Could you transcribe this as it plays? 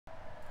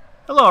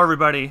Hello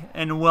everybody,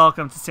 and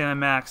welcome to Sam &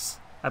 Max,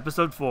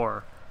 Episode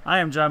 4. I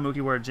am John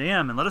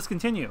MugiwaraJM, and let us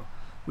continue.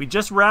 We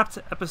just wrapped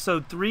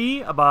Episode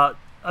 3 about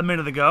a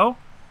minute ago.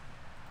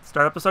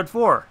 Start Episode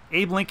 4.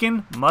 Abe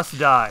Lincoln must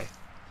die.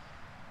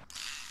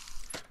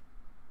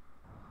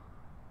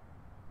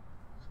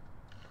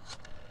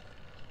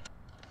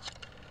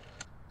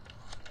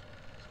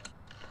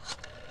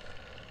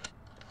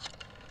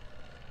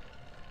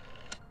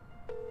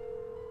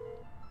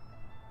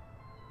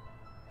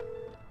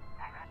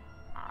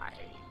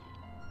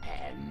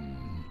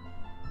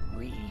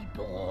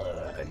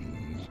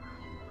 Reborn.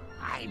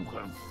 I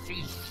will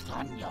feast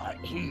on your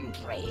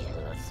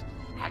entrails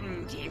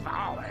and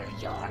devour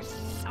your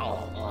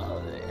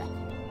soul.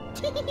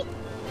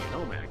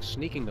 No, Max,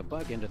 sneaking the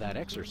bug into that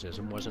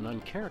exorcism was an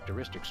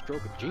uncharacteristic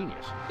stroke of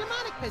genius.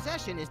 Demonic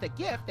possession is the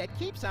gift that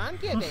keeps on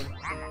giving.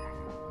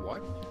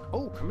 What?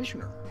 Oh,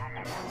 Commissioner.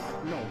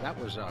 No, that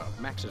was,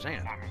 Max's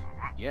aunt.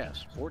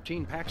 Yes,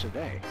 14 packs a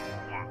day.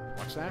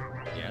 What's that?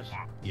 Yes?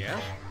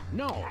 Yes?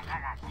 No!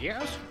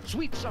 Yes?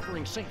 Sweet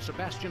suffering Saint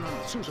Sebastian on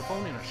the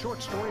sousaphone in a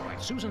short story by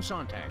Susan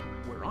Sontag.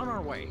 We're on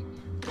our way.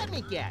 Let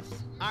me guess.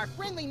 Our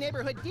friendly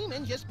neighborhood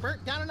demon just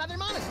burnt down another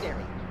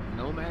monastery.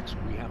 No, Max,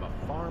 we have a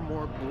far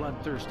more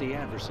bloodthirsty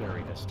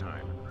adversary this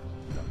time.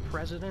 The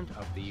President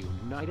of the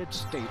United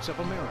States of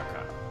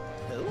America.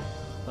 Who?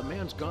 The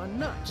man's gone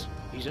nuts.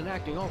 He's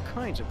enacting all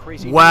kinds of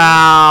crazy...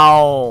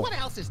 Wow! What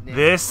else is new?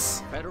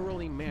 This...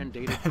 Federally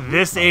mandated...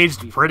 this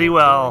aged pretty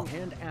well.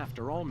 And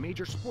after all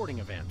major sporting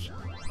events.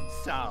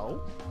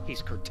 So?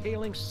 He's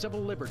curtailing civil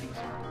liberties,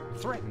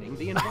 threatening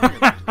the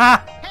environment.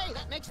 Hey,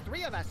 that makes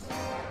 3 of us.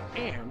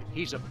 And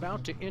he's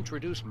about to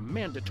introduce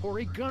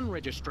mandatory gun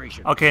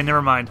registration. Okay,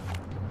 never mind.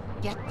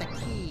 Get the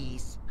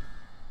keys.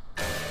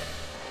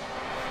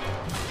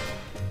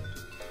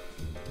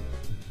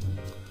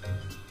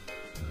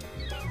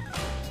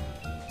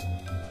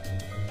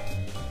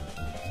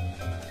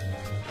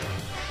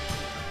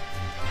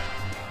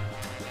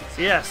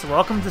 So yes,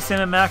 welcome to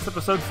Sam & Max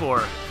Episode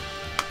 4.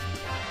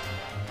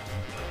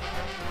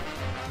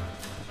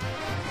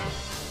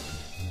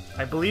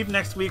 I believe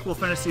next week we'll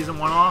finish Season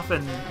 1 off,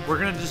 and we're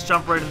going to just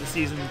jump right into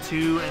Season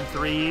 2 and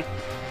 3.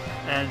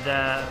 And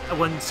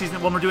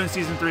when we're doing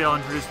Season 3, I'll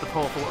introduce the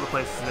poll for what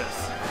replaces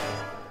this.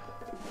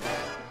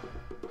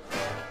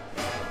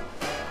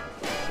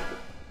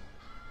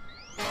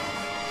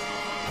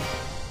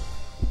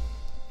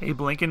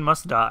 Abe Lincoln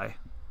must die.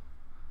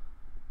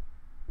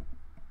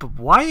 But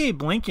why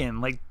Abe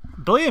Lincoln? Like,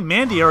 Billy and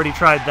Mandy already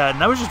tried that,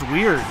 and that was just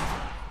weird.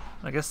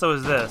 I guess so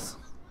is this.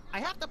 I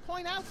have to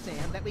point out,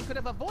 Sam, that we could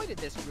have avoided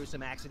this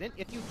gruesome accident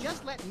if you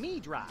just let me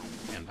drive.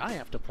 And I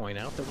have to point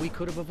out that we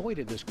could have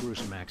avoided this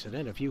gruesome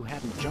accident if you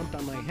hadn't jumped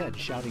on my head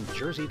shouting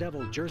Jersey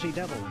Devil,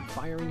 and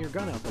firing your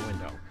gun out the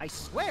window. I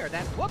swear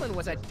that woman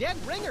was a dead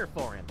ringer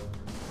for him.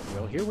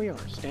 Well, here we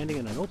are, standing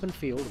in an open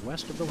field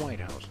west of the White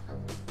House.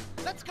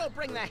 Let's go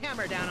bring the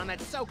hammer down on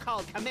that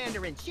so-called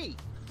commander-in-chief.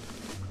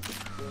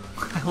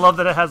 I love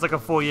that it has like a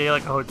foyer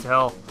like a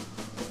hotel.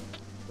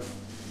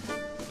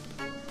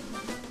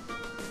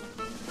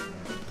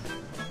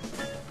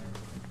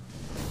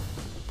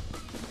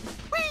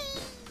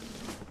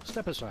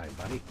 Step aside,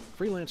 buddy.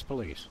 Freelance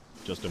police.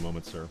 Just a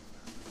moment, sir.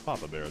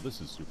 Papa Bear,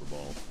 this is Super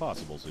Bowl.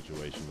 Possible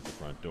situation with the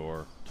front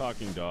door.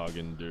 Talking dog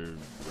and,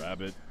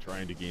 rabbit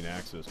trying to gain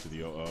access to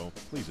the OO.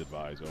 Please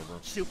advise, over.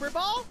 Super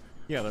Bowl?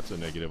 Yeah, that's a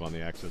negative on the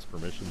access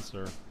permission,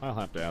 sir. I'll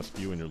have to ask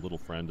you and your little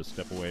friend to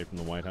step away from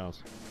the White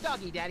House.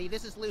 Doggy Daddy,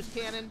 this is Loose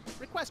Cannon.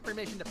 Request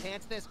permission to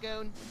pants this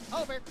goon.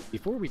 Over.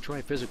 Before we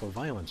try physical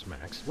violence,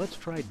 Max, let's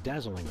try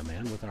dazzling the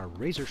man with our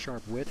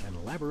razor-sharp wit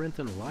and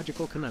labyrinthine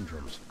logical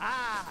conundrums.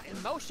 Ah,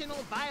 emotional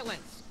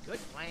violence. Good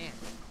plan.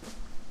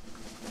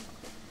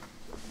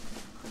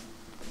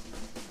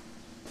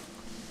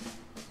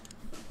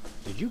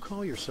 Did you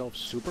call yourself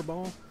Super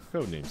Bowl?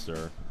 Codename,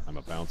 sir. I'm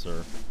a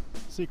bouncer.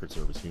 Secret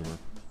Service humor.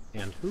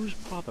 And who's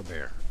Papa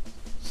Bear?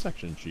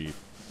 Section chief.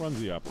 Runs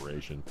the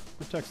operation.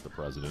 Protects the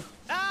president.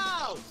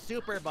 Oh,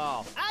 Super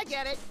Bowl. I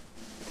get it.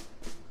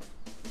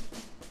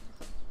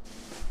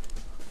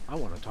 I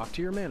want to talk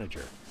to your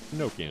manager.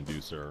 No can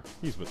do, sir.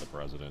 He's with the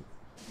president.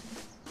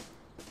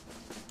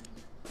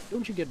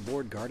 Don't you get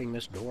bored guarding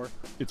this door?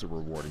 It's a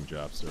rewarding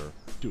job, sir.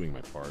 Doing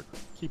my part.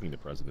 Keeping the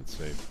president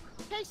safe.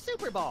 Hey,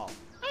 Super Bowl.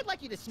 I'd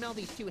like you to smell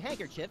these 2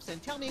 handkerchiefs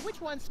and tell me which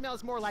one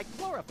smells more like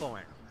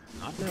chloroform.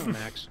 Not now,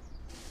 Max.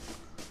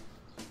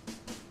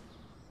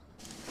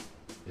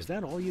 Is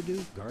that all you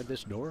do? Guard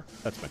this door?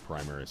 That's my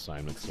primary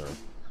assignment, sir.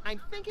 I'm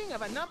thinking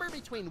of a number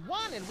between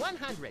 1 and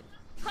 100.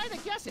 Try to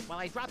guess it while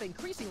I drop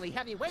increasingly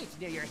heavy weights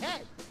near your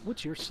head.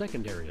 What's your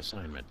secondary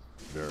assignment?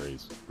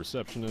 Varies.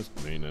 Receptionist,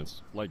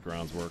 maintenance, light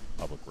grounds work,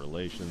 public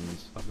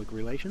relations. Public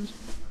relations?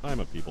 I'm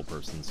a people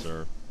person,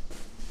 sir.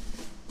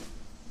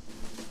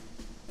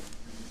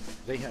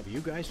 They have you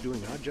guys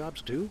doing odd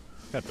jobs too?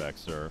 Cutback,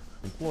 sir.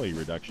 Employee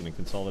Reduction and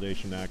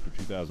Consolidation Act of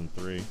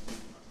 2003.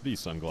 These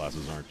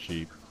sunglasses aren't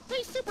cheap.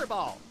 Hey, Super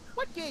Bowl.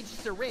 What gauge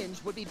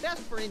syringe would be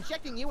best for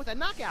injecting you with a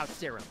knockout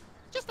serum?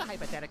 Just a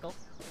hypothetical.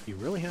 You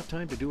really have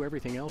time to do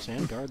everything else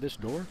and guard this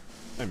door?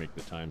 I make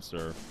the time,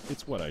 sir.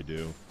 It's what I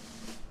do.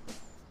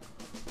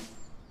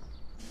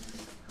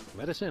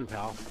 Let us in,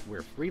 pal.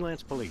 We're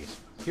freelance police,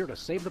 here to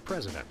save the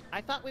president.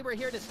 I thought we were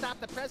here to stop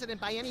the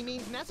president by any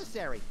means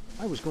necessary.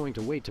 I was going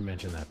to wait to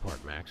mention that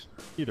part, Max.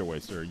 Either way,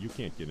 sir, you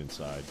can't get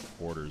inside.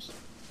 Orders.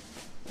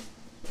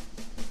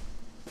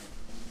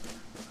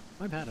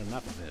 I've had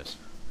enough of this.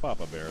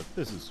 Papa Bear,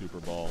 this is Super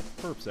Ball.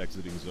 Perp's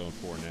exiting Zone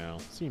 4 now.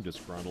 Seem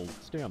disgruntled.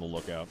 Stay on the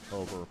lookout.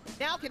 Over.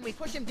 Now can we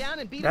push him down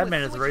and beat That him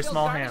man with has very sewage-filled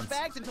small garbage hands.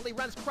 bags until he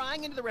runs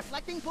crying into the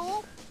reflecting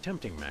pool?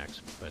 Tempting,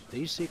 Max, but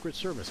these Secret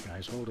Service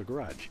guys hold a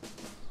grudge.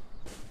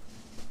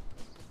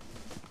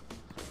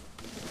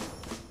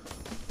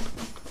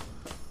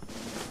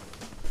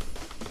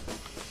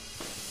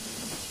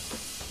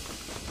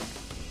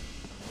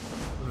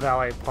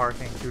 Valet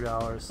parking,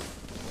 $2.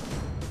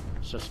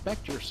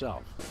 Suspect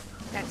yourself.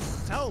 That's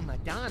so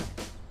Madonna.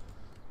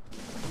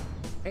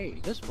 Hey,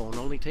 this phone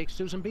only takes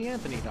Susan B.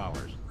 Anthony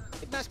dollars.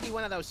 It must be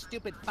one of those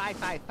stupid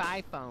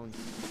 555 phones.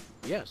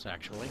 Yes,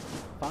 actually.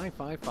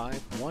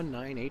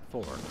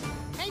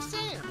 555-1984. Hey,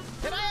 Sam,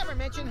 did I ever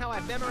mention how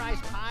I've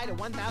memorized pi to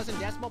 1,000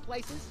 decimal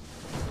places?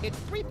 It's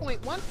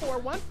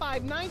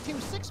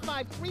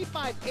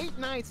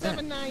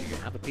 3.14159265358979. Do you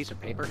have a piece of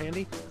paper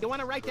handy? You want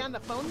to write down the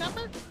phone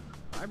number?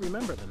 I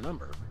remember the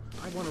number.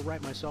 I want to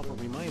write myself a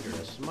reminder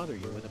to smother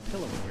you with a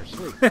pillow in your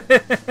sleep.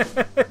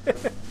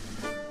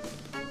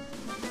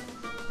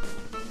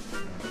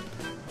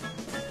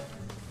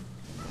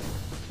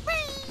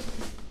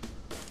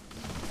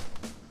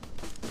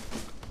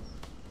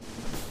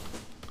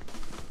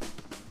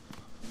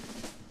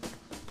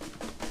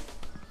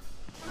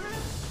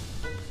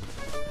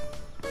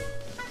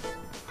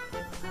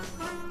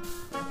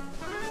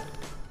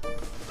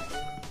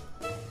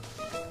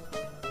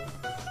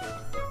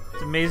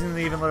 It's amazing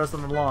they even let us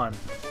on the lawn.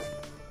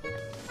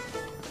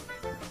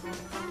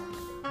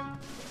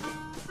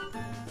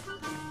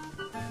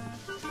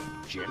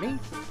 Jimmy?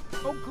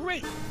 Oh,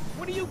 great.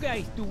 What are you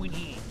guys doing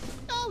here?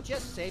 Oh,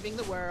 just saving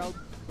the world.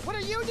 What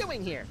are you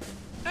doing here?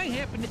 I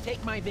happen to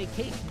take my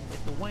vacations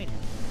at the White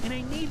House, and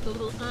I need a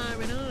little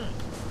R&R.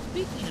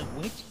 Speaking of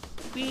which,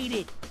 beat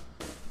it.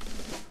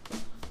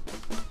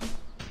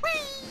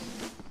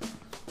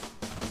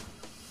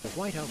 The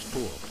White House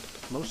pool.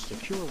 Most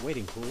secure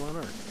waiting pool on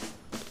Earth.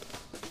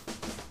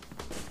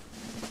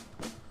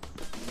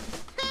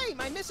 Hey,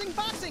 my missing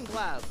boxing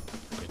glove.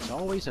 It's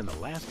always in the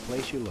last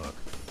place you look.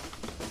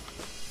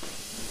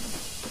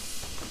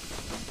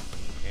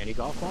 Any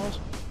golf balls?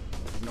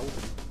 Nope.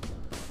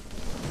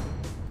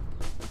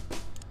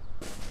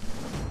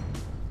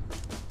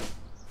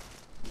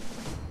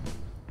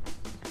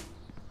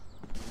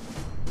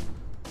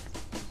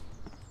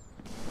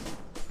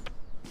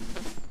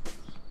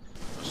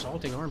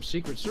 Assaulting armed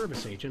Secret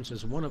Service agents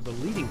is one of the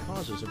leading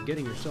causes of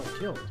getting yourself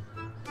killed.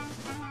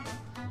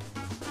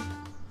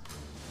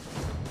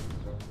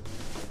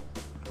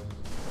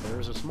 There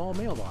is a small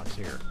mailbox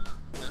here.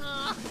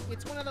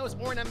 It's one of those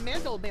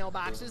ornamental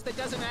mailboxes that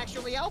doesn't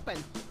actually open.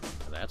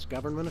 That's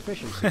government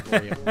efficiency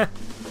for you.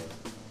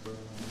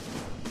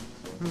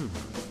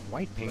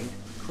 White paint,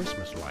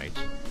 Christmas lights,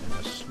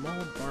 and a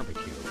small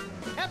barbecue.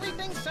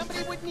 Everything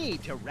somebody would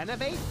need to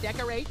renovate,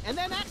 decorate, and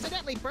then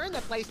accidentally burn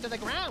the place to the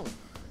ground.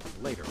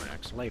 Later,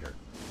 Max, later.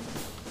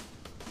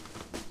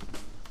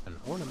 An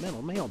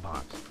ornamental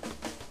mailbox.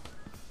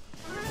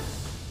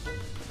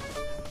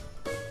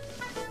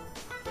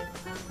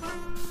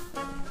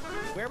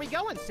 Where are we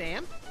going,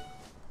 Sam?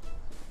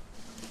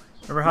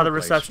 Remember how the No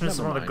place. receptionist is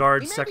Never one of the mind.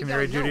 guard's We may be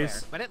secondary going nowhere,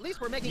 duties? but at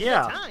least we're making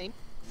Yeah. good time.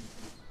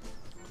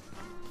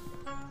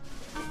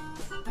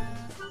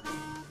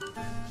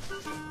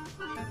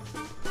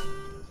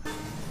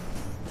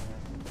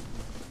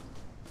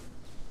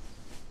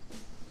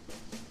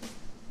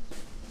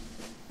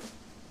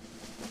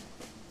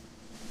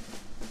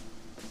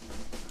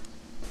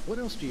 What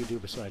else do you do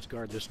besides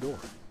guard this door?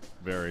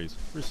 Varies.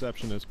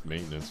 Receptionist,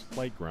 maintenance,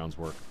 light grounds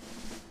work.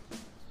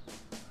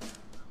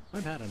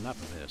 I've had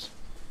enough of this.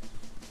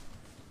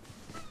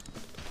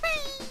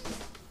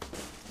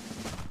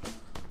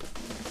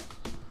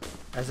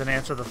 As an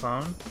answer the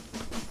phone?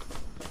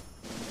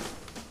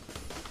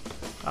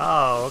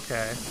 Oh,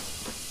 okay.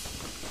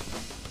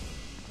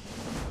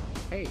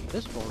 Hey,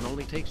 this phone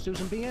only takes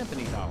Susan B.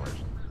 Anthony dollars.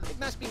 It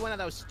must be one of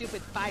those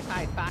stupid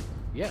 555.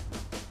 Yeah.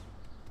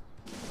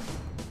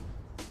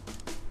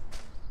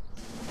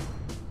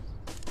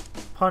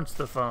 Punch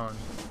the phone.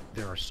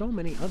 There are so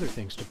many other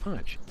things to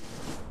punch.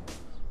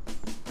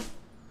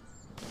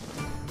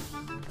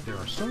 There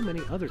are so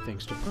many other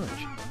things to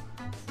punch.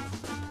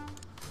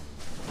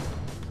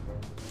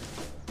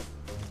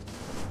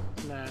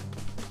 Nah.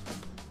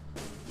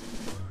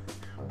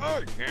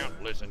 I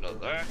can't listen to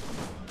that.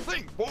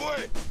 Think,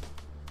 boy!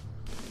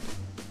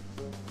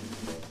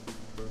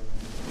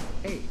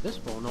 Hey, this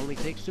phone only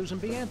takes Susan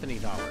B. Anthony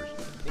dollars.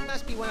 It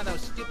must be one of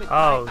those stupid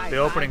Oh, 555 the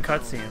opening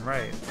phones. cutscene,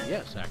 right.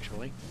 Yes,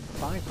 actually.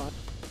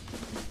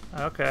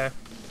 555. Okay.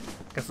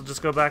 Guess we'll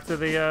just go back to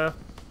the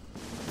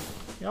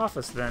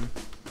office then.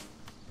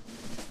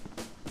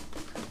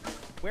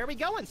 Where are we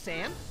going,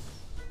 Sam?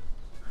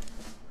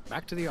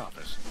 Back to the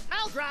office.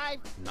 I'll drive.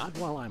 Not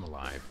while I'm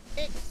alive.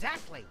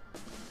 Exactly.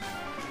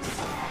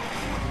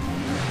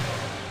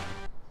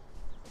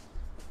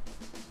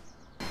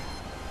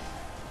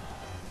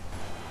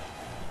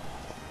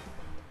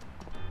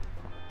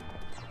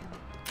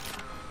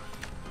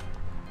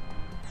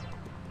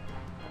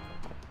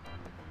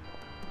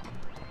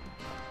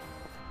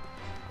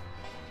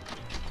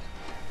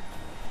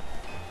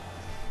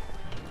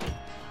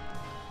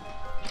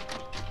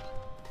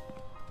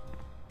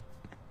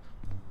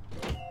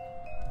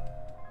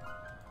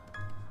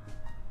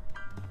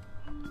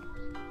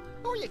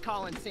 Who are you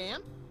calling,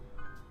 Sam?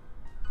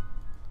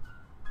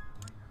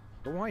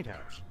 The White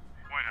House.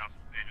 White House,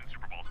 Agent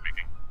Superball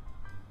speaking.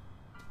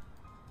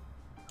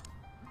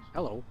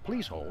 Hello,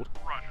 please hold.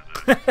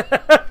 Roger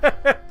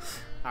that.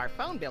 Our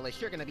phone bill is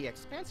sure going to be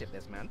expensive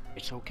this month.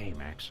 It's okay,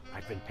 Max.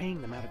 I've been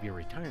paying them out of your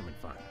retirement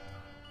fund.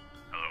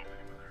 Hello,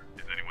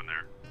 is anyone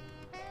there?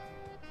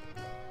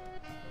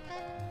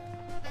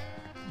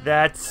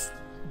 That's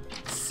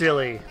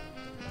silly.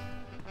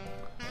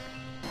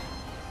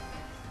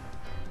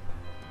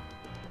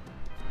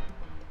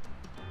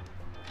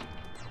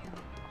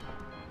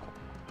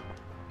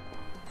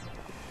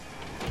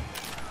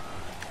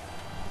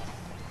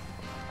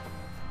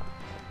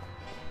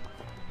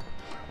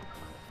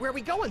 Where are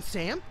we going,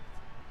 Sam?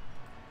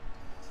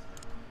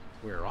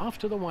 We're off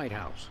to the White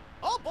House.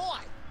 Oh, boy!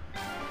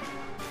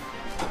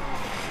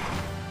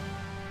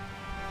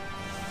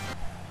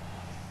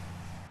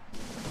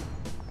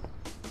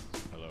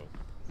 Hello?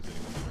 Is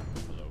anyone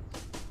there? Hello?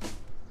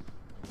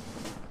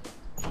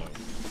 Hello?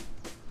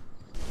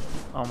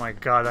 Oh my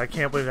god, I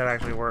can't believe that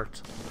actually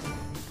worked.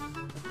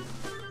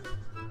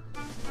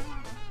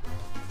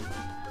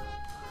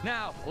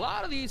 Now, a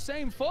lot of these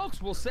same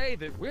folks will say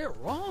that we're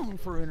wrong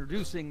for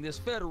introducing this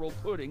federal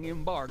pudding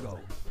embargo.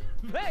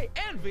 They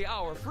envy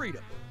our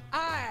freedom.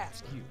 I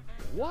ask you,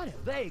 what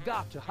have they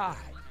got to hide?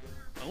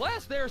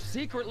 Unless they're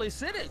secretly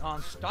sitting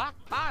on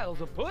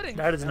stockpiles of pudding.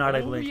 That is not oh,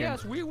 Abe Lincoln.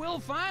 Yes, we will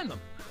find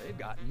them. They've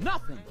got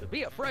nothing to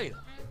be afraid of.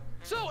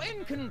 So,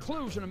 in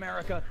conclusion,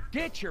 America,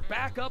 get your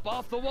back up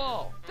off the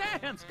wall.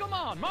 Dance, come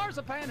on,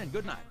 marzipan, and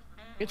good night.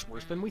 It's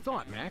worse than we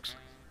thought, Max.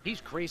 He's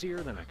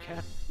crazier than a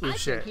cat. Ooh, I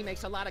shit. think he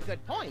makes a lot of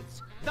good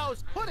points.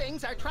 Those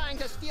puddings are trying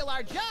to steal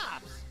our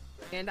jobs.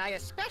 And I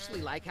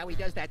especially like how he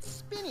does that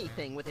spinny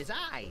thing with his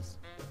eyes.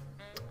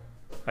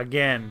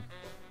 Again,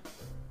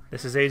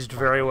 this is aged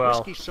very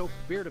well. Whiskey-soaked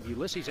beard of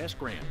Ulysses S.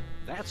 Grant.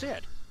 That's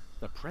it.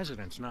 The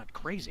president's not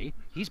crazy.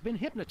 He's been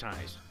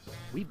hypnotized.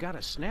 We've got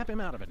to snap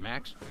him out of it,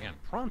 Max, and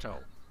pronto.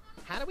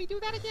 How do we do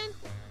that again?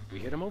 We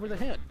hit him over the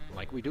head,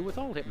 like we do with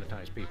all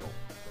hypnotized people.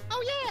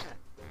 Oh, yeah!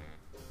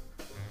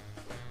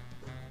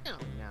 Oh,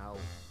 no.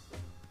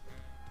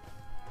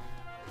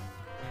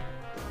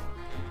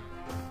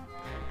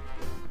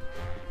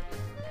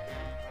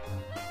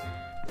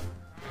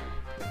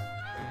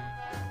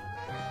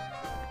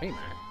 Hey,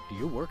 Mac, do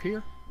you work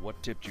here?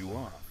 What tipped you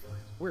off?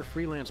 We're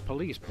freelance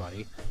police,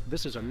 buddy.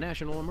 This is a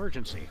national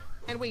emergency.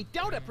 And we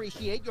don't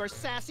appreciate your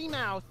sassy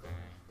mouth.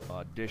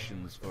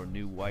 Auditions for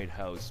new White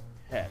House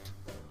pet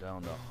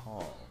down the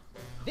hall.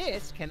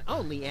 This can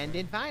only end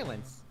in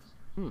violence.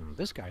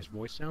 This guy's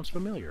voice sounds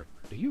familiar.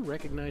 Do you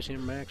recognize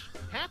him, Max?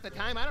 Half the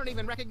time, I don't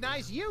even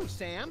recognize you,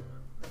 Sam.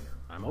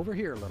 I'm over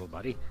here, little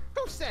buddy.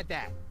 Who said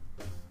that?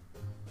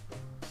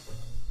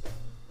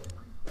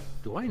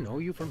 Do I know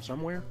you from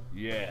somewhere?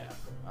 Yeah,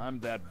 I'm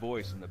that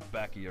voice in the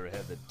back of your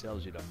head that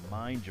tells you to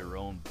mind your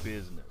own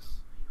business.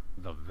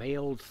 The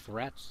veiled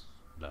threats,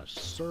 the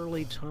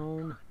surly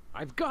tone.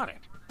 I've got it.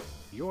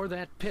 You're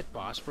that pit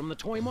boss from the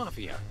Toy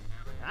Mafia.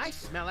 I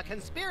smell a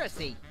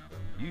conspiracy.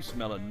 You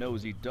smell a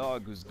nosy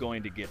dog who's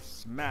going to get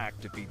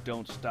smacked if he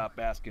don't stop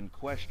asking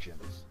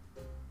questions.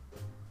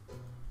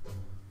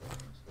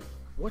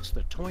 What's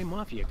the Toy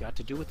Mafia got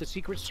to do with the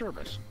Secret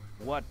Service?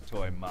 What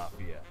Toy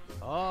Mafia?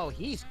 Oh,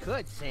 he's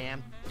good,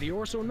 Sam. The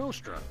Orso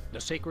Nostra, the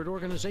sacred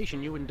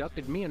organization you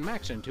inducted me and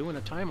Max into in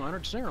a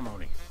time-honored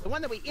ceremony. The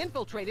one that we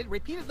infiltrated,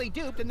 repeatedly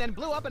duped, and then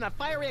blew up in a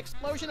fiery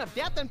explosion of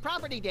death and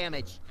property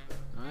damage.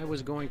 I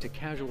was going to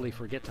casually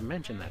forget to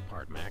mention that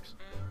part, Max.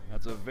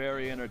 That's a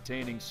very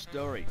entertaining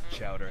story,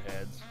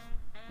 chowderheads.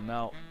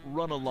 Now,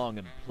 run along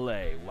and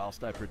play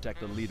whilst I protect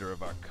the leader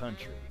of our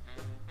country.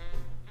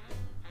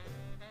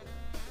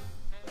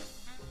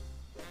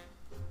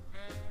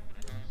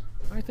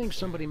 I think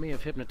somebody may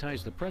have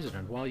hypnotized the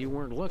president while you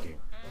weren't looking.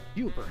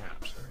 You,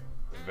 perhaps.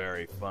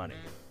 Very funny.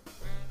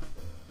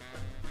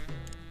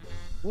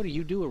 What do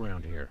you do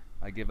around here?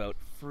 I give out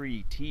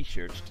free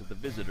t-shirts to the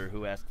visitor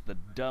who asks the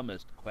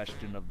dumbest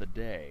question of the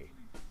day.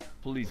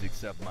 Please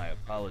accept my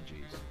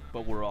apologies,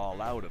 but we're all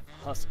out of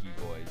Husky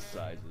Boys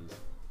sizes.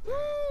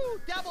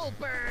 Woo! Double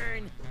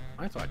burn!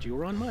 I thought you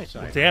were on my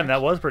side. Damn,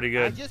 that was pretty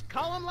I good. just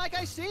call him like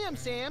I see him,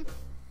 Sam.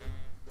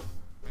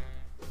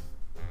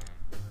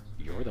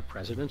 You're the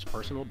president's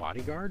personal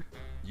bodyguard?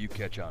 You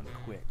catch on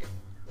quick.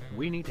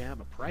 We need to have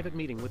a private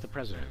meeting with the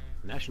president.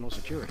 National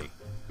security.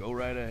 Go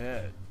right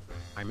ahead.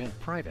 I meant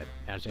private,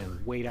 as in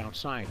wait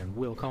outside and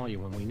we'll call you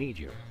when we need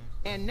you.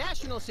 And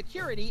national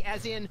security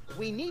as in,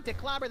 we need to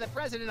clobber the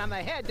president on the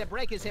head to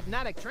break his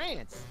hypnotic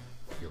trance.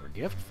 Your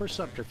gift for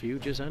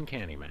subterfuge is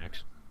uncanny,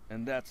 Max.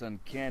 And that's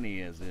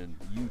uncanny as in,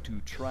 you two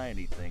try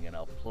anything and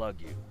I'll plug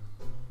you.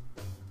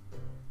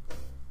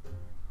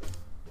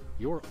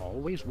 You're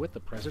always with the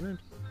president?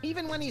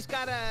 Even when he's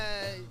got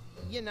a,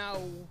 you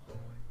know...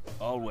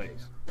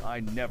 Always.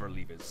 I never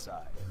leave his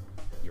side.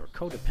 Your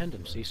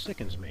codependency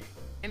sickens me.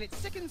 And it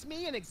sickens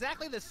me in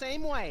exactly the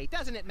same way,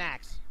 doesn't it,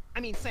 Max? I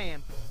mean,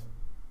 Sam.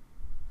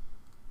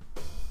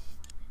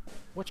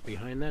 What's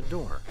behind that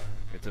door?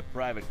 It's a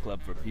private club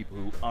for people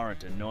who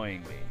aren't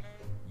annoying me.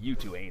 You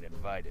two ain't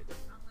invited.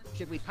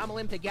 Should we pummel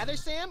him together,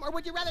 Sam, or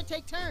would you rather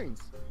take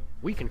turns?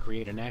 We can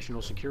create a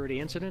national security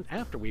incident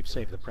after we've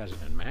saved the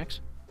president, Max.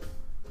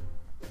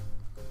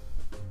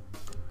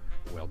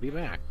 We'll be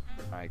back.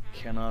 I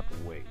cannot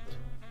wait.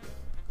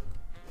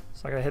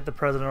 So I gotta hit the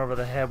president over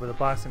the head with a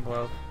boxing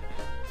glove.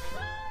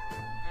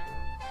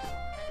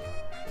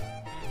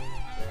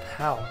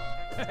 How?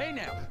 Hey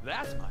now,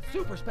 that's my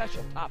super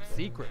special top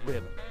secret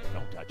ribbon.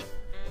 Don't touch it.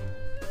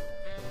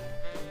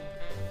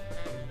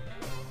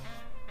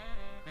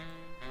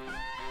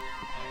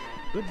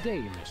 Good day,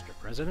 Mr.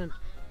 President.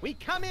 We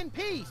come in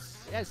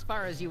peace, as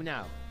far as you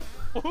know.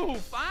 Oh,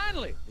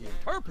 finally! The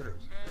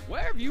interpreters.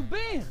 Where have you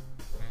been?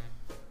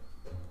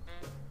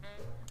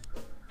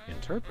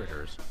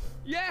 Interpreters?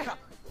 Yeah,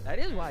 that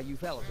is why you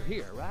fellas are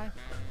here, right?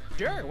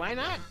 Sure, why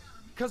not?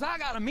 Cause I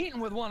got a meeting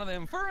with one of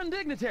them foreign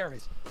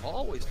dignitaries.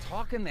 Always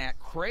talking that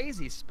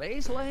crazy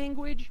space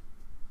language.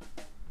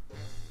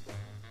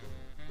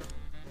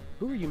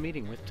 Who are you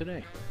meeting with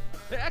today?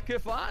 Heck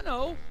if I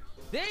know.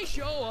 They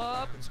show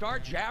up and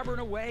start jabbering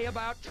away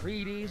about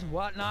treaties and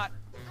whatnot.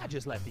 I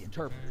just let the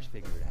interpreters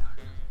figure it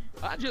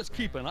out. I just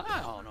keep an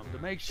eye on them to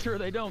make sure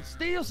they don't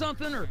steal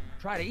something or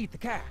try to eat the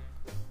cat.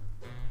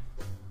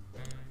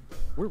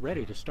 We're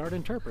ready to start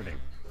interpreting.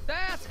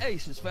 That's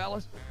aces,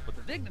 fellas, but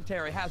the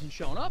dignitary hasn't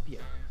shown up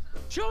yet.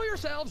 Show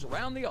yourselves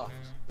around the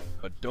office.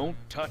 But don't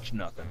touch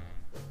nothing.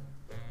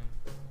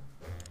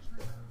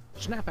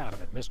 Snap out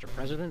of it, Mr.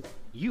 President.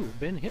 You've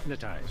been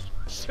hypnotized.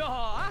 Sure,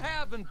 I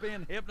haven't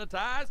been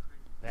hypnotized.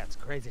 That's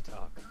crazy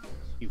talk.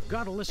 You've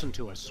got to listen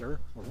to us, sir,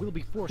 or we'll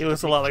be forced He to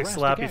looks a take lot like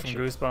drastic Slappy action.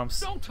 from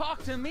Goosebumps. Don't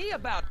talk to me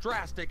about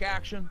drastic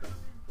action.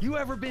 You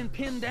ever been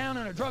pinned down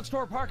in a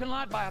drugstore parking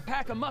lot by a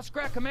pack of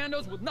muskrat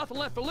commandos with nothing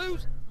left to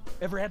lose?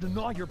 Ever had to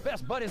gnaw your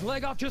best buddy's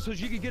leg off just so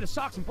you could get his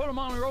socks and put them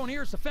on your own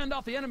ears to fend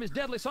off the enemy's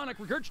deadly sonic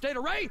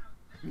regurgitator ray?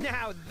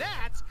 Now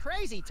that's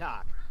crazy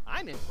talk.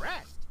 I'm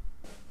impressed.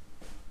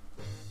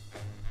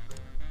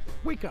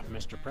 Wake up,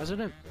 Mr.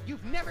 President.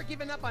 You've never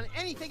given up on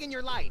anything in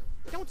your life.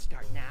 Don't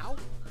start now.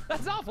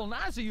 That's awful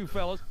nice of you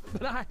fellas,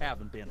 but I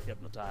haven't been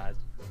hypnotized.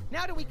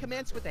 Now do we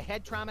commence with the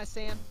head trauma,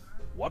 Sam?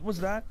 What was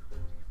that?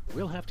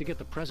 We'll have to get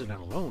the president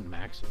alone,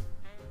 Max.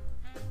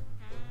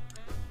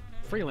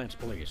 Freelance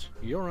police,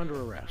 you're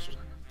under arrest.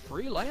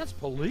 Freelance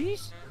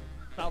police?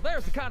 Now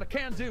there's the kind of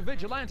can-do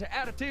vigilante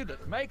attitude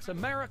that makes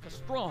America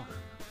strong.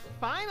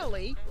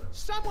 Finally,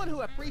 someone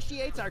who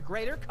appreciates our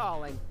greater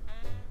calling.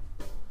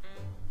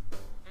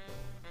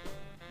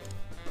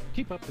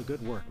 Keep up the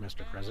good work,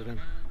 Mr. President.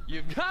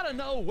 You've got to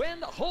know when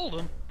to hold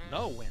 'em,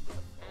 know when to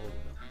fold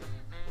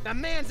 'em. The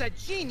man's a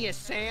genius,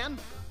 Sam.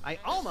 I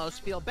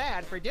almost feel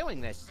bad for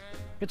doing this.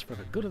 It's for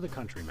the good of the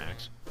country,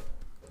 Max.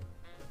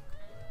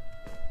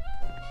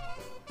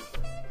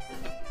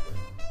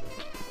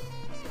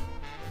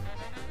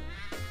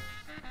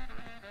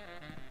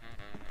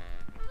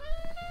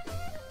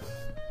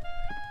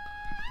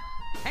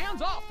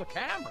 Hands off the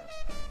cameras.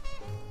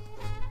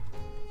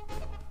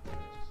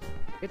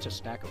 It's a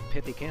stack of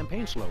pithy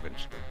campaign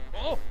slogans.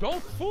 Oh,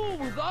 don't fool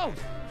with those.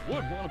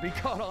 Wouldn't want to be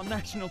caught on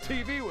national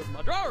TV with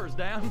my drawers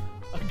down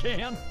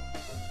again.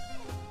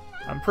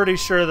 I'm pretty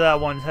sure that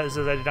one says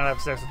I did not have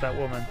sex with that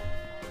woman.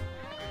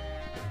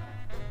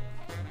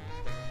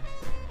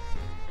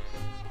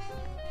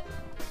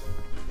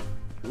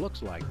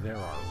 Looks like there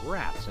are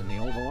rats in the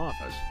Oval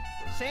Office.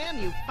 Sam,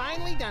 you've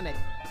finally done it.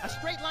 A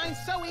straight line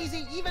so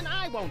easy, even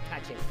I won't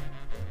touch it.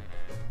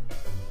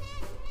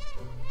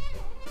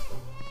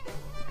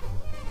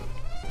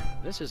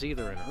 This is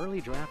either an early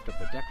draft of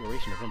the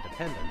Declaration of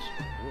Independence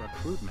or a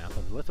crude map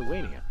of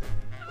Lithuania.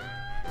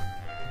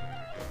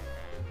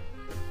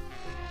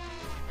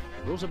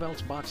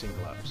 Roosevelt's boxing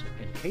gloves,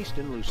 encased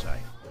in lucite.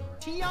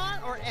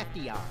 TR or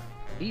FDR?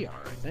 ER,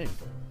 I think.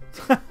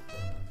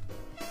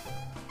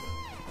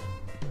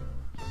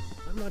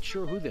 I'm not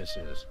sure who this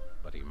is,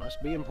 but he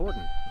must be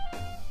important.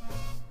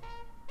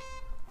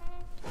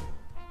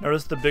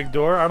 Notice the big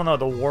door? I don't know,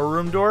 the war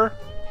room door?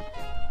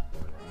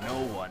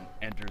 No one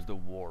enters the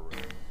war room.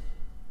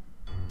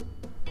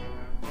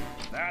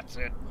 That's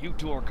it. You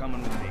two are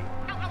coming with me.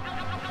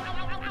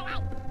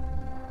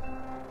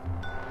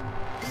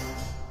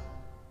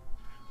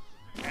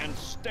 And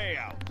stay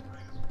out.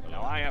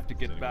 Now I have to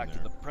get back to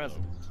the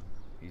president.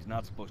 He's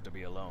not supposed to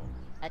be alone.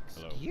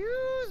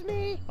 Excuse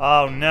me?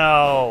 Oh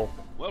no.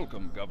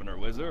 Welcome, Governor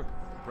Whizzer.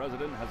 The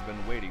president has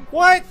been waiting for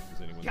What?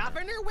 you.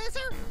 Governor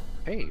Whizzer?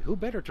 Hey, who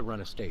better to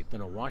run a state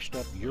than a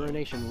washed-up,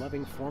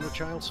 urination-loving former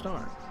child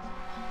star?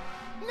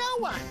 No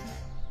one!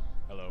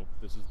 Hello,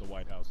 this is the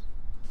White House.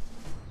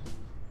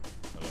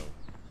 Hello.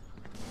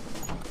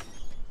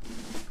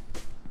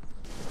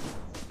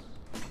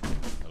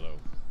 Hello.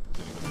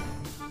 Is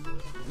anyone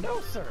there? No,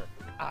 sir.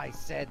 I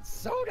said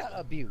soda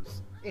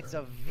abuse. It's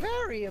a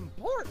very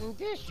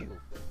important issue.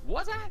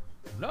 Was I?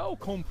 No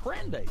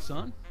comprende,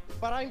 son.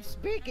 But I'm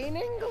speaking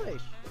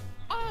English.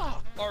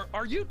 Ah,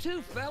 are you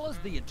two fellas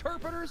the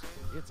interpreters?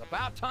 It's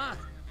about time.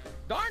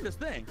 Darndest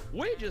thing,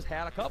 we just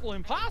had a couple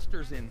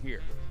imposters in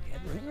here.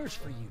 Dead ringers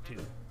for you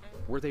two.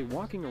 Were they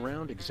walking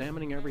around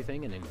examining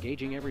everything and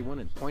engaging everyone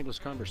in pointless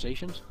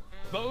conversations?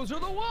 Those are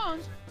the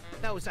ones.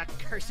 Those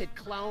accursed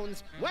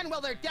clones. When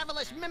will their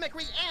devilish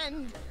mimicry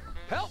end?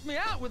 Help me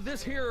out with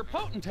this here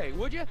potentate,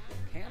 would you?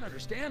 Can't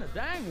understand a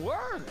dang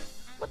word.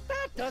 But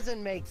that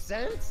doesn't make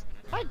sense.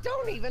 I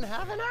don't even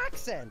have an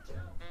accent.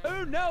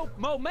 No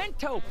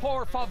momento,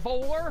 por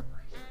favor.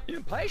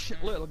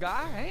 Impatient little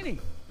guy, ain't he?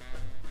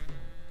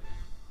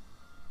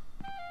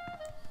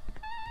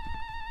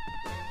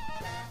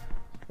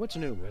 What's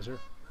new, Wizard?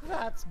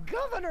 That's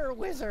Governor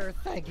Whizzer,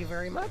 thank you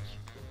very much.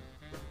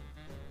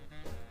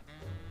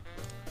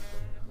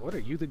 What are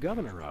you the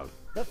governor of?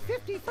 The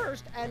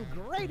 51st and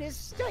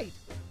greatest state,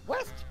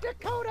 West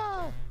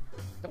Dakota.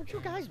 Don't you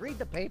guys read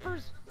the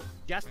papers?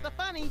 Just the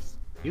funnies.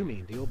 You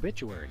mean the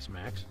obituaries,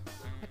 Max.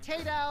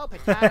 Potato,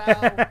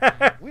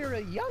 potato. We're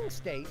a young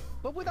state,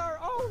 but with our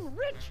own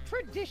rich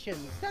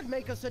traditions that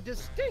make us a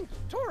distinct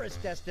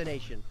tourist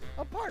destination,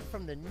 apart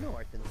from the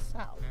North and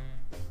South.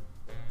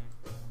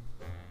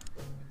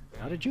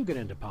 How did you get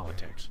into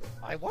politics?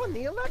 I won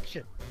the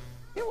election.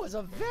 It was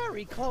a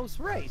very close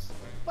race,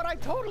 but I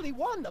totally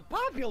won the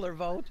popular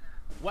vote.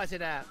 Was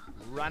it a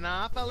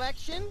runoff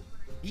election?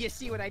 You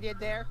see what I did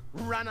there?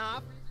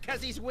 Runoff?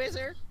 'Cause he's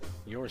Whizzer?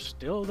 You're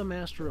still the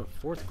master of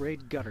 4th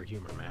grade gutter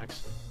humor,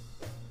 Max.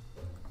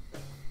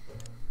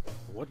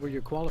 What were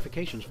your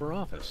qualifications for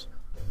office?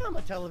 I'm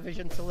a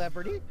television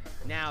celebrity.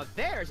 Now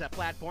there's a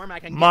platform I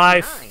can My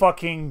get behind.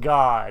 fucking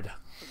god.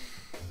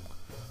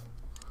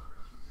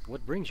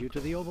 What brings you to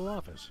the Oval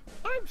Office?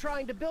 I'm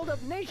trying to build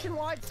up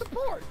nationwide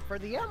support for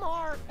the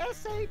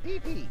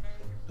MRSAPP.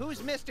 Who's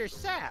Mr.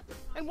 Sapp?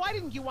 And why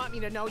didn't you want me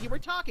to know you were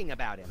talking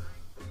about him?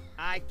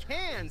 I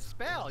can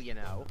spell, you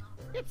know.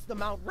 It's the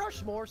Mount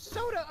Rushmore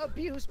Soda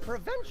Abuse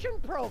Prevention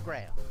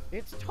Program.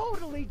 It's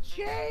totally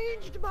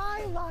changed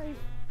my life.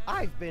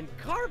 I've been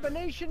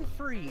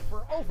carbonation-free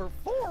for over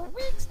 4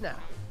 weeks now.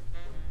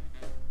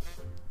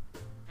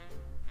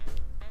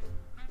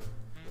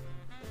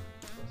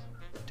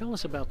 Tell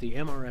us about the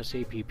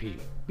MRSAPP.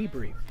 Be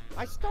brief.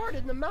 I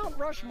started the Mount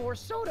Rushmore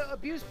Soda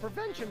Abuse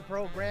Prevention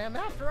Program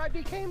after I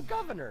became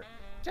governor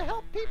to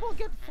help people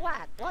get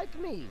flat like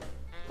me.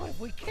 But if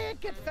we can't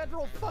get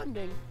federal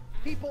funding,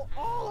 people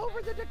all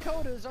over the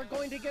Dakotas are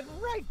going to get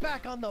right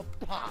back on the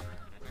pop.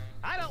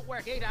 I don't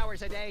work 8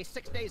 hours a day,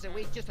 6 days a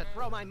week just to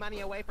throw my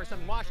money away for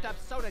some washed-up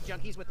soda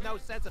junkies with no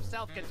sense of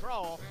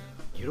self-control.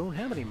 You don't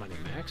have any money,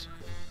 Max.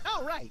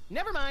 Oh, right.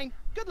 Never mind.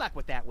 Good luck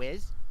with that,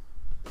 Wiz.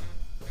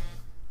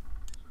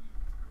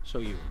 So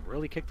you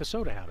really kicked the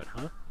soda habit,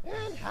 huh?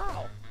 And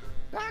how?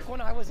 Back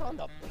when I was on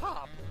the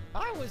pop,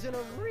 I was in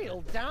a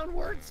real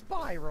downward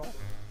spiral.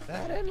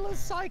 That endless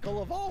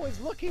cycle of always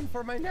looking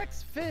for my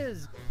next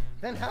fizz,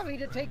 then having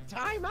to take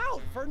time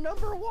out for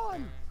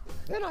 #1.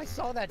 Then I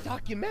saw that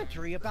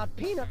documentary about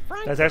Peanut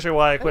Franklin. That's actually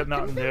why I quit and it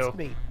Mountain Dew. convinced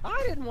me.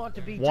 I didn't want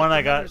to be One, just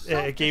I got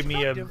another it gave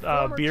me a self-destructive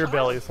former beer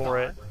belly child for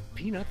it, star.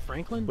 Peanut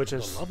Franklin, which the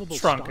has lovable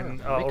shrunk star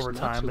in, of Rick's over Nuts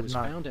time, who but was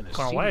not found in a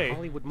gone seedy away.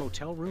 Hollywood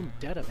motel room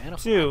dead of 2,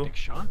 anaphylactic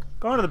shock.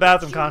 going to the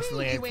bathroom You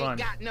constantly mean ain't you fun. ain't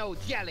got no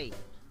jelly.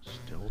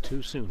 Still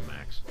too soon,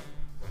 Max.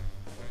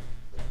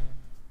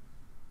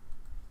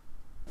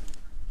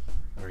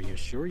 Are you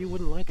sure you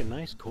wouldn't like a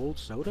nice cold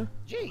soda?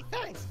 Gee,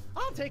 thanks.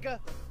 I'll take a...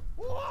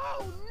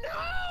 Whoa,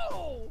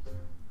 no!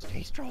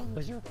 Stay strong,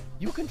 Wizard.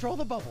 You control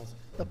the bubbles.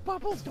 The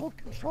bubbles don't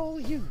control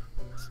you.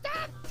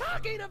 Stop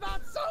talking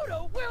about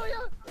soda, will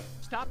ya?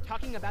 Stop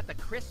talking about the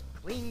crisp,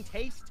 clean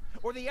taste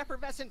or the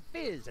effervescent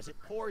fizz as it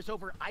pours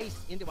over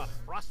ice into a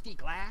frosty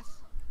glass.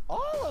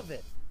 All of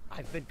it.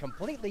 I've been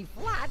completely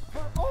flat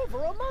for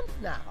over a month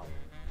now.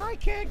 I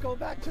can't go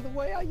back to the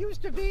way I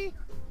used to be.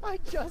 I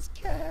just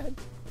can't.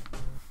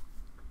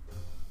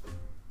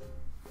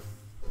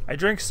 I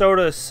drink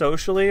soda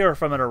socially or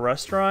from at a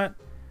restaurant,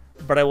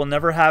 but I will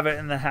never have it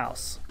in the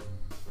house.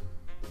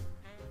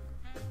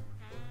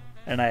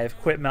 And I have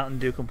quit Mountain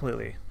Dew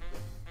completely.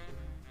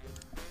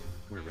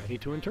 We're ready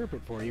to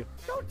interpret for you.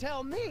 Don't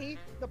tell me.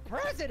 The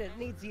president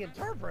needs the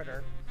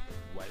interpreter.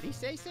 What did he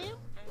say, Sam?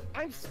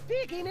 I'm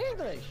speaking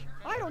English.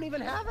 I don't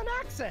even have an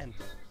accent.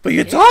 But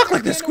you talk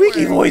like the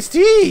squeaky voice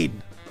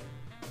teen!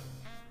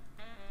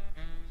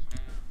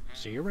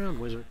 See you around,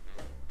 Wizard.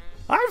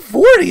 I'm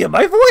 40 and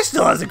my voice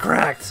still hasn't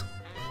cracked!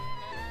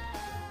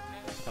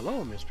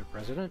 Hello, Mr.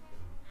 President.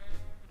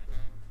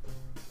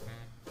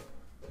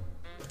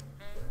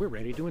 We're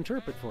ready to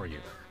interpret for you.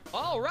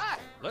 All right,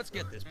 let's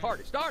get this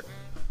party started.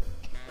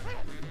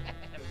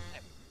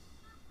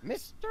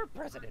 Mr.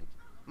 President,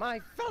 my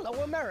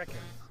fellow Americans,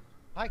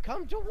 I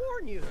come to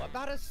warn you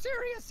about a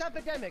serious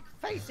epidemic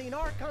facing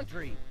our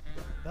country.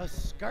 The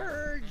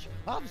scourge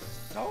of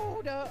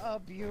soda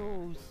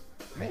abuse.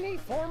 Many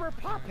former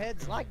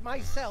popheads like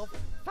myself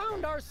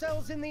found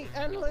ourselves in the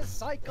endless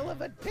cycle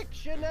of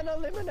addiction and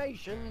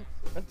elimination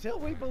until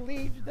we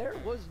believed there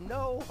was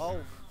no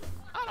hope.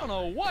 I don't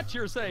know what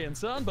you're saying,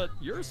 son, but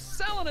you're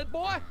selling it,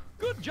 boy.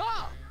 Good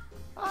job.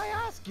 I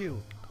ask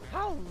you,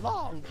 how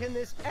long can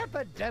this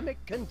epidemic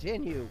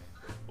continue?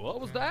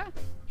 What was that?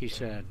 He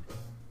said,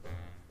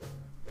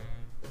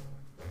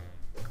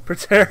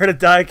 Prepare to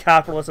die,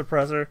 capitalist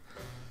oppressor.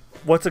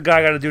 What's a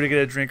guy got to do to get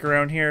a drink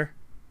around here?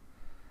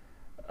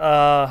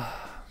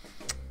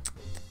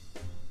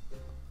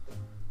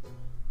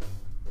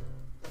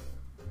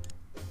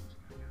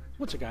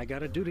 what's a guy got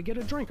to do to get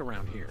a drink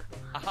around here?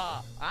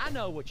 Aha, I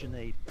know what you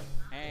need.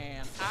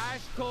 An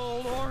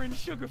ice-cold orange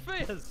sugar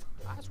fizz.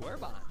 I swear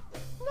by it.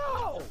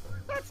 No,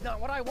 that's not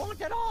what I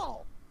want at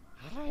all.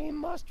 I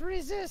must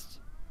resist,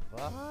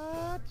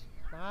 but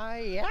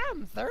I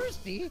am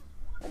thirsty,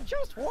 and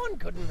just one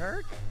couldn't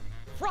hurt.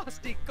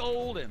 Frosty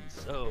cold and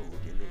so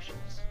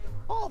delicious.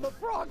 All the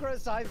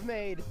progress I've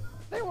made.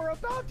 They were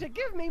about to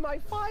give me my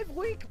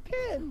 5-week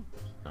pin.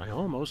 I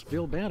almost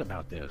feel bad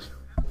about this.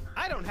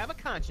 I don't have a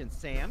conscience,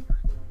 Sam.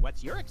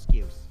 What's your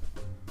excuse?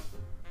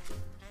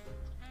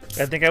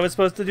 I think I was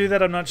supposed to do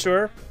that, I'm not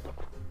sure.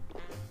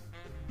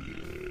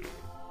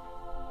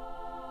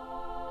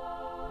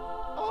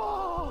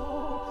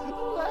 Oh,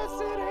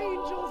 blessed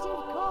angels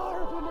of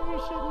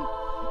carbonation,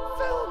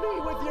 fill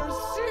me with your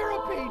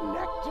syrupy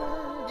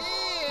nectar.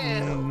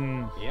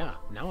 Yeah,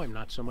 now I'm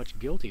not so much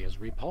guilty as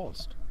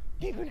repulsed.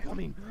 Keep it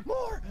coming.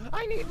 More!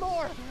 I need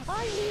more!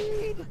 I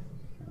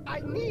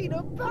need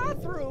a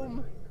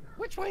bathroom!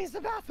 Which way is the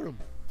bathroom?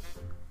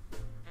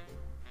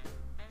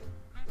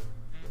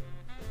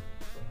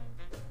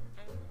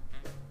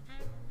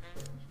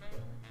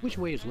 Which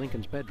way is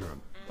Lincoln's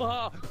bedroom?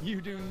 Oh, you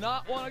do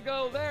not want to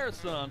go there,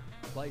 son.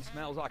 The place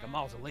smells like a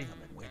mausoleum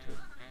in winter.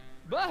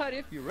 But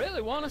if you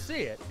really want to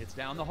see it, it's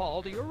down the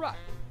hall to your right.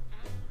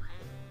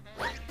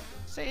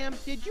 Sam,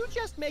 did you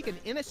just make an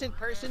innocent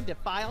person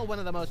defile one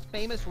of the most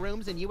famous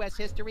rooms in U.S.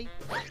 history?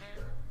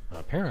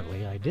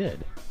 Apparently I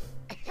did.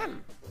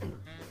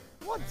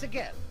 Once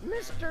again,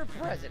 Mr.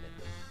 President,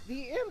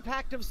 the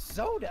impact of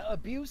soda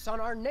abuse on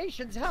our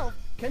nation's health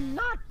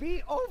cannot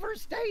be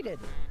overstated.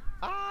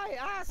 I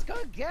ask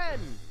again,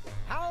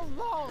 how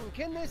long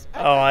can this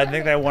Oh, I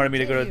think they wanted me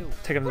to go to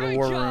take him to the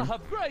war room.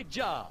 Great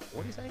job!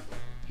 What do you say?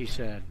 He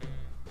said,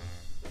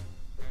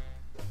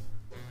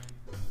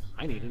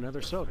 I need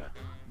another soda.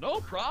 No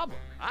problem.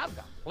 I've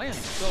got plenty of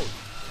soda.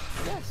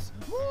 Yes,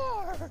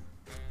 more!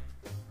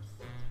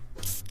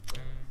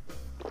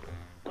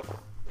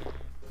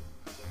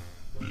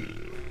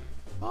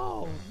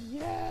 Oh,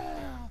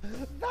 yeah!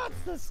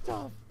 That's the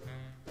stuff!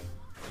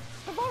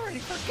 I've already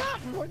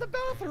forgotten where the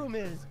bathroom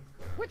is!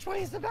 Which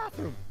way is the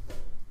bathroom?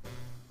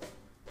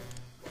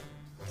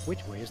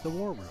 Which way is the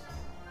war room?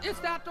 It's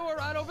that door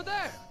right over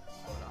there.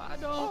 But I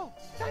don't... Oh,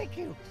 thank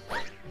you!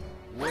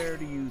 Where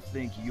do you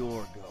think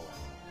you're going?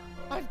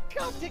 I've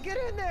got to get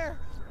in there!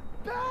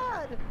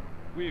 Bad!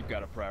 We've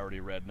got a priority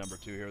red number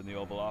 2 here in the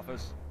Oval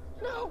Office.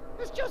 No,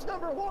 it's just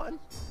number 1.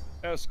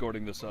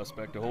 Escorting the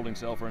suspect to holding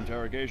cell for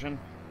interrogation.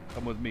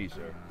 Come with me,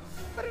 sir.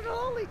 But it'll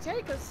only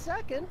take a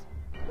second.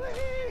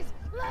 Please,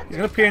 let He's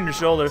gonna pee on your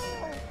shoulder.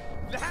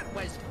 That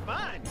was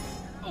fun!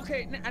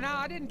 Okay, now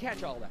I didn't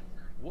catch all that.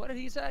 What did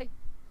he say?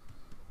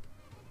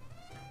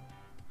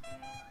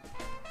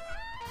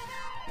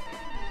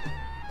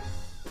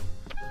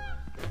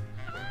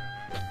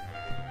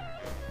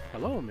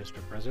 Hello, Mr.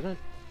 President.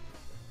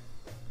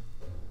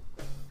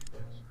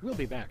 We'll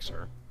be back,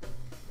 sir.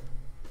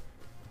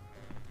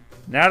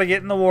 Now to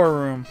get in the war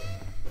room.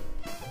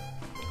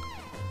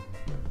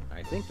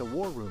 I think the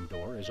war room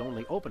door is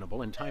only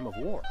openable in time of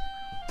war.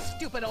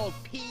 Stupid old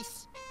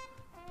piece!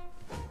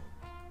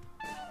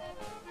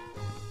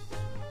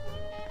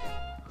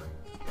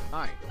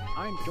 Hi,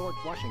 I'm George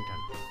Washington.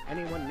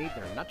 Anyone need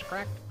their nuts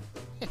cracked?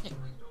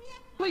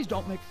 Please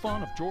don't make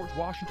fun of George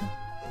Washington.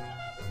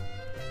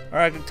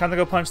 Alright, time to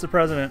go punch the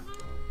president.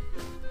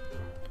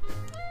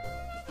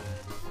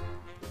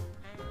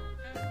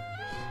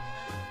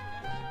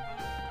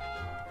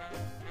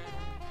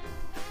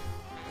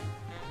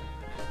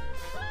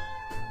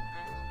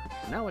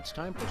 Now it's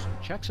time for some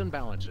checks and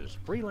balances,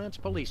 freelance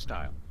police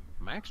style.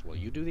 Max, will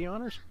you do the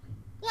honors?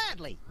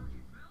 Gladly!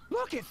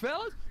 Look it,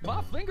 fellas.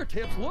 My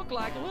fingertips look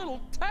like little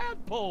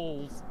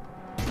tadpoles.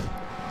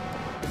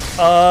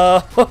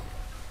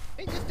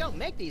 They just don't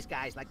make these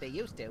guys like they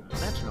used to.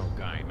 That's no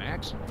guy,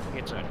 Max.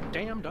 It's a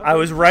damned ugly I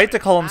was right to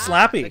call him The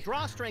Slappy.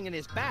 drawstring in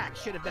his back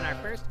should have been our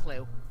first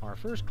clue. Our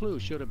first clue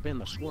should have been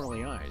the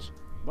swirly eyes.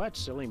 But,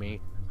 silly me,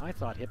 I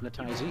thought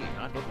hypnotizee,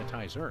 not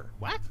hypnotizer.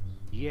 What?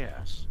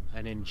 Yes,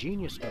 an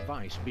ingenious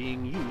device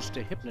being used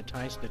to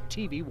hypnotize the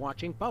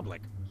TV-watching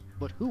public.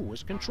 But who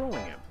was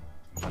controlling him?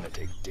 Gonna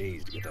take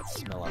days to get that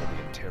smell out of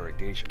the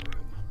interrogation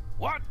room.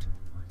 What?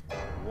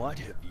 What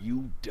have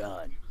you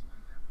done?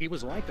 He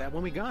was like that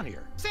when we got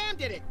here. Sam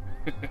did it!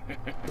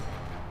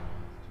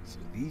 So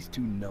these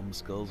two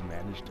numbskulls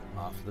managed to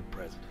off the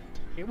president.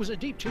 It was a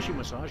deep tissue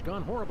massage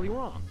gone horribly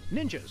wrong.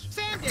 Ninjas.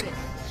 Sam did it!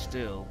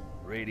 Still,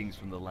 ratings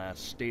from the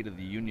last State of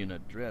the Union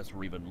address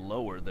were even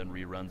lower than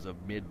reruns of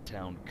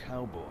Midtown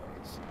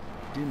Cowboys.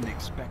 Didn't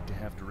expect to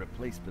have to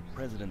replace the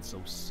president so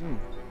soon.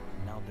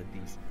 Now that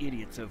these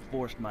idiots have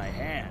forced my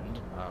hand...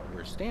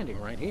 We're standing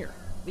right here.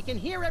 We can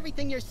hear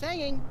everything you're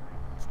saying.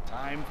 It's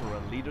time for a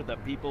leader the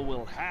people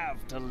will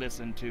have to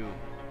listen to.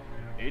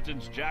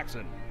 Agents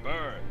Jackson,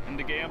 Burr, and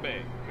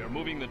DeGambe, we are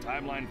moving the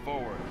timeline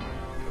forward.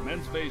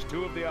 Commence phase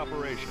 2 of the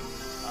operation.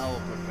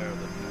 I'll prepare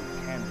the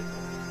new candidate.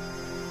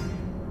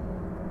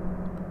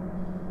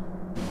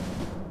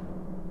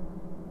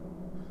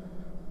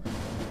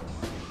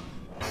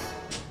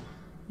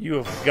 You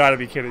have got to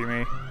be kidding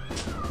me.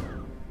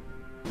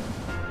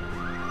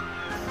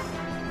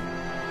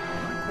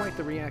 Not quite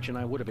the reaction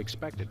I would have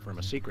expected from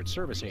a Secret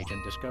Service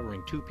agent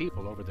discovering two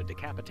people over the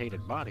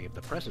decapitated body of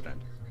the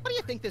president. What do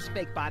you think this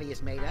fake body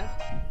is made of?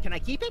 Can I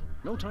keep it?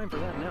 No time for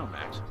that now,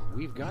 Max.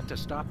 We've got to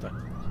stop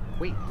them.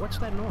 Wait, what's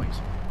that noise?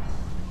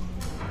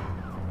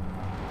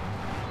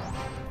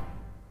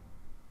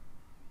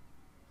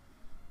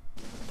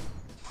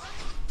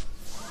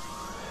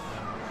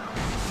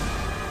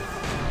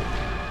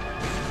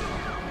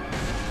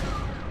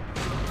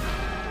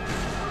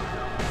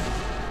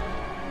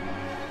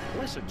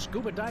 Blessed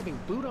scuba diving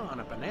Buddha on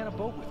a banana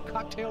boat with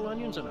cocktail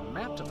onions and a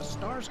map to the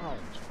stars' homes.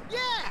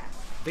 Yeah!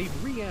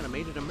 They've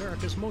reanimated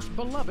America's most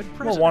beloved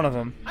president. Well, one of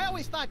them. I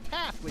always thought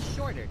Taft was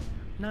shorter.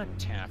 Not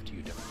Taft,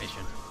 you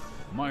deficient.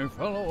 My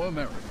fellow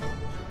Americans,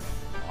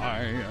 I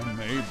am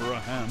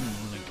Abraham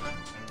Lincoln.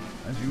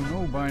 As you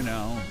know by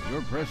now,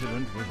 your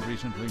president was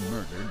recently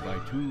murdered by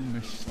two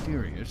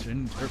mysterious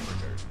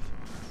interpreters.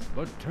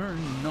 But turn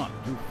not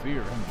to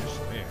fear and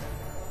despair.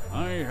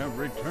 I have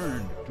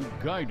returned to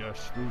guide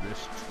us through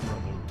this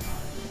troubled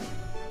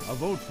time. A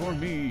vote for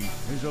me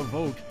is a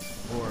vote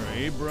for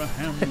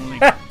Abraham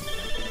Lincoln.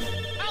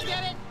 I'll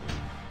get it!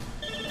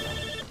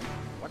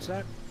 What's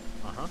that?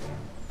 Uh-huh.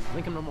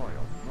 Lincoln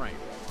Memorial. Right.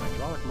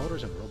 Hydraulic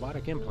motors and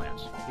robotic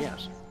implants.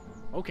 Yes.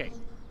 Okay.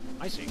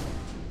 I see.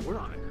 We're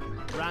on it.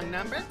 Wrong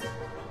number?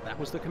 That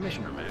was the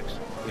commissioner, Max.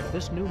 If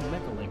this new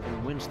Mecha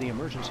Lincoln wins the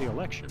emergency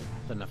election,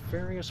 the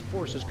nefarious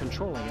forces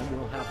controlling him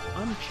will have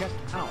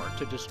unchecked power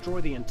to destroy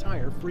the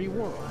entire free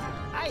world.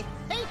 I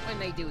hate when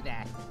they do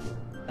that.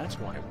 That's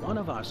why one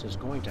of us is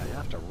going to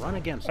have to run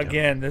against him.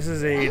 Again, this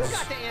is aged You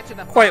got to answer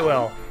the quite phone.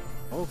 well.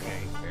 Okay,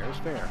 fair's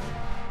fair.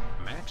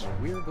 Max,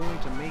 we're going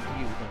to make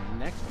you the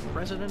next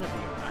president of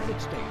the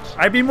United States.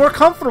 I'd be more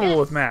comfortable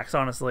with Max,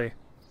 honestly.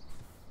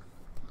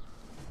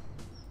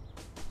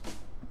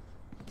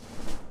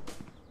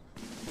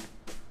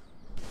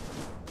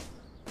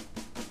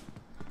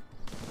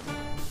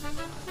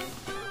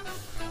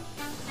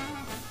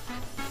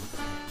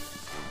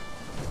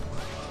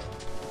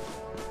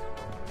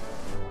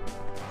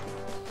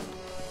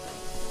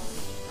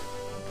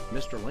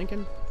 Mr.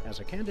 Lincoln, as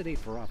a candidate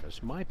for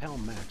office, my pal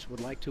Max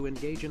would like to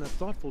engage in a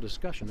thoughtful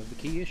discussion of the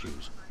key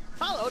issues.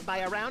 Followed by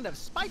a round of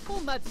spiteful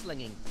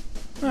mudslinging.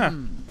 Huh.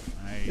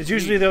 It's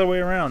usually the other way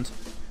around.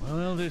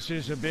 Well, this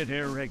is a bit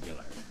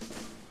irregular.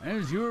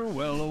 As you're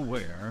well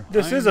aware,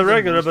 This is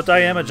irregular, but I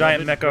am a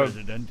giant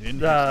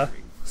mecha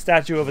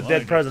statue of a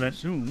dead president. I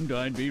assumed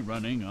I'd be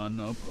running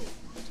unopposed.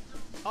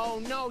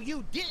 Oh, no,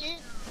 you didn't.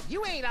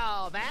 You ain't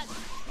all that.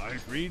 I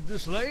freed the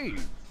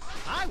slave.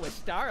 I was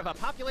star of a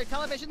popular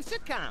television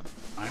sitcom.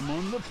 I'm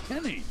on the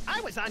penny. I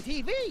was on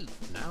TV.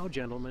 Now,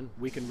 gentlemen,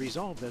 we can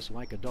resolve this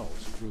like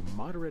adults through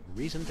moderate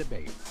reasoned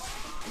debate.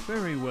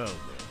 Very well,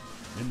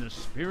 then. In the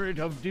spirit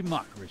of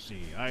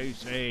democracy, I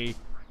say,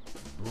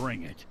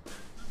 bring it.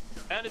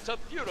 And it's a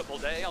beautiful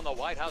day on the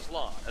White House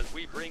lawn as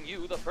we bring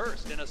you the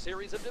first in a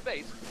series of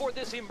debates for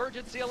this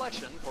emergency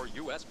election for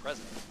U.S.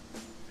 President.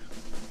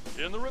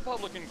 In the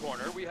Republican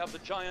corner, we have the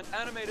giant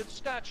animated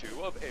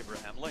statue of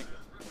Abraham Lincoln.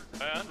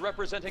 And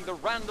representing the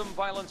Random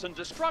Violence and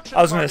Destruction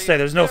I was going to Party, say,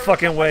 there's no there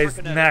fucking is a way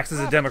hyperkinetic Max is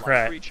a rabbit-like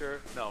Democrat.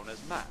 creature known as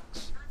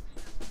Max.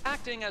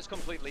 Acting as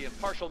completely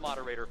impartial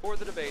moderator for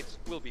the debates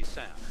will be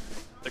Sam.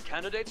 The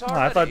candidates are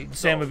I thought ready,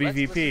 Sam so would be let's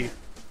VP. listen.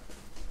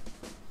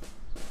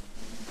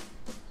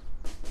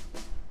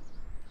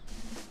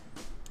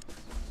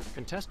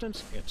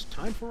 Contestants, it's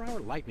time for our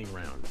lightning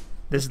round.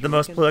 This is the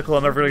most political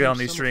I'm ever going to get on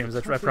these streams,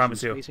 I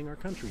promise you. Facing our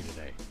country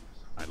today.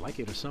 I'd like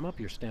you to sum up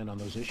your stand on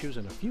those issues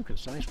in a few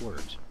concise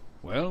words.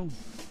 Well,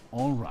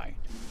 all right.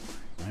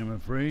 I'm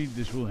afraid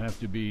this will have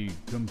to be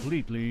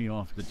completely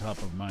off the top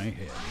of my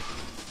head,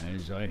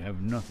 as I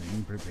have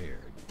nothing prepared.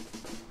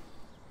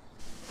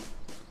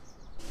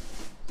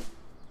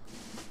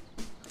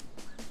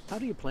 How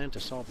do you plan to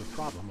solve the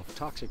problem of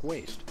toxic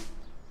waste?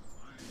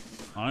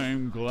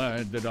 I'm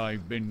glad that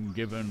I've been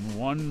given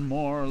one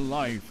more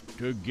life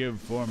to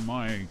give for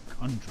my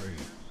country.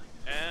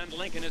 And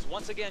Lincoln is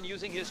once again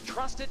using his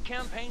trusted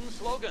campaign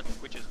slogan,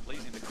 which is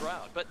pleasing the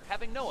crowd, but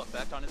having no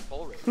effect on his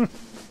poll rating.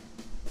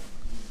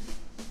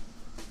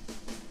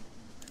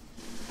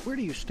 Where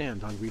do you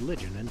stand on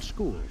religion and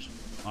schools?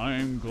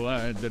 I'm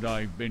glad that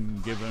I've been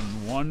given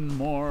one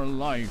more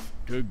life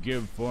to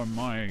give for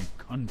my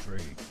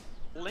country.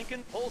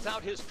 Lincoln pulls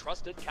out his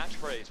trusted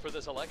catchphrase for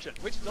this election,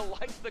 which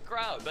delights the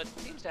crowd, but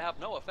seems to have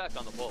no effect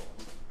on the polls.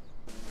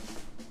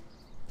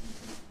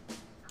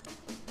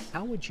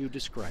 How would you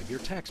describe your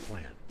tax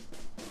plan?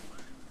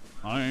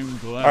 I'm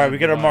glad. All right, we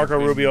get a that Marco I've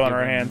been Rubio on our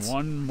given hands.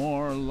 One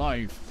more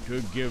life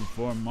to give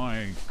for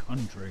my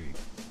country.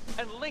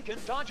 And Lincoln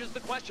dodges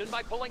the question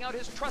by pulling out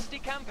his trusty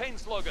campaign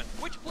slogan,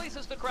 which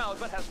pleases the crowd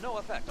but has no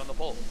effect on the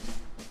polls.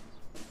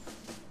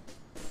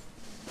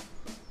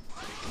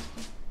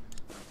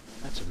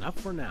 That's enough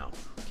for now.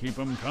 Keep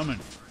 'em coming.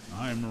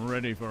 I'm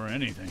ready for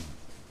anything.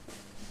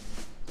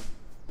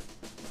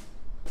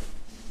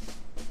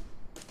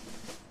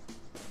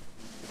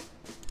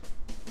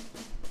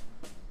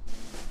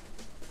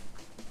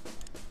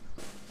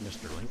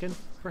 Mr. Lincoln,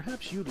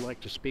 perhaps you'd like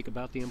to speak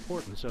about the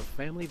importance of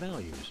family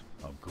values.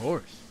 Of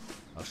course.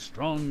 A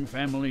strong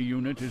family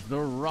unit is the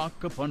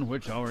rock upon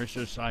which our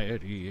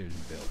society is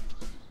built.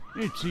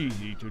 It's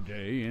easy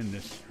today, in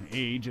this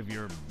age of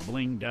your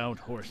blinged-out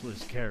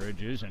horseless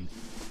carriages and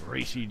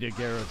racy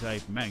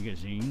daguerreotype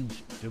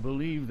magazines, to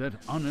believe that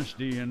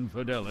honesty and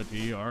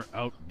fidelity are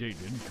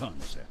outdated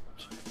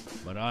concepts.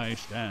 But I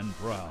stand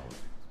proud.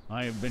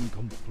 I have been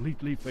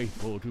completely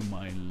faithful to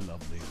my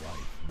lovely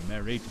wife,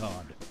 Mary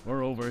Todd,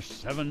 for over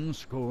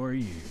 70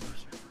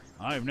 years.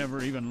 I've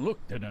never even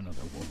looked at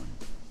another woman.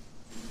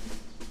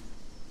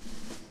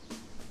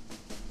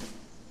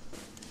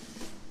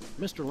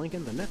 Mr.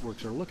 Lincoln, the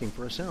networks are looking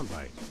for a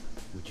soundbite.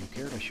 Would you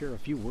care to share a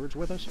few words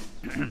with us?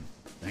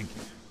 Thank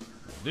you.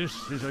 This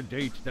is a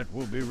date that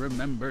will be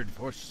remembered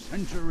for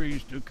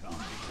centuries to come.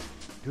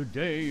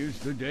 Today is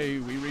the day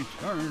we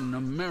return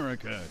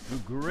America to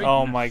greatness.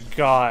 Oh my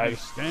God. I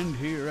stand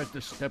here at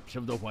the steps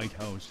of the White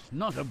House,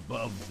 not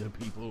above the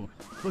people,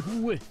 but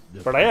with the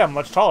people. But I am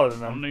much taller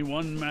than them. Only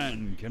one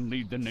man can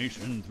lead the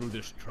nation through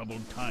this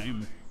troubled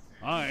time.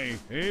 I,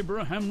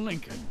 Abraham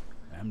Lincoln,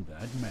 am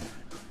that man.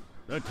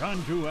 The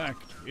time to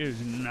act is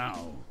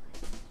now.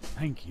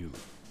 Thank you.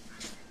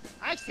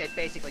 I said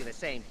basically the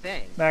same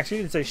thing. Max, you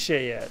didn't say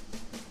shit yet.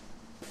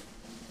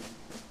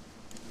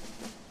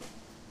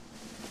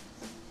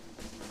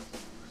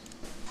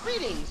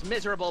 Greetings,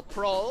 miserable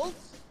proles.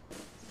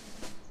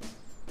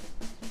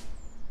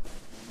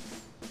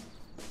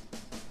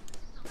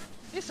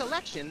 This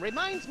election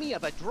reminds me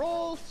of a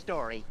droll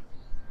story.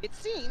 It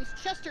seems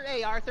Chester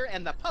A. Arthur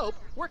and the Pope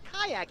were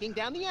kayaking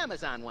down the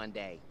Amazon one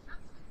day.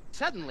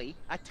 Suddenly,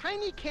 a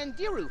tiny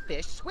kangaroo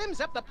fish swims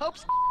up the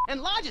Pope's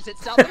and lodges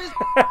itself in his...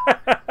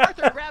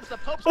 Arthur grabs the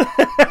Pope's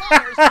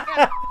pliers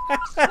and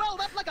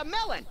swelled up like a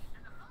melon.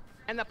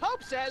 And the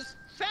Pope says,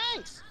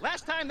 "Thanks!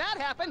 Last time that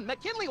happened,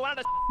 McKinley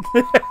wanted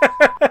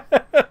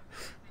to..."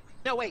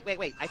 No, wait.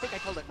 I think I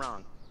told it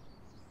wrong.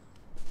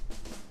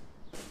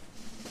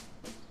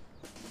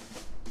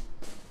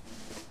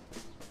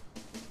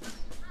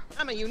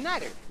 I'm a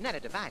uniter, not a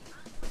divider.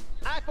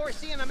 I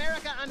foresee an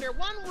America under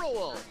one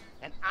rule.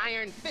 An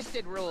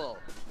iron-fisted rule.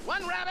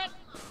 One rabbit,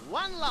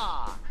 one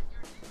law.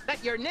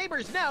 Let your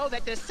neighbors know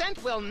that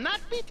dissent will not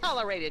be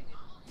tolerated.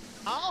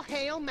 All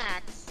hail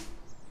Max.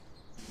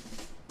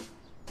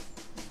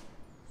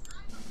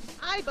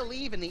 I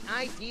believe in the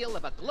ideal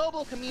of a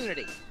global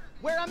community,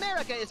 where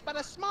America is but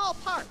a small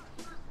part.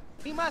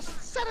 We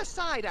must set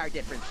aside our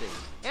differences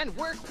and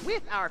work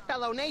with our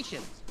fellow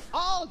nations,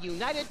 all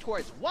united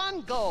towards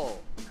one goal.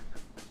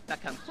 The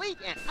complete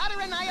and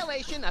utter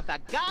annihilation of the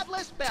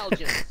godless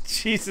Belgians.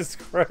 Jesus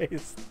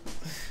Christ.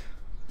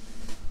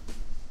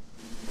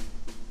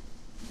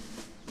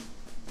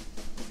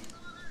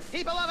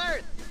 People of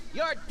Earth,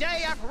 your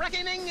day of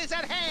reckoning is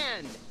at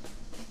hand.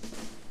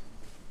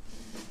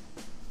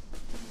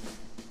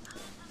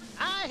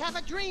 I have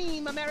a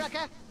dream,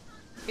 America.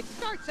 It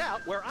starts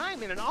out where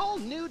I'm in an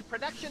all-nude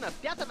production of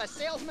Death of a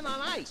Salesman on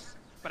Ice,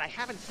 but I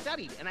haven't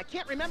studied and I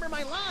can't remember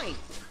my lines.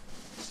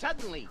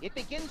 Suddenly, it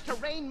begins to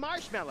rain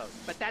marshmallows,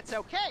 but that's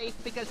okay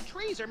because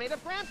trees are made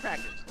of graham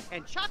crackers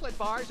and chocolate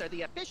bars are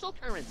the official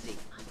currency.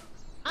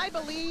 I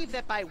believe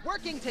that by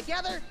working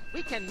together,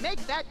 we can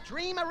make that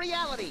dream a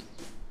reality.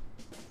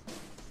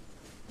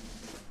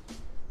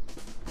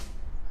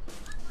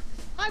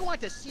 I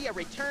want to see a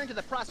return to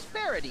the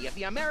prosperity of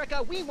the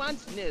America we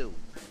once knew.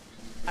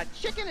 A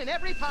chicken in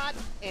every pot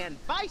and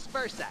vice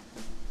versa.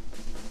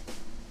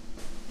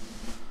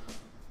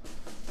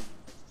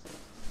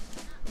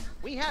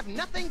 We have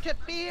nothing to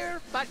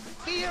fear but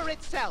fear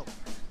itself.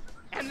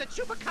 And the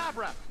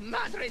chupacabra,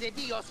 Madre de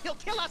Dios, he'll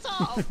kill us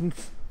all.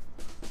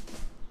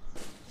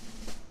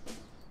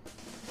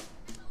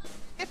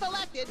 If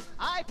elected,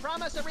 I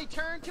promise a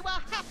return to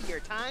a happier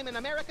time in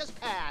America's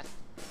past.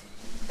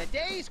 The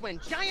days when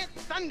giant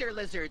thunder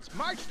lizards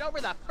marched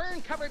over the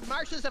fern-covered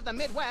marshes of the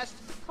Midwest,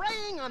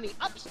 preying on the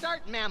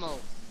upstart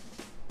mammals.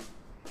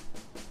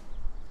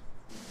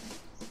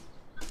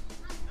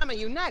 I'm a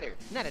uniter,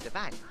 not a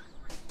divider.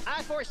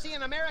 I foresee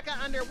an America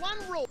under one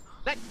rule,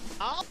 that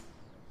all...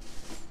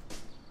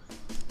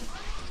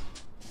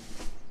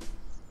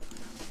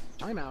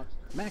 Time out.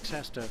 Max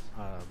has to,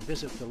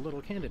 visit the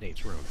little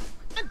candidate's room.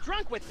 I'm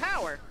drunk with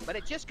power, but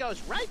it just goes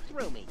right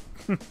through me.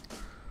 Who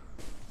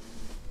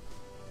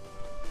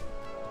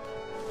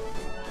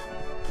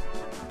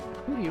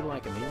do you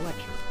like in the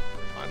election?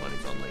 My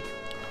money's on Lincoln.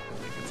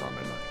 Lincoln's on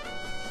my money.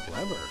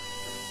 Clever.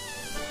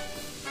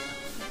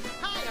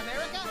 Hi,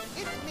 America.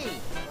 It's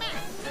me,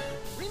 Max.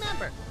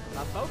 Remember,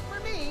 a vote for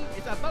me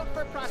is a vote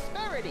for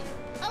prosperity,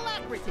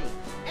 alacrity,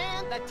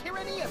 and the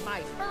tyranny of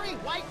my furry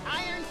white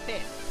iron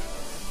fist.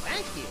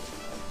 Thank you.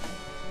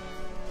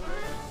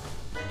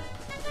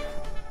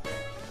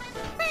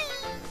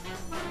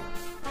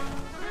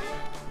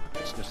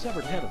 It's the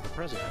severed head of the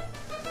president.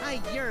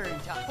 I yearn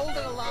to hold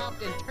it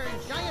aloft and turn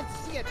giant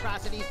sea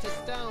atrocities to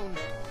stone.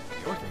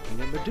 You're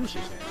thinking of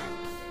Medusa's head.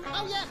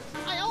 Oh yeah,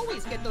 I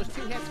always get those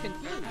two heads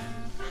confused.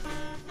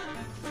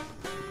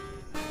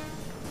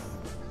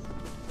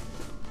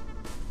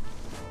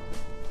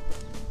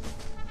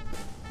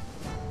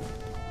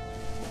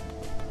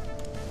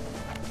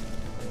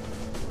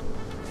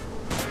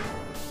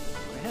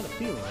 I had a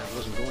feeling that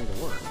wasn't going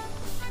to work.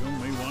 Kill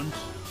me once,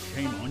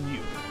 shame on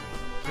you.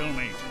 Kill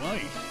me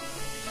twice,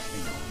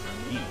 shame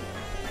on me.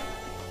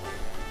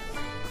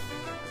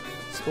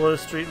 Split a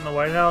street in the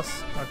White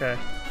House? Okay.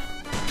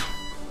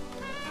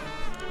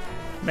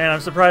 Man,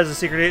 I'm surprised the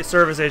Secret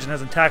Service agent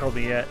hasn't tackled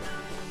me yet.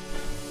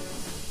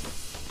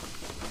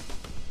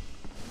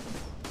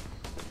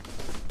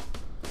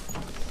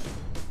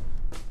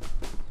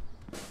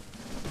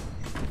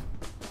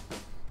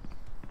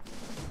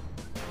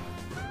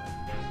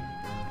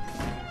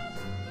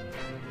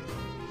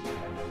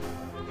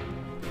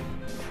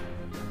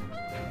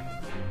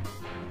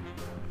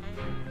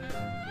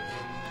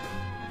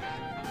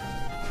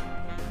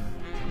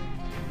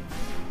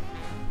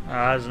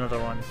 Ah, there's another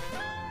one.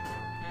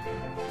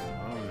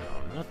 Oh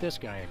no, not this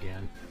guy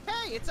again.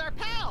 Hey, it's our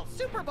pal,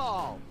 Super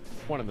Ball.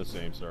 One and the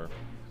same, sir.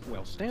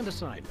 Well, stand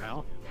aside,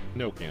 pal.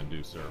 No can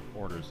do, sir.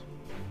 Orders.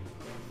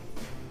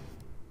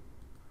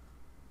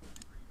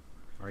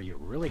 Are you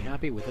really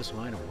happy with this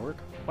line of work?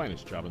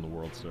 Finest job in the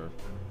world, sir.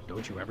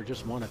 Don't you ever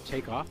just want to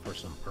take off for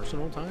some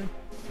personal time?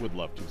 Would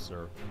love to,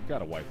 sir.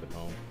 Got a wife at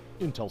home.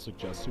 Intel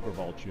suggests Super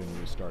Ball Jr.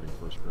 is starting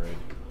first grade.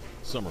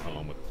 Summer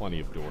home with plenty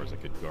of doors I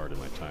could guard in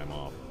my time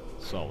off.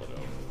 Solid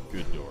oak.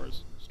 Good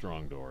doors.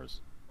 Strong doors.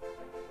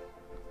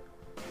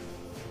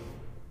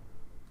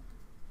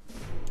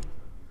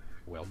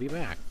 We'll be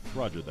back.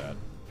 Roger that.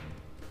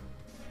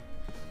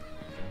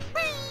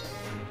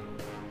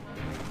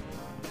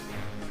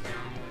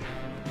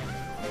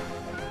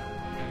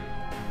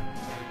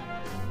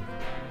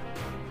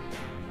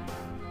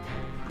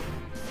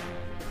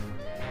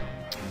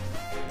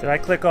 Did I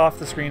click off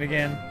the screen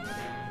again?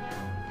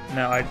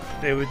 No,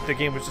 the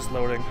game was just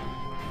loading.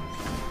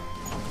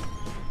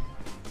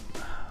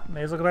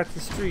 May as well go back to the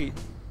street.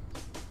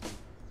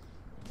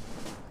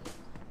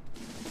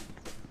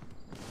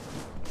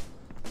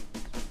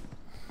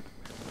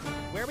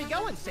 Where are we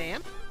going,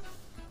 Sam?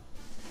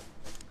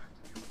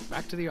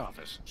 Back to the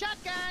office.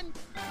 Shotgun!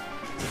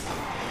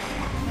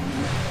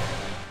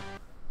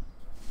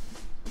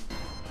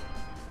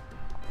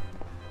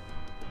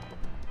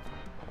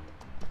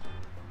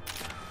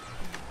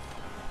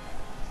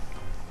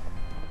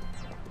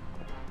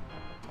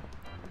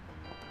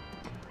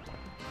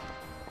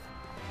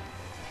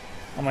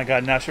 Oh my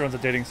god, now she runs a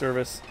dating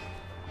service.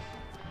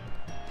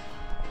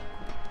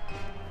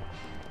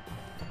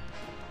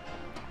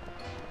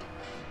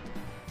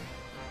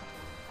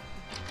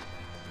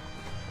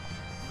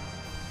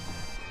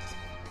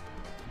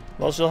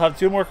 Well, she'll have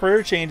 2 more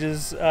career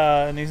changes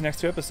in these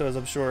next 2 episodes,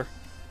 I'm sure.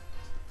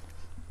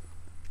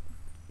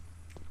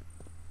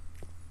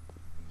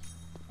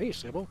 Hey,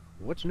 Sybil.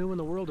 What's new in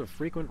the world of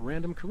frequent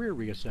random career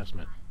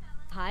reassessment?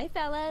 Hi,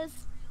 fellas.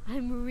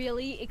 I'm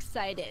really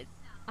excited.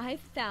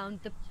 I've found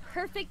the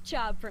perfect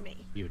job for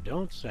me. You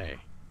don't say.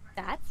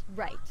 That's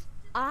right.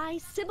 I,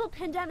 Sybil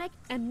Pandemic,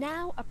 am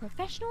now a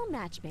professional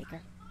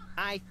matchmaker.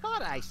 I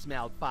thought I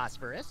smelled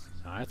phosphorus.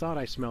 I thought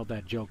I smelled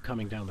that joke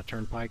coming down the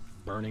turnpike,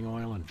 burning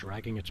oil and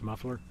dragging its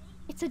muffler.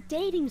 It's a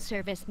dating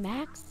service,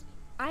 Max.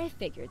 I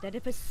figured that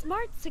if a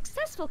smart,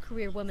 successful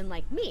career woman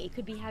like me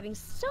could be having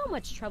so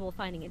much trouble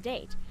finding a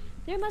date,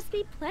 there must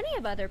be plenty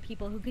of other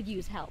people who could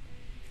use help.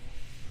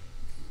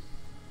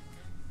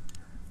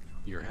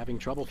 You're having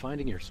trouble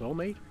finding your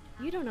soulmate?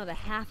 You don't know the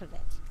half of it.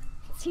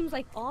 It seems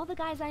like all the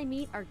guys I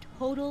meet are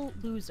total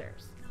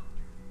losers.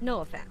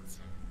 No offense.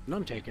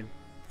 None taken.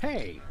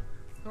 Hey!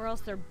 Or else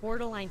they're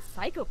borderline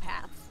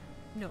psychopaths.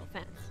 No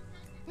offense.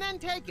 None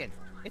taken.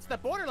 It's the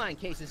borderline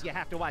cases you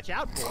have to watch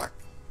out for.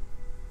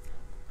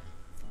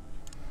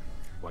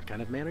 What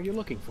kind of man are you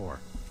looking for?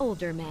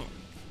 Older men.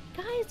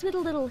 Guys with a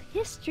little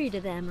history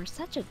to them are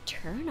such a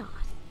turn-on.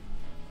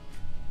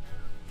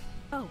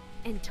 Oh,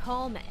 and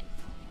tall men.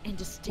 And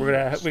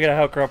distinguished. We gotta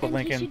hook her up with And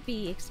Lincoln. he should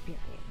be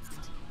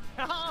experienced.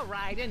 All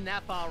right,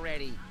 enough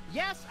already.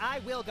 Yes, I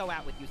will go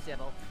out with you,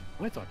 Sybil.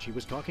 I thought she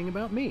was talking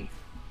about me.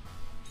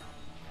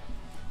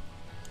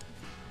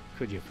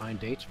 Could you find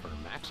dates for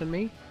Max and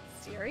me?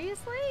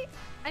 Seriously?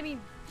 I mean,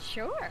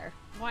 sure.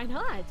 Why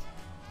not?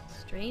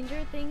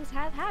 Stranger things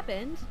have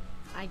happened,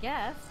 I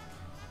guess.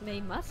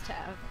 They must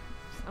have.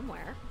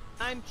 Somewhere.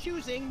 I'm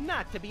choosing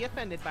not to be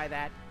offended by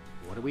that.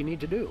 What do we need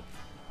to do?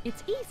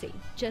 It's easy.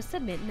 Just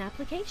submit an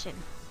application.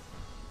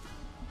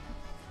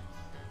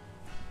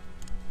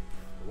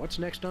 What's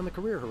next on the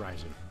career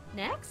horizon?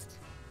 Next?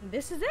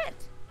 This is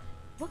it.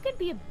 What could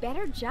be a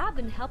better job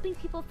than helping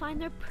people find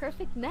their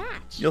perfect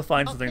match? You'll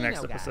find something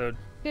next episode.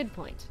 Good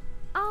point.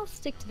 I'll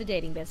stick to the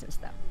dating business,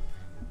 though.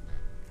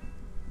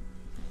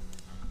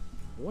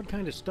 What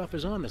kind of stuff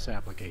is on this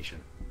application?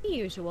 The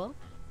usual.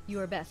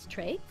 Your best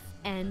traits,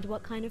 and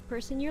what kind of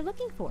person you're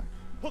looking for.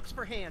 Hooks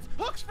for hands!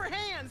 Hooks for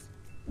hands!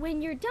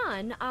 When you're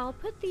done, I'll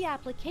put the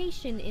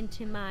application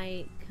into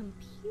my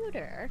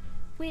computer,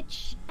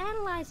 which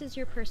analyzes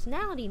your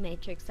personality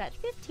matrix at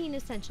 15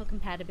 essential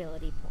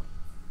compatibility points.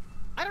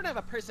 I don't have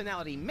a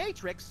personality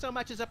matrix so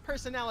much as a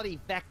personality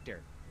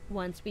vector.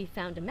 Once we've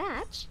found a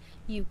match,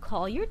 you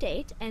call your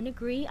date and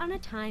agree on a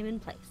time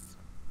and place.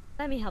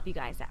 Let me help you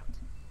guys out.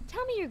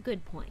 Tell me your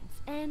good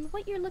points and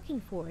what you're looking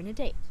for in a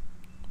date.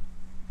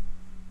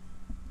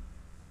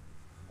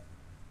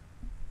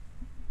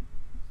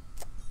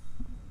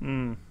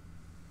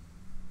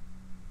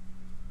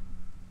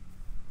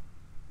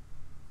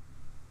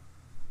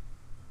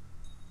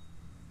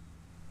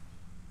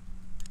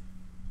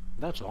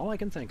 That's all I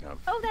can think of.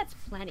 Oh, that's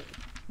plenty.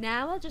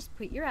 Now I'll just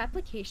put your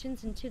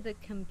applications into the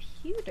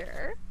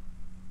computer.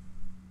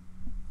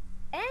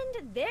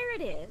 And there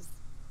it is.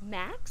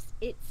 Max,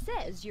 it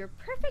says your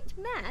perfect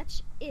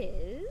match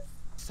is...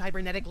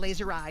 Cybernetic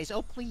laser eyes.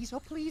 Oh, please, oh,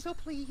 please, oh,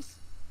 please.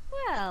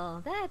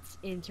 Well, that's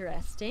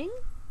interesting.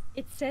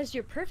 It says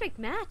your perfect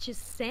match is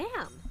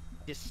Sam.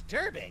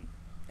 Disturbing.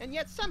 And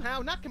yet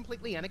somehow not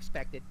completely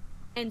unexpected.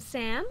 And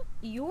Sam,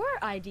 your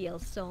ideal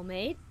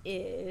soulmate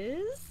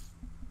is...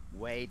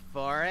 Wait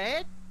for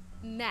it.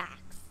 Max.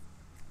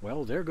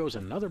 Well, there goes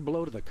another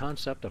blow to the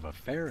concept of a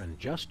fair and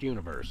just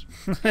universe.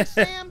 Hey,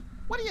 Sam,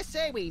 what do you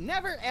say we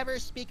never ever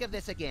speak of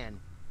this again?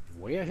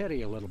 Way ahead of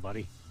you, little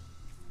buddy.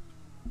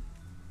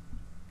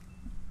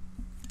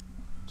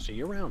 See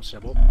you around,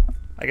 Sybil.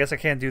 I guess I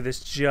can't do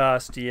this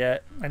just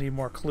yet. I need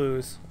more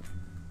clues.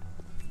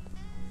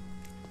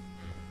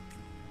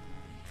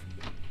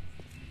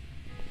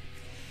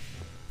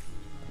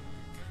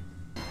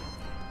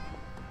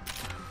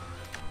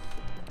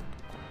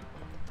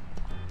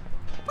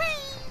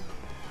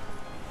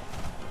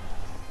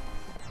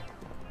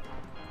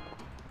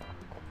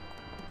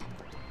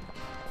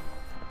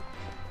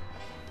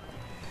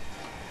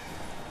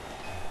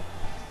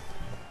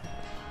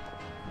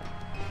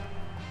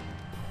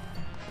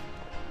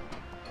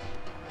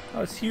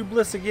 Oh, it's Hugh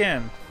Bliss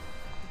again.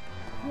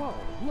 Whoa,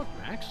 look,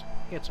 Max.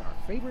 It's our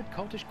favorite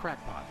cultish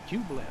crackpot,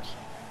 Hugh Bliss.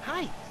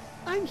 Hi,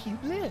 I'm Hugh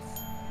Bliss.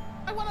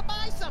 I want to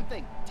buy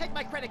something. Take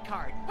my credit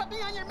card. Put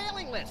me on your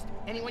mailing list.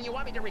 Anyone you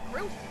want me to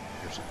recruit?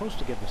 You're supposed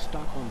to give the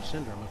Stockholm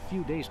Syndrome a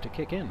few days to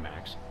kick in,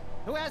 Max.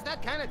 Who has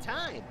that kind of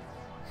time?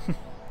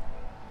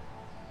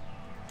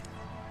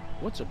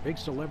 What's a big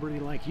celebrity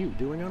like you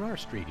doing on our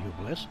street, Hugh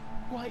Bliss?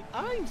 Why,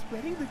 I'm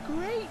spreading the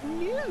great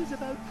news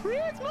about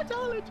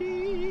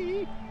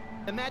prismatology.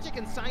 The magic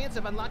and science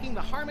of unlocking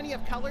the harmony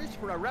of colors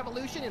for a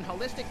revolution in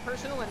holistic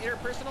personal and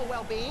interpersonal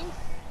well-being?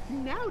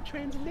 Now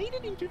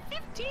translated into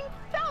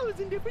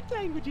 15,000 different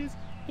languages,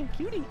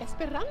 including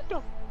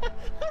Esperanto.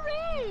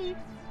 Hooray!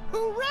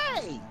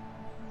 Hooray!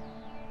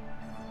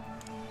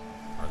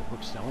 Are the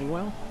books selling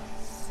well?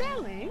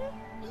 Selling?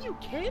 You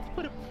can't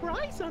put a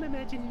price on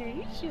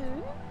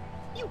imagination.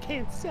 You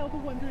can't sell the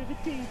wonder of a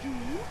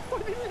daydream or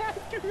the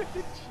laughter of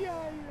a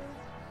child.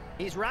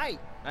 He's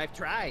right. I've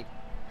tried.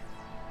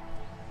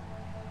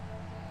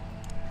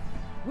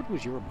 What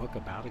was your book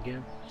about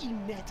again?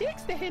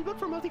 Genetics, the handbook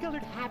for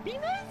multicolored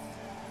happiness?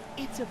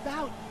 It's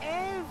about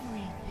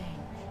everything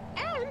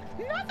and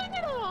nothing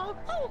at all.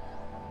 Oh.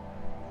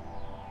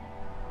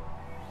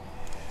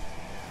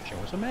 Show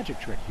us a magic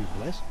trick, Hugh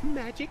Bliss.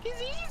 Magic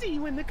is easy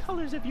when the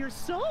colors of your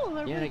soul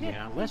are...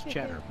 Yeah, less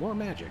chatter, more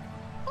magic.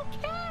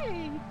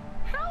 Okay,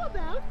 how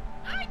about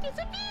I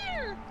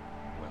disappear?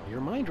 Well, your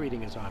mind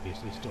reading is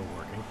obviously still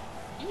working.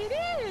 It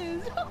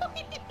is!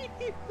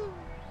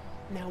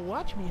 Now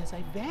watch me as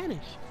I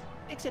vanish.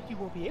 Except you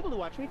won't be able to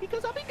watch me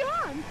because I'll be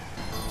gone.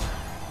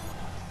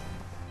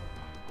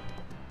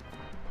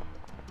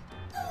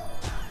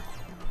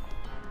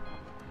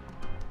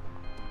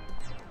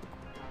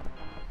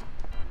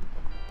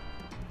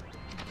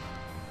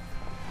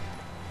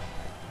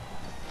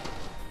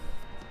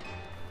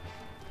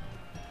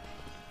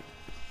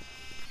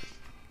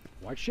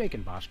 What's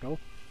shaking, Bosco?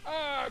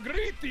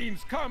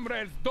 Greetings,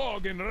 comrades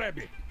Dog and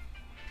Rabbit.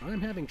 I'm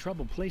having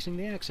trouble placing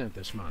the accent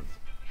this month.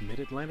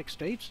 Mid-Atlantic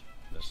states?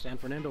 The San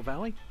Fernando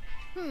Valley?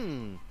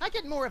 I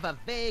get more of a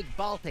vague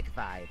Baltic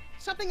vibe.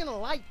 Something in a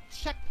light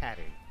Czech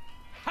pattern.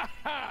 Ha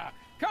ha!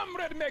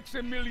 Comrade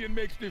Maximilian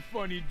makes the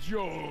funny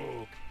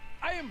joke.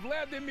 I am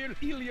Vladimir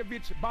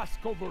Ilyevich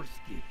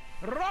Baskovorsky.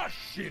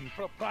 Russian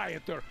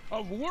proprietor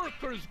of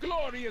Workers'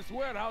 Glorious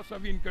Warehouse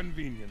of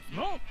Inconvenience,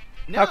 no?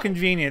 How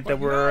convenient that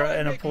we're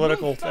in a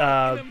political.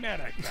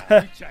 America,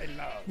 which I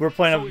love. We're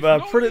playing a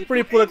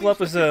pretty political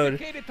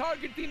episode.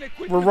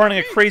 We're running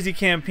a crazy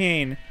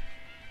campaign,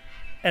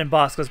 and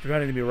Bosco's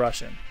pretending to be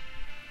Russian.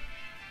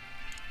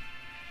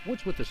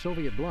 What's with the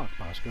Soviet bloc,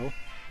 Bosco?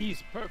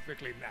 He's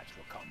perfectly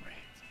natural, comrades.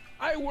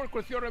 I work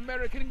with your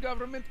American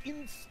government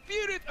in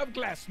spirit of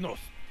glasnost.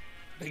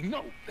 They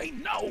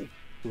know.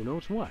 Who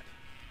knows what?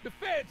 The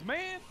feds,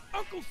 man.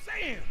 Uncle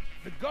Sam.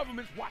 The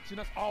government's watching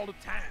us all the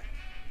time.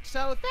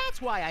 So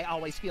that's why I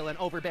always feel an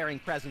overbearing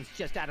presence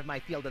just out of my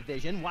field of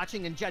vision,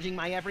 watching and judging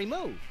my every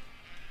move.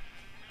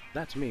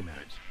 That's me,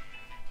 Max.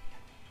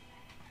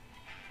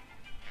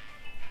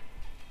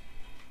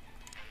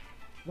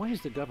 Why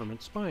is the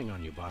government spying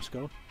on you,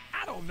 Bosco?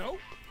 I don't know.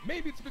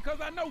 Maybe it's because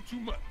I know too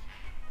much.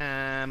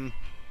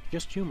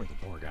 Just humor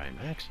the poor guy,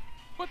 Max.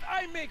 But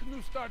I make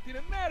New Start in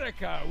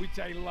America, which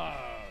I love.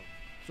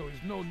 So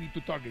there's no need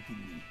to target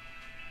me.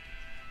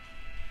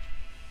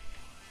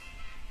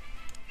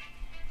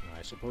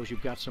 I suppose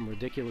you've got some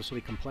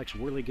ridiculously complex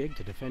whirligig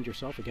to defend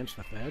yourself against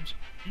the feds?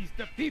 He's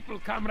the people,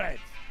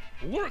 comrades.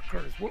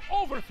 Workers will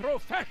overthrow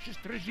fascist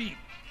regime.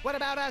 What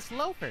about us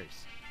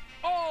loafers?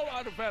 All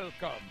are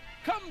welcome.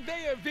 Come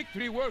day of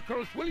victory,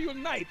 workers will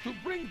unite to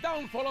bring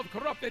downfall of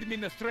corrupt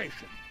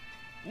administration.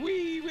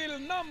 We will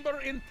number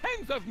in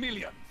tens of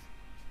millions.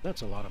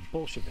 That's a lot of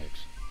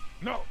Bolsheviks.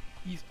 No,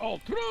 he's all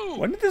true.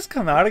 When did this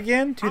come out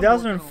again?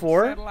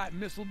 2004? Satellite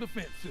missile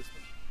defense system.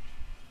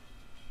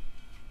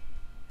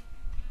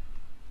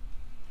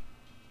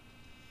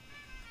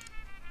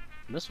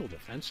 Missile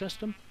defense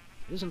system?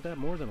 Isn't that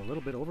more than a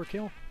little bit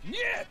overkill?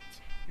 Yet,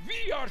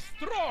 we are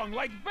strong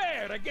like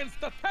bear against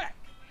attack.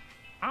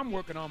 I'm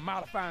working on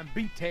modifying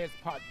BTAS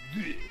Part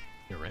 2.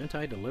 Your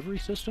anti-delivery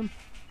system?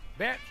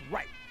 That's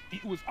right.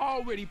 It was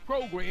already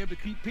programmed to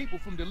keep people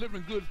from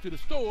delivering goods to the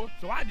store,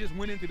 so I just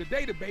went into the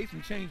database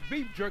and changed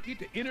beef jerky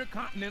to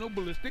intercontinental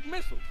ballistic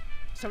missiles.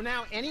 So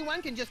now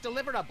anyone can just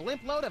deliver a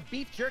blimp load of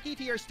beef jerky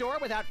to your store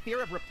without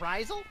fear of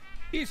reprisal?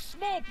 It's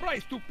small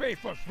price to pay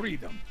for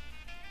freedom.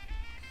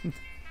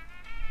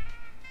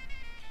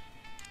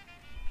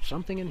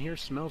 Something in here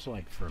smells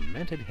like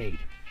fermented hate.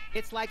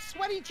 It's like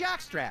sweaty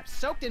jockstraps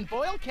soaked in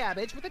boiled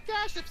cabbage with a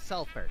dash of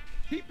sulfur.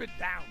 Keep it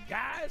down,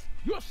 guys.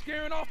 You're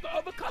scaring off the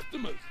other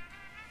customers.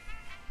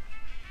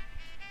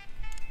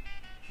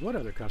 What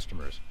other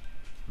customers?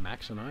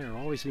 Max and I are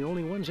always the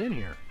only ones in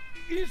here.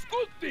 It's a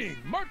good thing.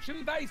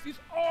 Merchandise is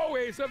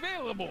always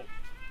available.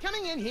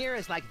 Coming in here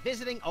is like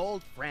visiting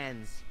old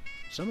friends.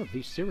 Some of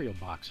these cereal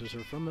boxes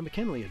are from the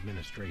McKinley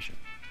administration.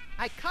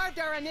 I carved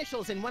our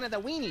initials in one of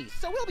the weenies,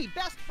 so we'll be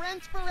best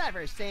friends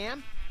forever,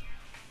 Sam.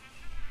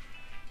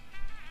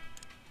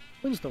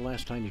 When's the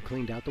last time you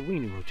cleaned out the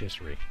weenie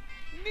rotisserie?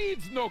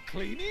 Needs no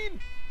cleaning.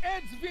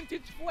 Adds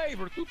vintage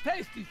flavor to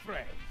tasty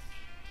friends.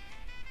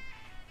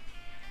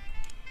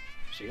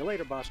 See you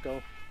later,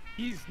 Bosco.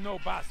 He's no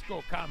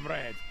Bosco,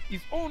 comrades.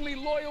 He's only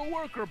loyal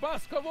worker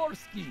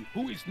Boskovorsky,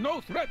 who is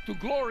no threat to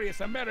glorious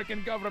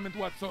American government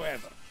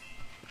whatsoever.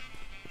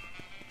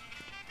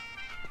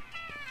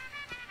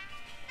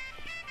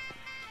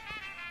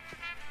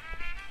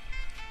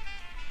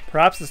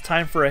 Perhaps it's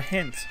time for a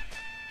hint.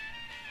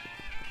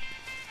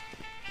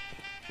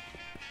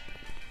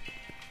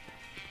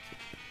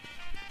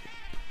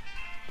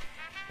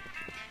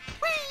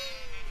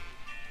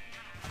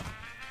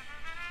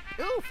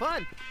 Ooh,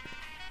 fun!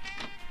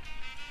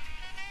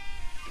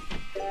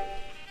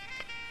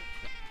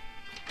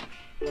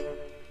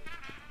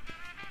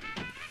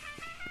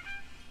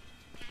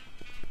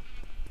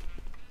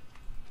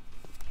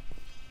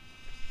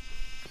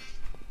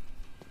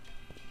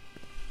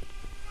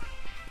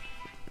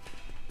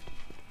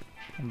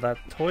 That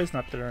toy's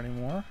not there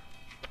anymore.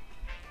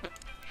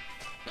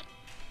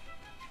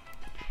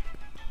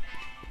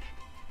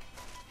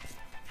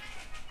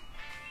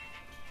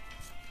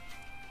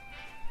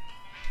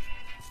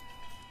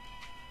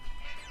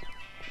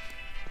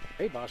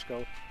 Hey,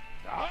 Bosco.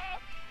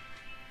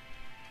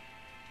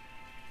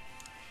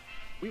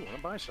 We want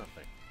to buy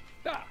something.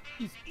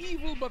 It's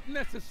evil but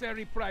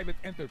necessary private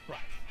enterprise.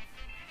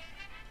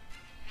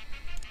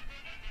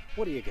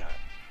 What do you got?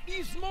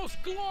 His most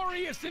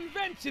glorious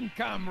invention,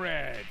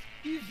 comrades,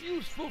 is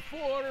useful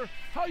for,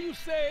 how you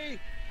say,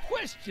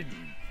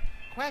 questioning.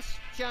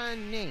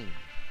 Questioning.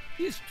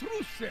 His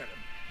truth serum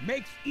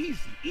makes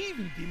easy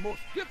even the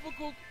most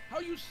difficult, how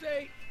you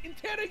say,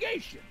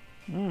 interrogation.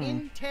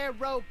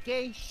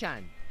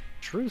 Interrogation.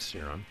 Truth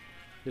serum?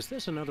 Is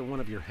this another one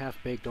of your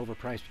half-baked,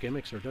 overpriced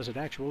gimmicks, or does it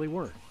actually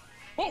work?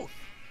 Both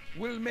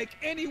will make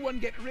anyone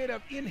get rid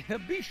of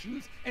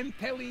inhibitions and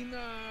telling,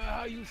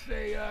 how you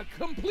say,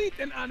 complete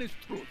and honest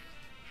truth.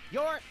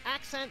 Your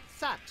accent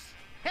sucks.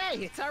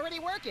 Hey, it's already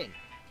working.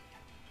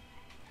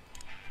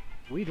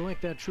 We'd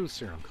like that truth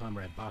serum,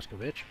 Comrade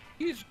Boscovich.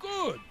 He's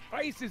good.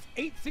 Price is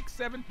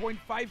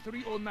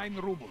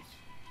 867.5309 rubles.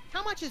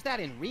 How much is that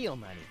in real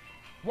money?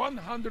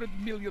 $100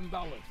 million.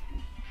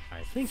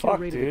 I think your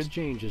rate of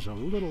exchange is a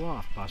little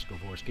off,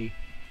 Boskovorsky.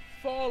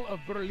 fall of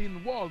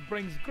Berlin Wall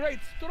brings great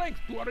strength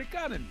to our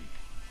economy.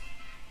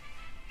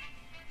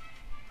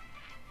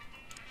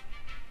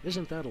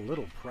 Isn't that a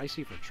little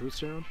pricey for truth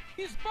serum?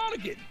 He's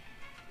bargain.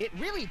 It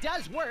really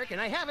does work,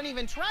 and I haven't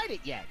even tried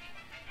it yet.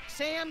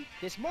 Sam,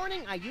 this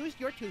morning I used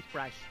your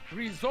toothbrush.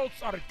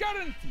 Results are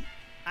guaranteed.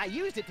 I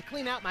used it to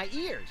clean out my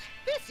ears.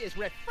 This is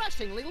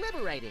refreshingly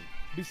liberating.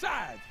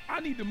 Besides, I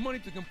need the money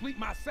to complete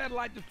my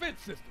satellite defense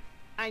system.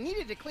 I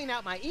needed to clean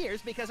out my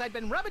ears because I'd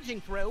been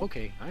rummaging through...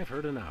 Okay, I've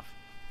heard enough.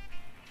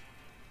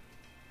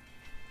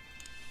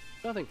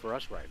 Nothing for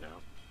us right now.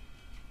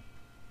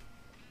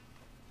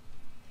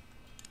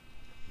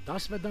 До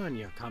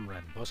свидания,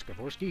 Comrade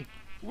Boskovorsky.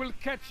 We'll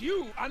catch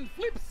you on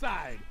flip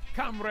side,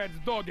 comrades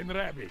Dog and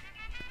Rabbit.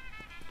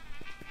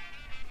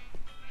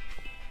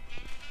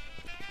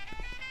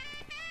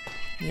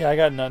 Yeah, I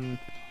got nothing.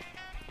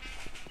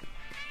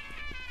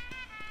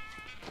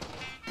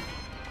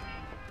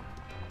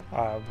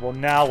 Well,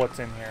 now what's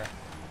in here?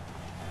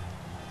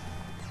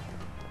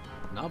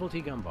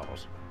 Novelty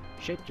gumballs.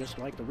 Shaped just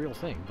like the real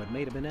thing, but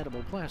made of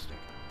inedible plastic.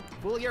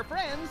 Fool your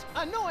friends,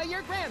 annoy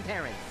your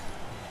grandparents.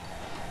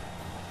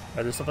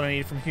 There's something I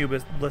need from Hugh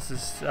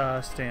Bliss's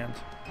stand.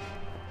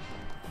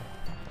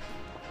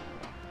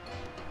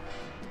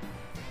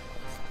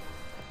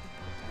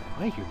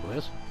 Hi, Hugh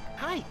Bliss.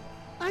 Hi,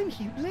 I'm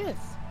Hugh Bliss.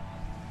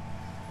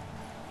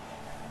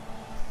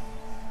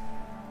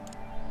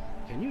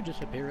 Can you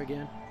disappear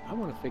again? I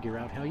want to figure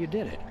out how you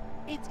did it.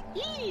 It's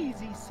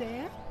easy,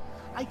 Sam.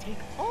 I take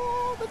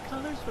all the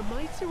colors from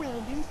my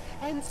surroundings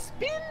and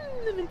spin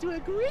them into a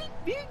great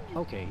big...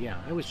 Okay,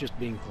 yeah, I was just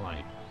being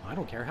polite. I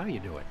don't care how you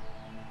do it.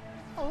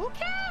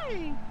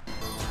 Okay!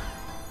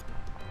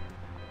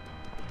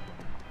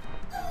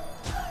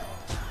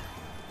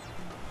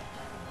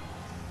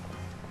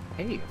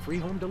 Hey, a free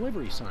home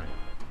delivery sign.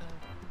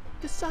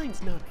 The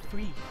sign's not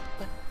free,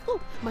 but...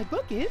 Oh, my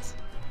book is.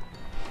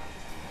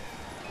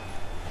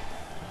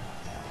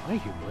 Hi,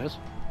 Hugh Bliss.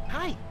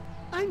 Hi,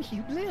 I'm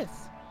Hugh Bliss.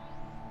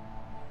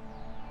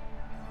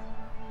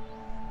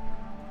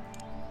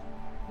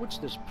 What's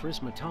this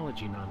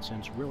prismatology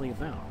nonsense really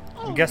about?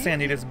 I'm guessing I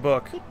need his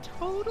book. The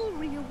total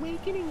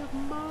reawakening of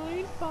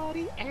mind,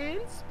 body,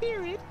 and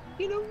spirit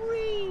in a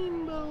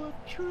rainbow of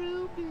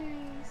true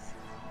bliss.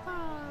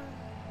 Ah.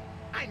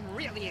 I'm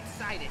really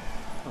excited.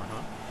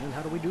 Uh-huh. And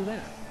how do we do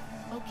that?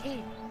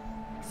 Okay.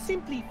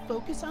 Simply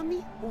focus on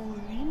the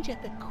orange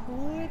at the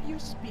core of your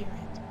spirit.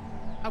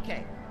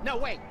 Okay. No,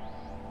 wait.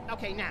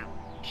 Okay, now.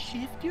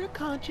 Shift your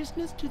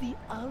consciousness to the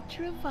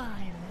ultraviolet.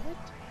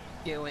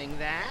 Doing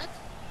that.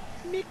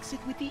 Mix it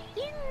with the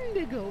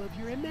indigo of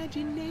your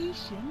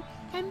imagination,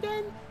 and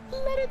then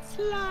let it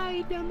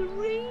slide down the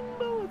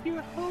rainbow of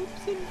your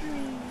hopes and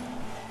dreams.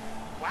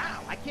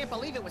 Wow, I can't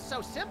believe it was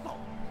so simple.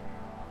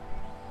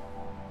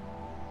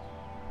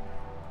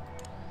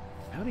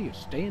 How do you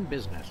stay in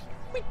business?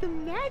 With the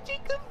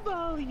magic of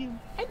volume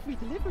and free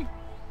delivery.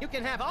 You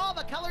can have all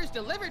the colors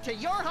delivered to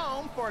your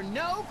home for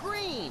no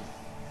green.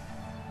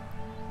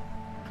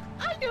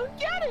 I don't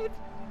get it.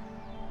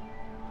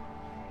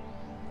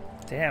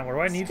 Damn, what do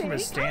I need from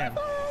his stand?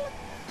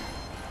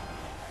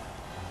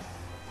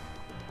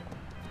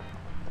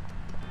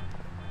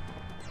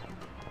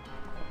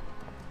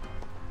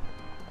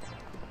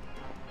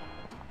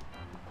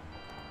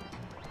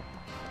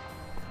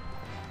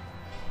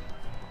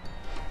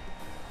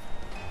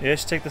 Yeah,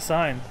 just take the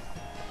sign.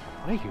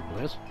 Hi, Hugh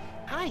Bliss.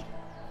 Hi,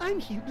 I'm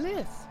Hugh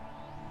Bliss.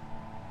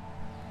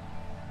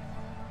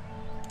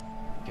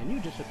 Can you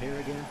disappear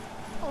again?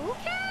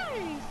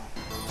 Okay.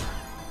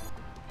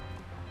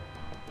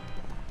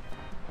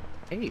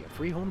 Hey, a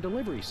free home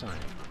delivery sign.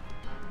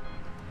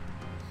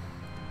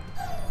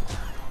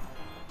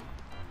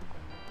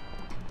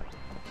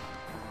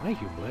 Hi,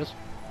 Hugh Bliss.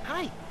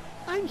 Hi,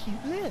 I'm Hugh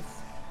Bliss.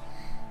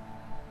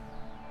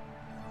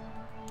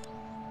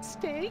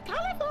 Stay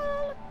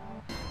colorful.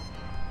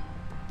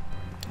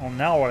 Well,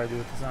 now what do I do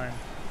with the sign?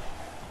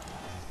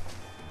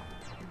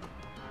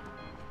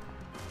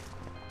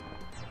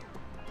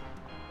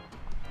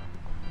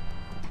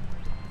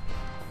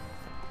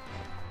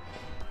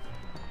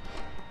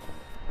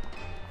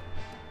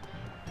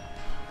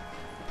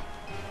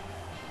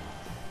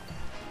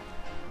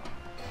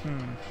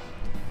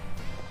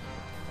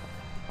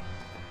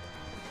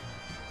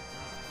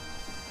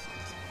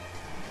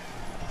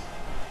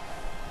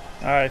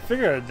 Alright, I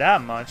figured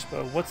that much,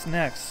 but what's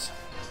next?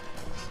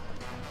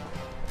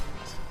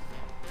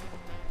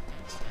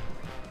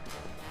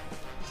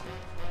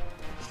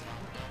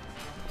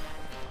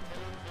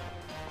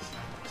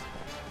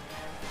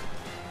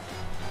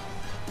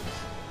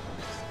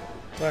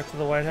 Back to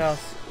the White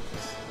House.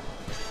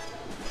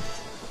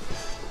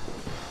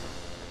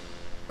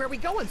 Where are we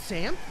going,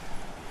 Sam?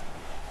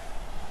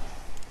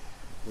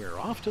 We're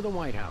off to the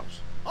White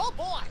House. Oh,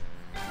 boy!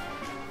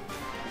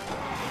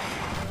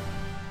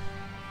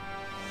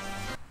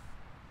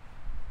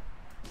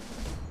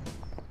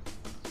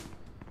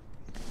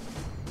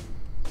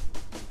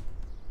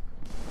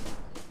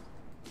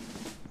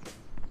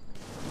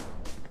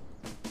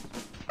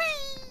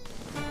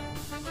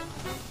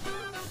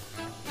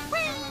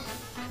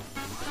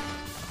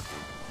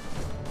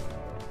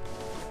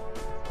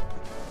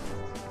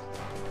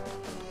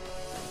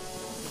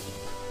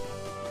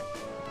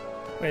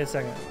 Wait a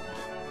second.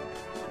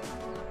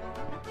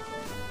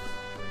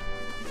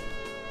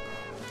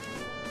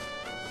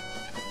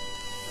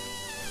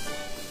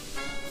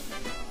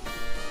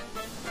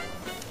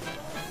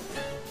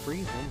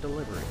 Free home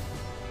delivery.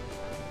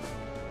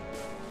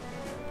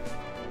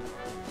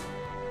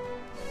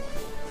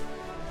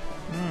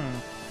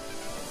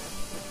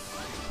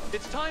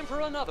 It's time for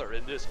another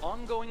in this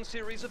ongoing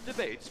series of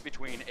debates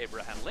between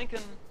Abraham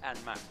Lincoln and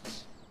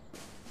Max.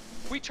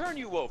 We turn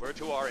you over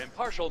to our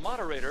impartial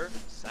moderator,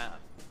 Sam.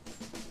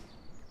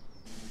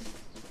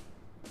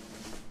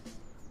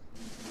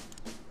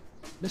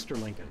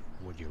 Mr. Lincoln,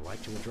 would you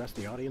like to address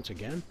the audience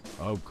again?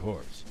 Of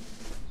course.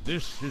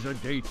 This is a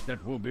date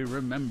that will be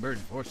remembered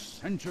for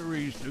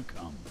centuries to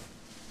come.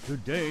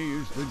 Today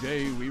is the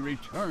day we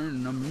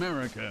return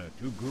America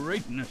to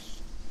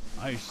greatness.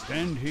 I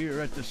stand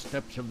here at the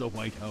steps of the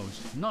White House,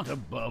 not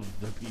above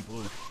the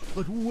people,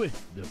 but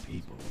with the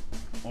people.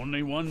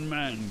 Only one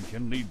man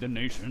can lead the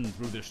nation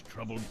through this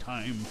troubled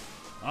time.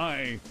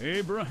 I,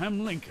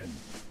 Abraham Lincoln,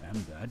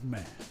 am that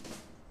man.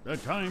 The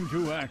time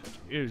to act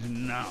is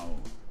now.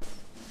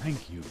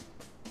 Thank you.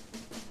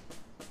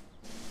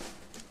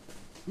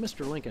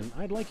 Mr. Lincoln,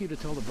 I'd like you to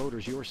tell the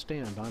voters your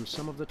stand on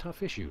some of the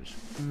tough issues.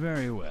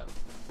 Very well.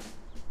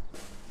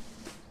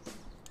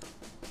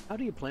 How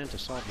do you plan to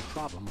solve the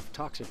problem of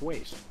toxic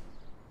waste?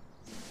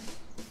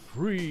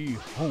 Free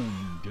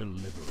home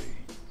delivery.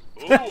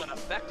 Ooh, an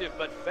effective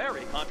but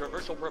very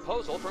controversial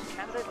proposal from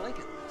candidate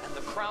Lincoln. And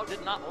the crowd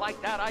did not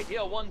like that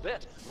idea one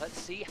bit. Let's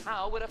see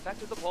how it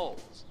affected the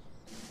polls.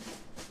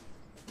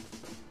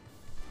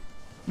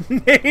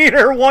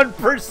 Hater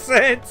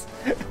 1%.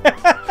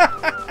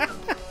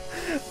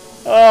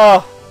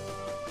 Oh.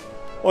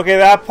 Okay,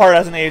 that part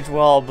hasn't aged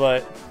well,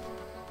 but...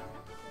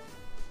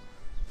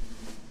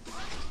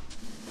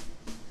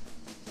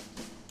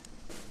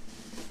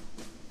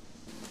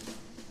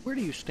 Where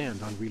do you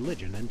stand on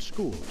religion and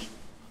schools?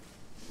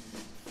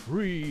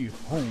 Free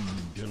home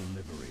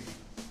delivery.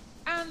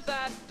 And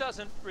that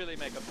doesn't really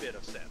make a bit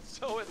of sense.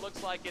 So it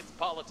looks like it's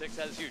politics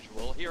as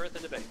usual here at the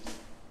debate.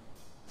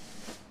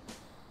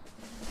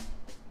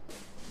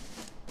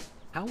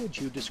 How would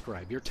you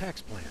describe your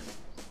tax plan?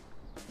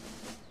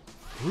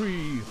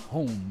 Free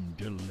home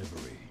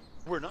delivery.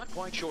 We're not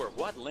quite sure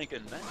what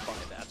Lincoln meant by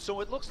that, so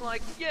it looks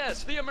like,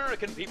 yes, the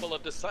American people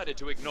have decided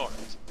to ignore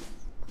it.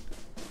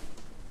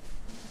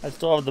 I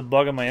still have the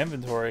bug in my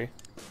inventory.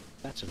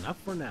 That's enough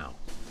for now.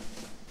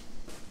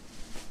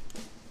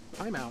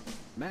 Time out.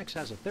 Max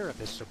has a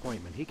therapist's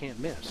appointment he can't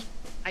miss.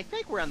 I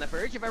think we're on the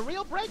verge of a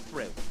real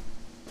breakthrough.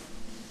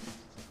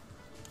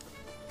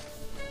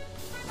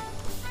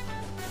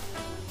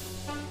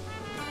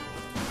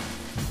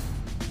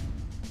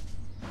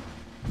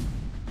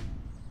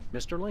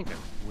 Mr. Lincoln,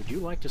 would you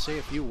like to say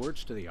a few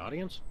words to the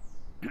audience?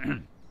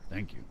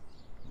 Thank you.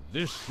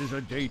 This is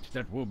a date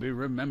that will be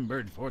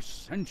remembered for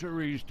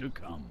centuries to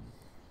come.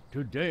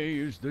 Today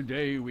is the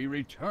day we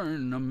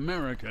return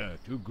America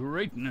to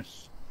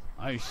greatness.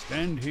 I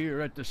stand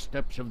here at the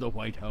steps of the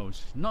White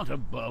House, not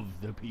above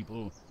the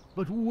people,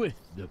 but with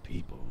the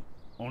people.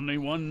 Only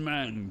one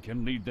man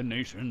can lead the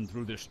nation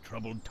through this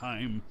troubled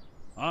time.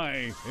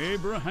 I,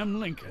 Abraham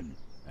Lincoln,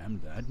 am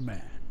that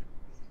man.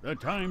 The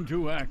time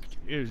to act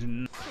is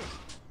now.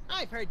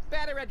 I've heard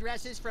better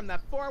addresses from the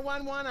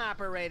 411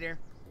 operator.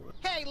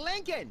 Hey,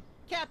 Lincoln!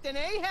 Captain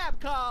Ahab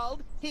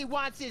called. He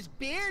wants his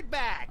beard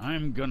back.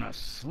 I'm gonna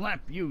slap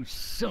you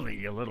silly,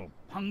 you little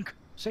punk.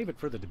 Save it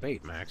for the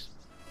debate, Max.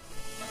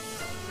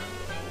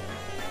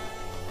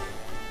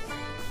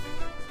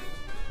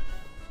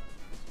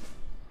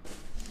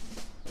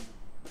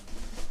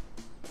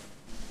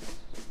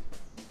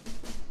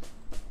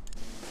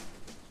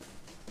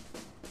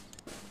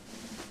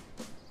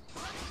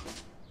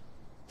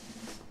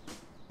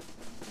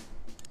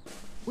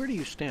 Where do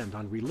you stand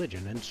on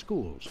religion and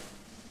schools?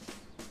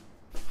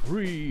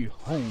 Free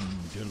home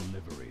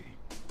delivery.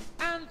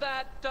 And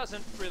that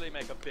doesn't really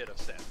make a bit of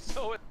sense,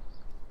 so it...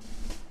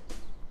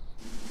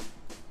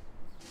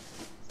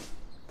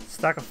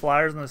 Stack of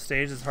flyers on the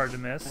stage is hard to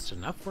miss. That's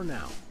enough for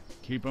now.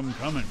 Keep 'em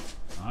coming.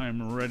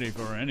 I'm ready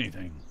for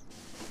anything.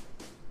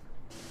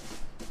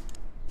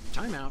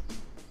 Time out.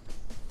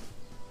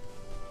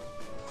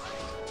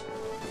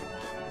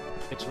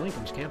 It's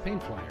Lincoln's campaign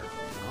flyer.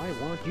 I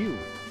want you.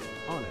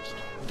 Honest,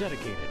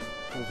 dedicated,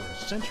 over a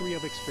century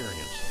of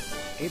experience.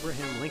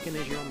 Abraham Lincoln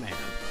is your man.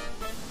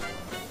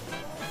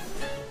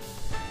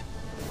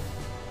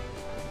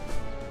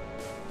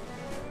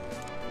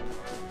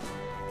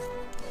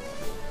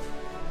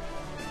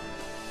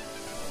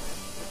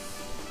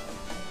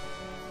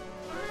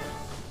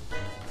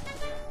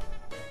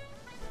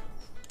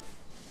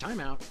 Time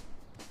out.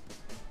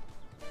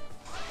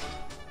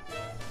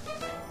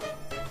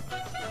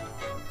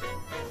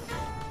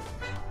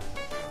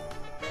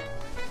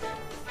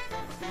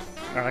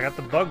 Alright, I got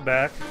the bug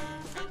back.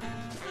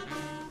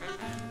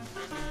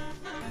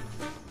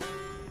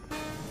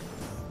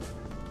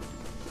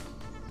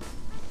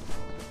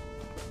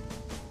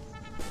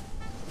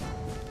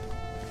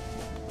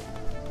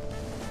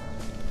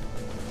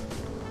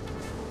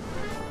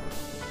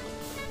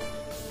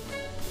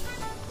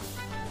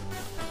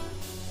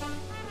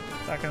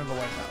 back into the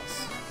White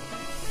House.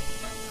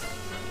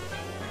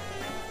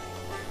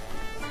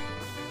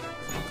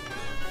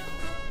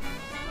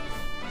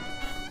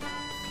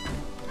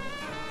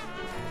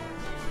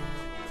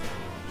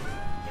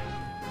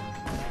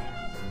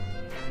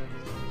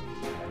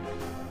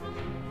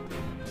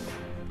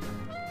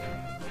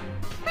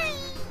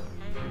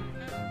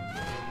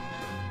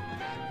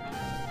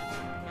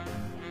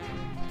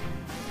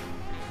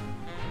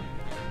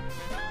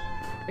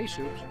 Hey,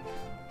 Soups.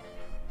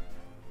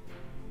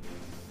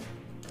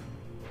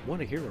 Want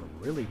to hear a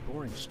really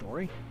boring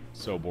story?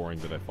 So boring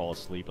that I fall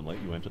asleep and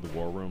let you enter the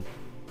war room?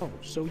 Oh,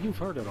 so you've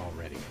heard it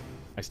already.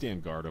 I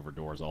stand guard over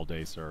doors all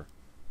day, sir.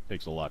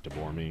 Takes a lot to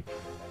bore me.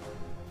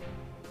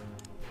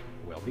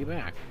 We'll be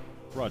back.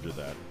 Roger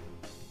that.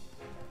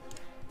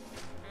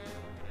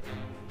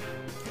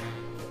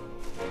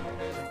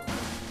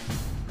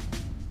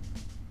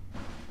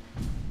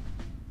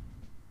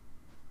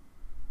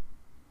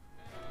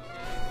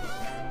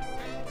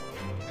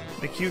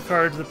 The cue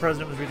cards the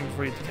president was reading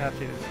before he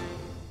decapitated.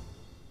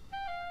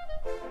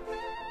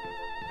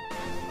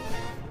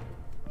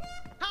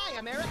 Hi,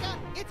 America!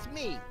 It's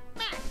me,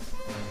 Max!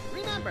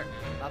 Remember,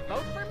 a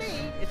vote for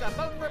me is a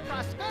vote for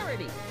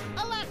prosperity,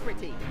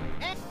 alacrity,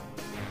 and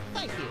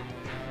thank you.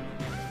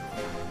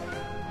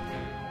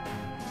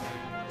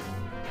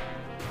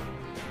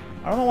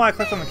 I don't know why I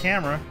clicked on the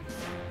camera.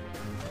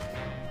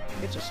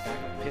 It's a stack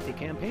of pithy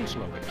campaign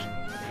slogans.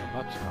 The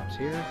buck stops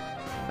here,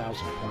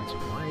 1,000 points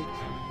of light,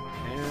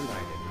 and I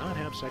did not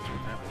have sex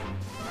with that one.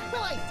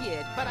 Well, I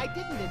did, but I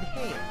didn't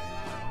inhale.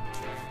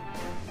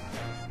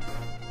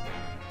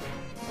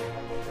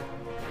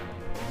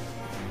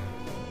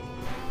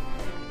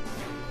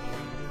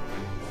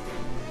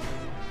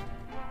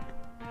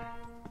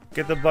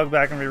 Get the bug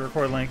back and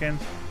re-record Lincoln.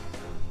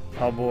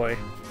 Oh boy.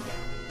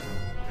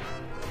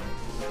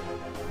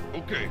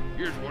 Okay,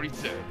 here's what he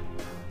said.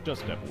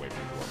 Just step away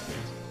from the door,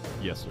 please.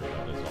 Yes, sir,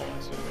 that is all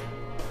I said.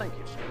 Thank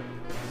you, sir.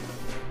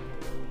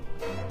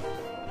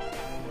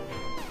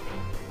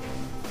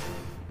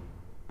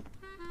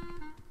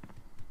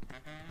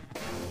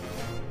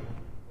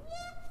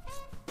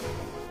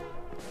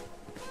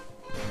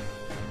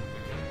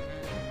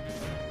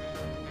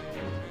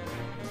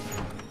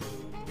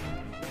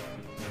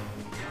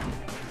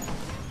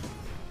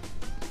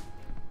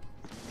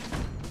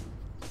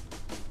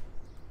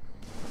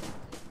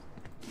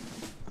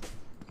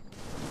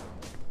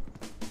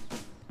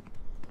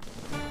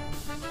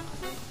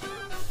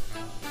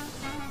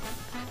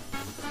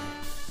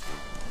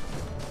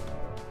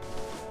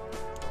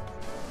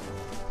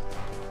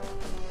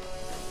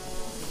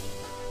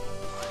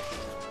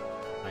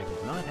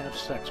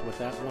 Sex with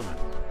that woman.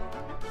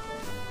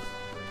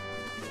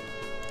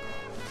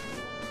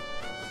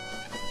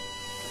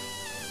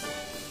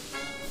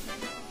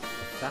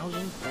 A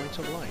 1,000 points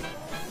of light.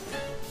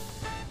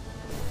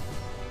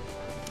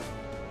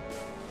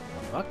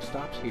 The buck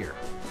stops here.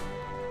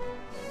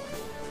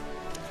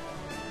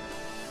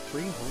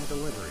 Free home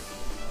delivery.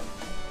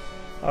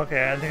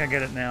 Okay, I think I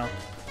get it now.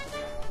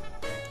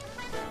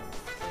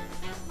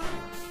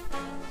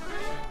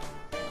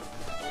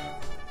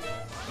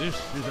 This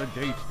is a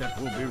date that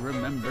will be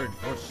remembered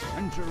for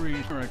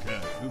centuries.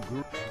 America to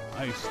grow.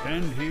 I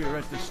stand here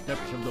at the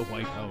steps of the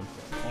White House.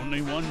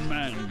 Only one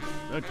man.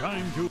 The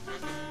time to...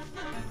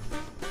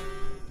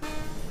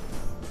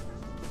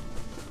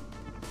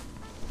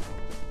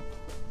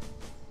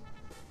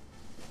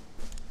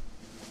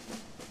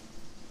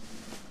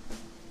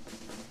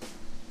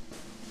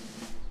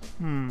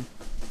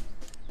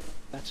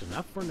 That's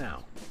enough for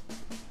now.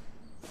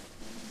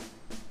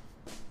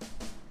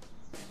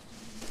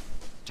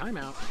 Time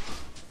out.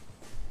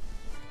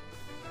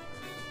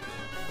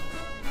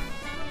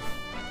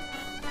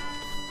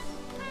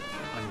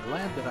 I'm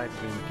glad that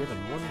I've been given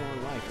one more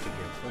life to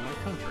give for my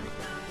country.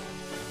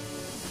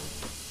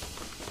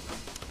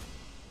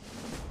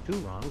 Two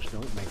wrongs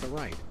don't make a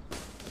right.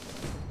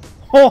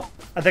 Oh!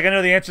 I think I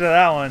know the answer to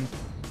that one.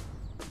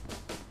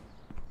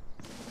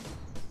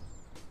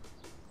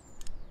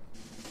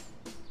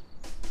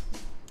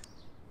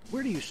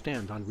 Where do you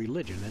stand on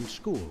religion in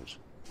schools?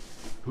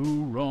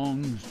 Two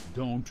wrongs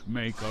don't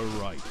make a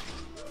right.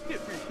 Did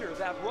we hear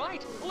that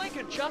right?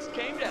 Lincoln just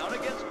came down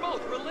against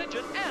both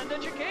religion and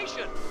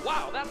education.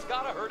 Wow, that's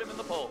gotta hurt him in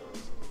the polls.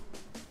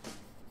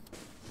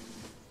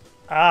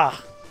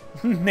 Ah.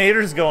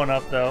 Nader's going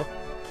up, though.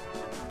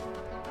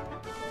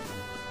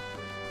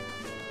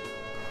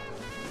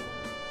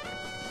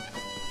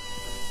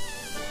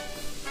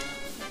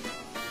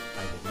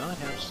 I did not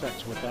have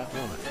sex with that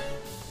woman.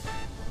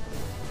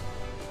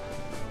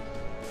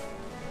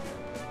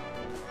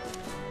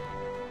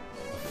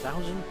 A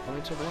 1,000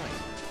 points of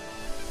light.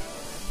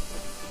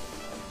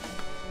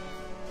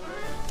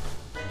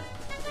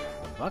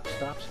 The buck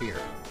stops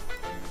here.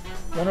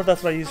 I wonder if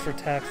that's what I use for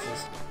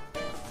taxes.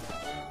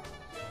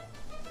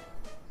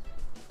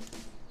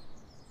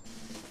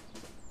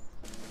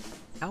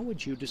 How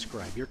would you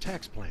describe your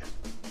tax plan?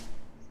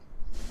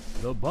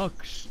 The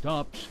buck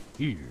stops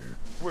here.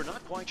 We're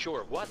not quite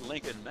sure what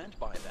Lincoln meant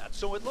by that,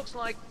 so it looks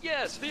like,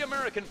 yes, the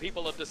American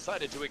people have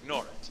decided to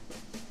ignore it.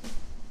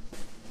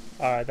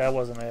 Alright, that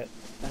wasn't it.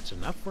 That's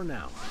enough for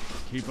now.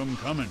 Keep 'em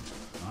coming.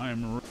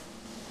 I'm...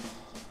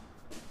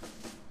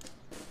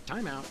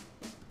 Time out.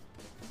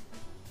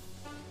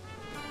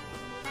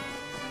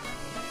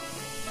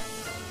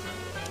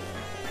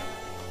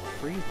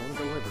 Free home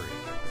delivery.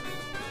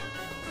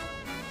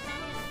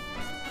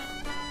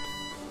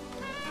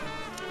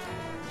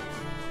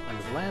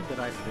 I'm glad that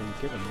I've been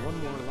given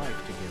one more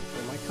life to give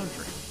for my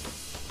country.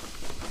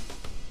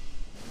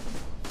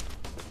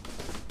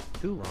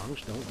 Two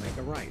wrongs don't make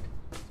a right.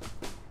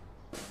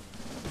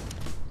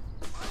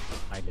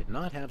 I did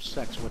not have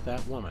sex with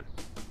that woman.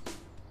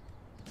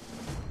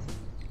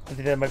 I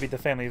think that might be the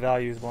family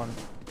values one.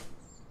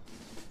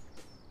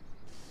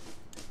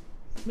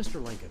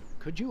 Mr. Lincoln,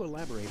 could you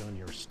elaborate on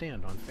your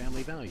stand on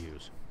family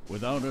values?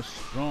 Without a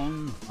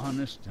strong,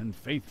 honest, and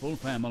faithful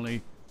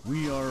family,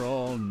 we are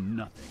all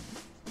nothing.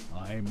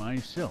 I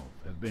myself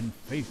have been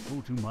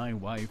faithful to my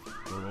wife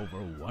for over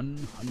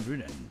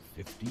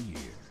 150 years.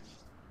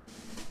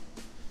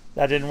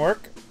 That didn't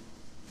work?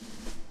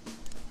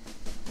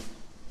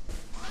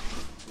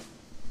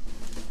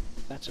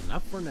 That's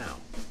enough for now.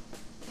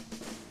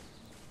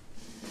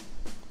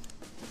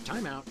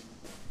 Time out.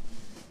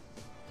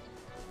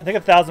 I think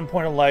 1,000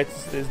 point of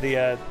lights is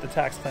the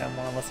tax plan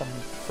one, unless I'm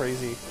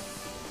crazy.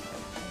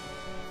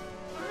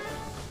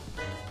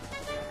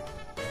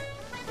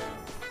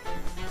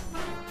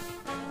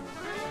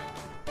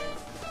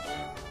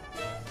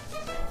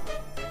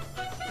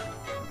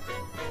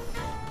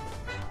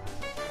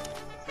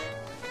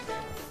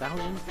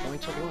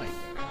 Points of light.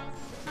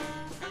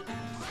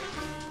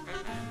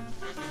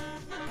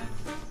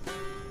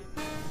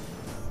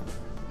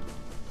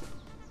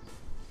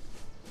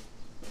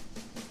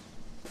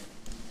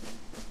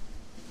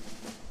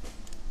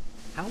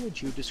 How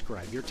would you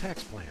describe your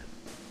tax plan?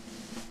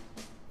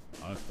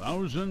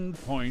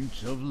 1,000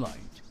 points of light.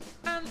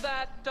 And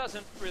that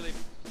doesn't really...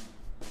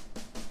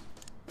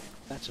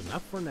 That's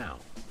enough for now.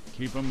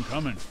 Keep 'em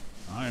coming.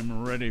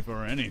 I'm ready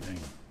for anything.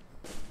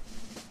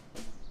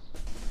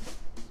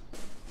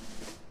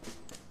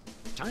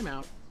 Time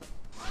out.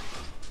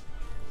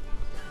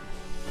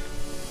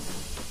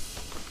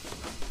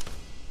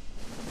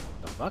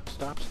 The buck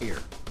stops here.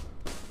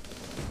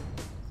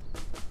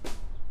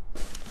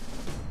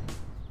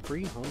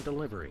 Free home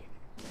delivery.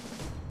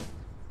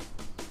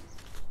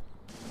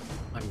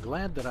 I'm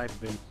glad that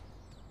I've been...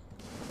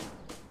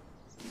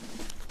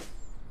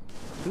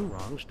 Two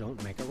wrongs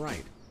don't make a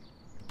right.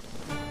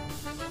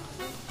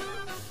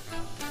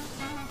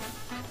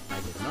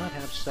 I did not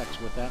have sex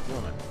with that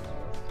woman.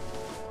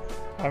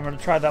 I'm going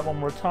to try that one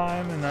more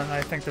time, and then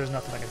I think there's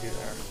nothing I can do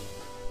there.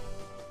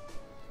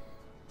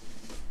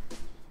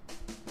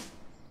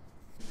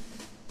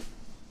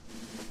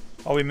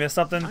 Oh, we missed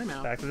something?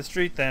 Back to the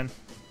street, then.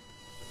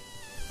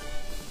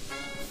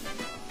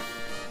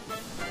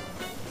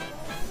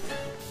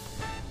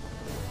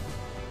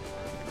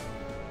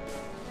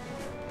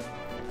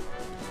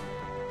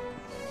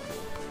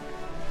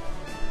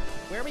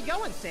 Where are we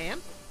going,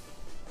 Sam?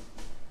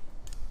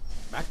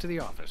 Back to the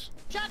office.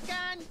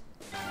 Shotgun!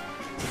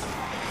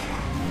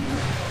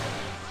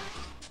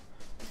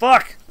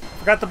 Fuck!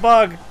 Forgot the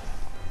bug!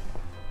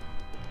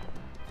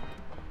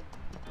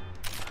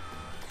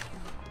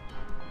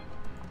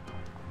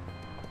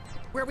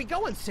 Where are we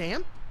going,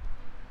 Sam?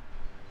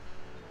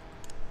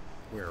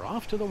 We're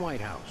off to the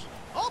White House.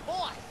 Oh,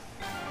 boy!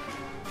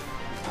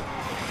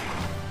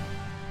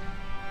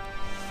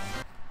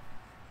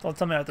 Don't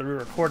tell me I have to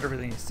re-record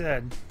everything you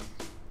said.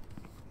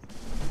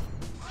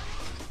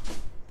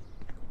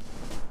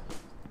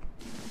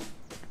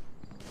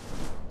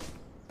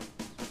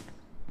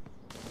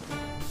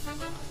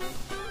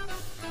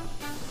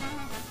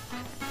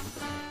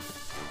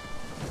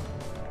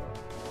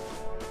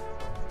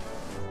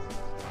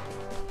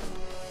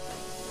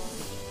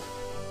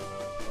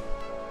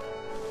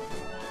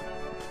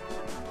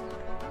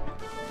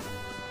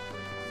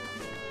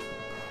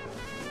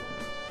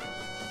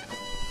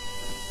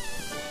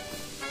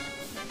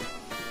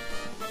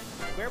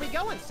 Where are we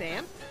going,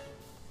 Sam?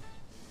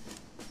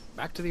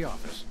 Back to the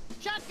office.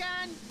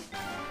 Shotgun!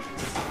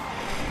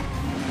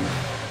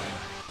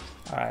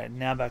 Alright,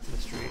 now back to the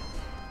street.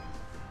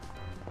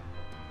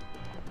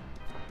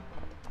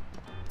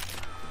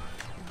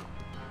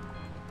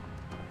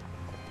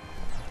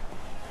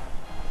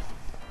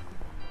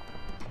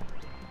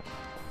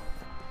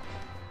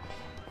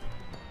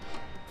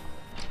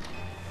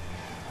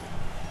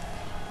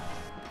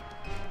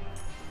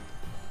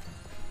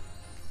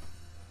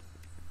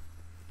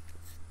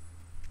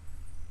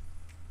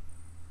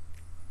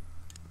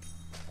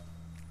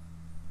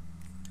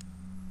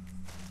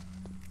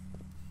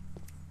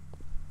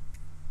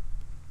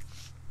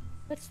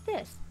 What's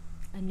this?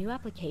 A new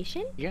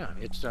application? Yeah,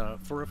 it's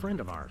for a friend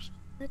of ours.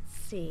 Let's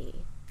see.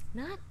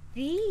 Not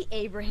the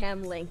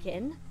Abraham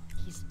Lincoln.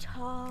 He's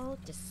tall,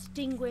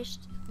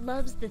 distinguished,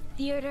 loves the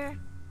theater.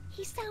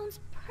 He sounds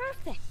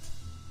perfect.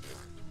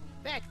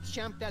 That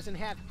chump doesn't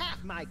have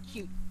half my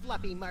cute,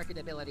 fluffy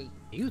marketability.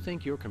 Do you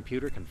think your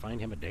computer can find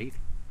him a date?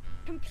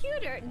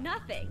 Computer,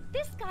 nothing.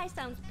 This guy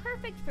sounds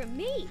perfect for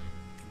me.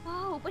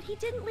 Oh, but he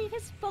didn't leave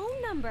his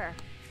phone number.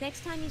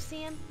 Next time you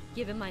see him,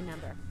 give him my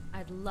number.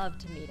 I'd love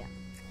to meet him.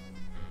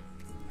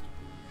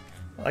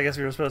 Well, I guess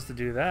we were supposed to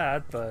do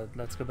that, but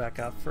let's go back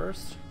out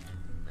first.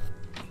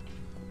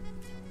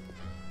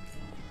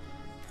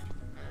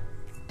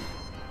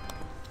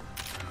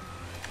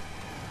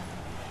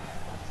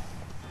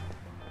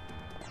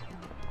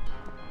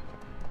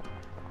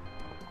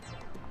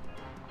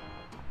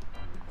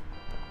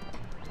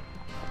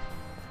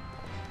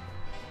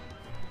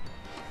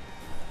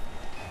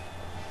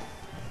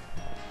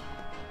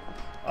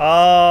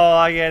 Oh,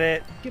 I get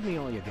it. Give me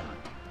all you got.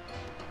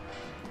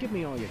 Give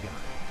me all you got.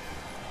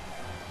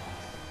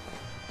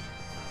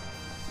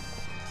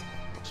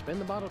 Spin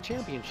the Bottle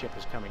Championship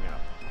is coming up.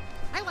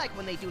 I like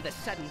when they do the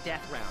sudden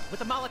death round with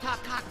the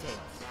Molotov cocktails.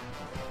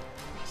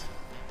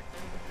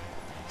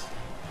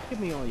 Give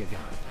me all you got.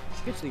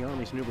 It's the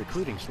Army's new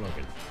recruiting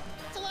slogan.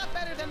 It's a lot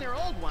better than their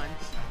old one.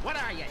 What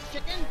are you,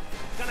 chicken?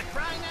 Gonna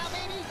cry now,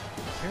 baby?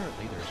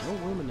 Apparently, there's no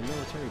room in the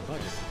military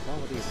budget for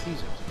quality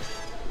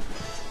adhesives.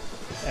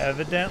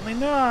 Evidently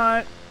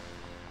not.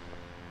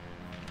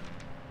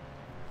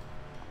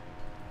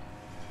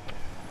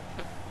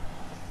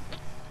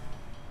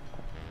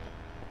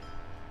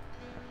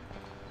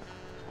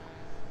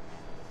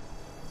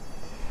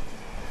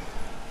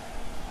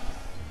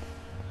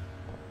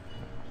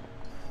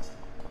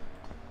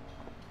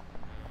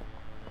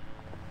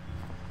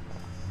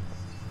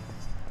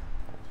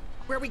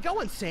 Where are we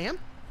going, Sam?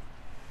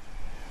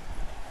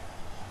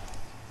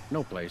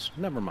 No place.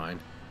 Never mind.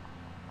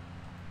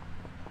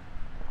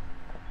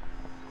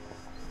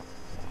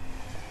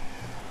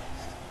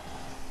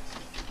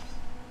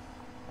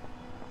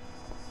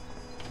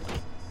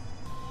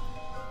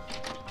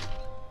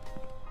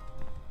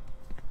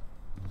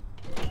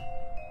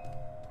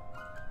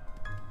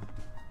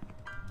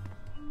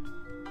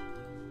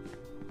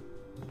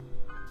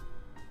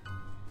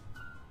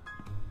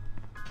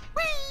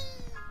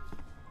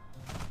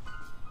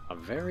 A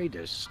very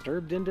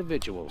disturbed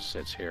individual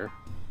sits here.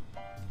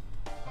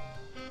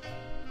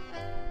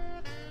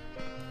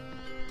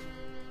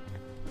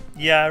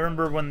 Yeah, I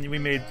remember when we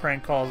made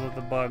prank calls with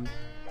the bug.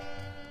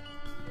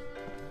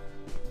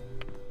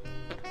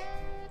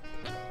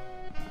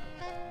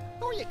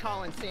 Who are you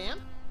calling,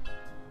 Sam?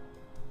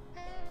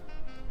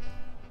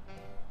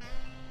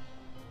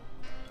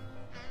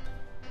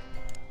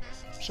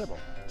 Sybil.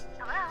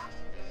 Hello?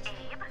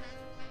 Abe?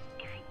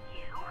 Is it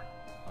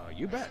you?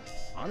 You bet.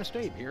 Honest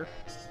Abe here.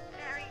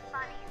 Very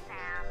funny,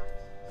 Sam.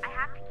 I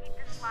have to keep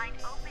this line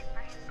open for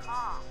his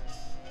call.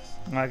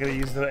 I'm not gonna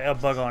use the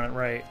bug on it,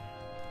 right?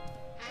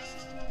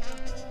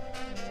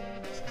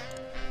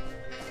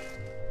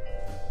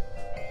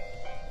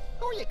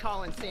 Who are you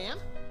calling, Sam?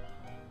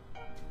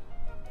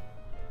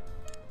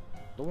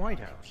 The White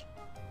House.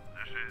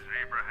 This is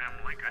Abraham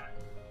Lincoln.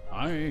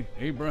 I,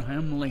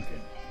 Abraham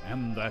Lincoln,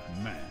 am that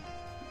man.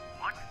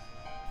 What?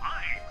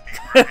 I'm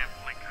Abraham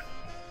Lincoln.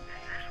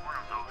 Is this one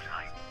of those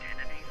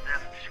identity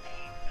theft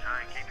schemes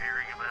I keep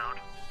hearing about?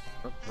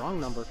 Wrong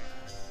number.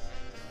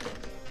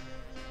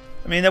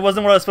 I mean, that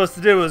wasn't what I was supposed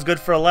to do. It was good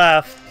for a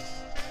laugh.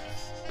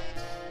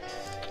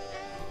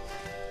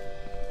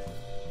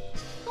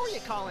 Who are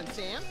you calling,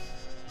 Sam?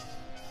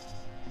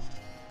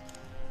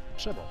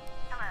 Sybil.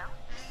 Hello?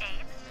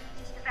 Abe?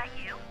 Is that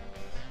you?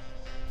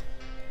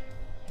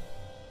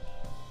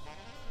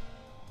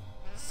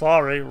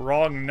 Sorry,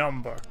 wrong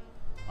number.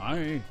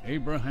 I,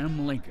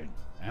 Abraham Lincoln,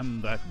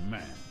 am that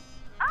man.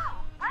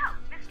 Oh, well,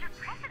 Mr.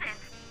 President,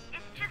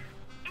 it's just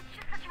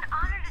such an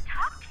honor to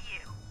talk to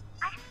you.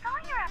 I saw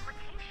your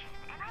application,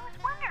 and I was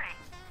wondering,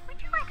 would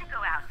you like to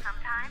go out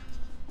sometime?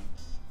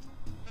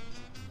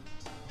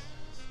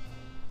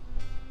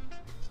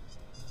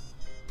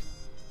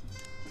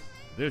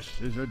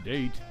 This is a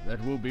date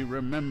that will be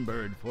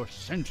remembered for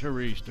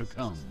centuries to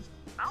come.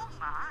 Oh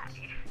my,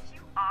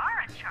 you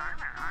are a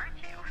charmer, aren't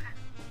you?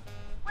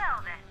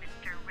 Well then,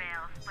 Mr.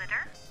 Rail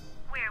Splitter,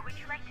 where would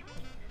you like to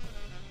meet?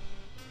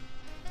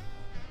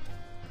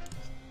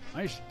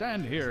 I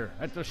stand here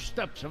at the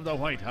steps of the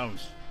White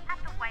House. At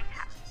the White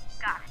House.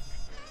 Got it.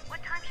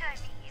 What time should I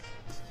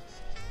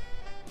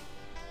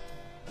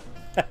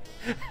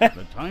meet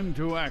you? The time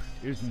to act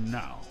is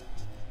now.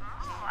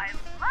 Oh, I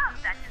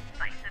love that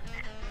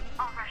decisiveness.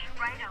 I'll rush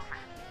right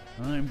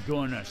over. I'm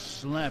gonna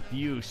slap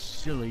you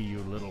silly, you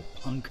little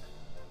punk.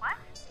 What?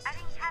 I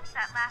didn't catch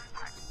that last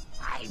part.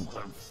 I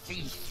will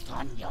feast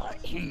on your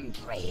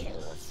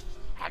entrails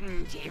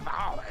and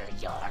devour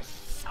your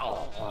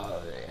soul.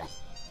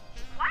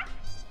 What?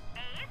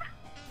 Abe?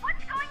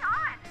 What's going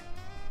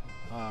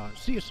on?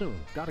 See you soon.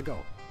 Gotta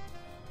go.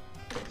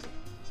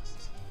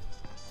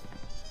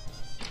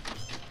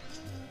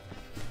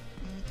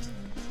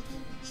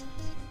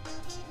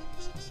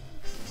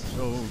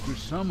 So, to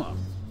sum up,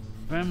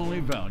 family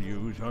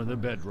values are the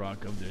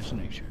bedrock of this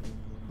nation.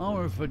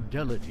 Our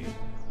fidelity,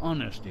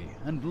 honesty,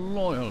 and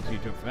loyalty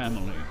to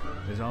family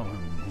is our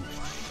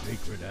most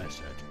sacred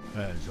asset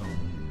as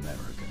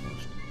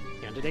Americans.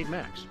 Candidate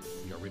Max,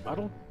 your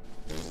rebuttal?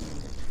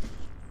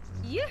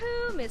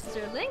 Yoo-hoo,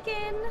 Mr.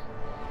 Lincoln!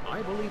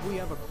 I believe we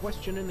have a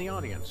question in the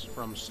audience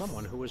from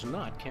someone who is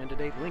not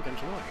candidate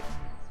Lincoln's wife.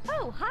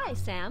 Oh, hi,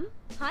 Sam.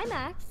 Hi,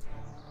 Max.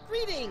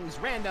 Greetings,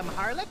 random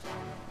harlot.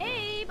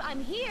 Abe,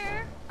 I'm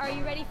here. Are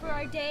you ready for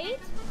our date?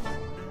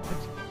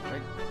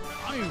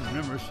 I've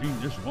never seen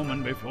this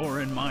woman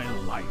before in my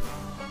life.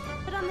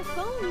 But on the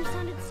phone, you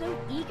sounded so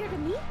eager to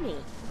meet me.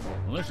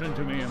 Listen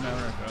to me,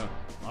 America.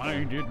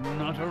 I did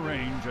not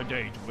arrange a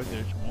date with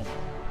this woman.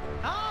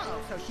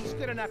 Oh, so she's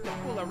good enough to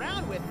fool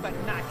around with, but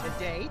not to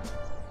date.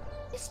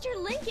 Mr.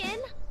 Lincoln,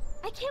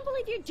 I can't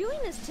believe you're doing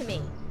this to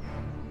me.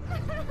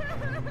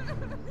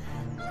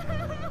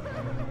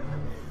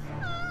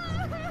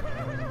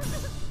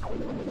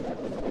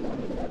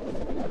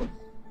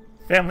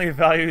 Family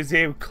values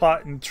Abe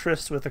caught in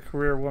tryst with a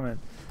career woman.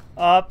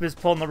 Up, his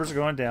poll numbers are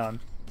going down.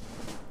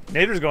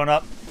 Nader's going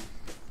up.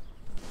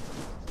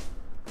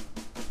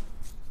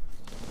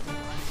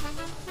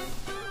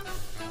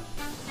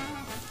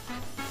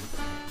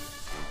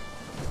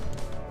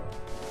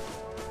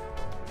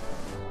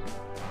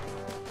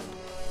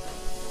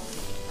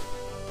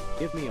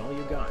 Give me all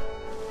you got.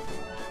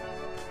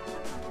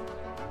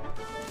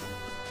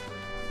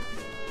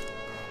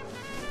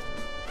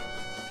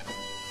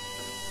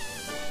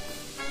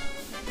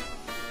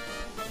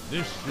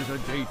 This is a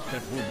date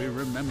that will be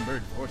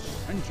remembered for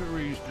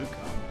centuries to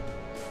come.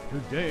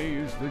 Today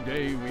is the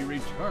day we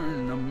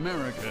return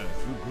America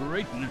to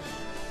greatness.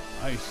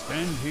 I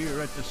stand here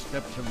at the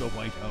steps of the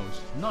White House,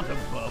 not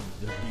above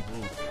the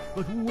people,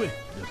 but with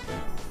the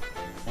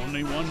people.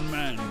 Only one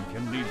man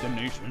can lead the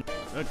nation.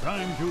 The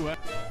time to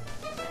act.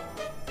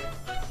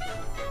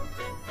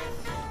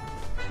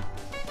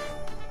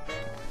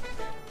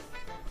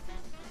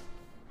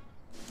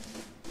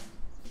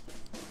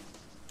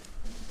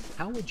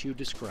 How would you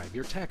describe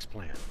your tax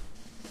plan?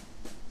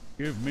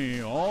 Give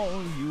me all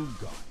you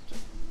got.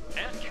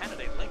 And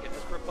candidate Lincoln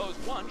has proposed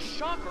one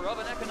shocker of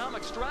an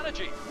economic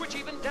strategy, which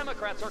even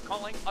Democrats are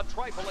calling a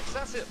trifle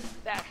excessive.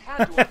 That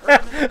had to have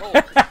hurt him in the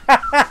polls.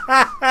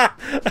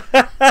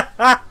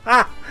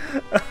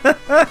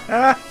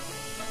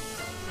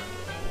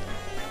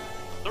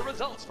 The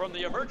results from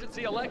the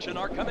emergency election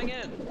are coming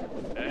in.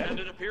 And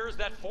it appears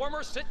that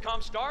former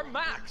sitcom star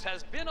Max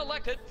has been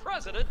elected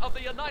President of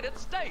the United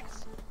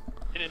States.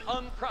 In an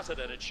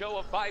unprecedented show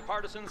of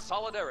bipartisan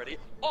solidarity,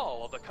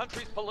 all of the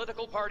country's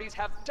political parties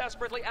have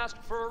desperately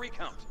asked for a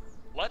recount.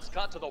 Let's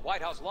cut to the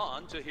White House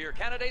lawn to hear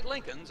candidate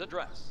Lincoln's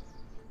address.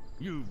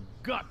 You've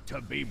got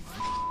to be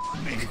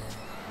me.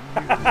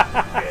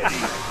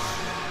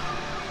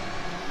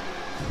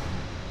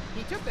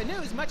 He took the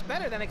news much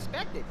better than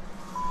expected.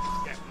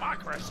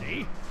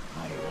 Democracy?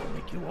 I will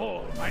make you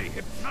all my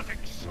hypnotic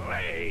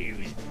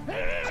slaves.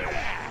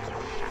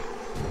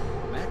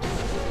 Max,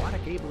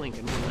 robotic Abe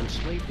Lincoln will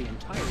enslave the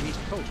entire East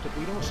Coast if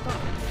we don't stop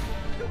him.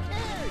 Who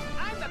cares?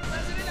 I'm the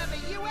president of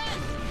the U.S.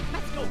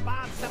 Let's go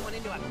bomb someone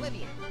into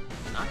oblivion.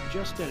 Not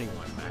just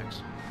anyone,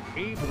 Max.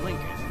 Abe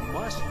Lincoln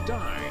must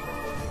die.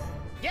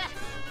 Yes!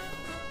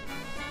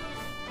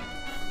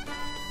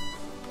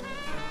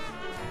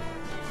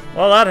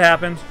 Well, that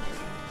happened.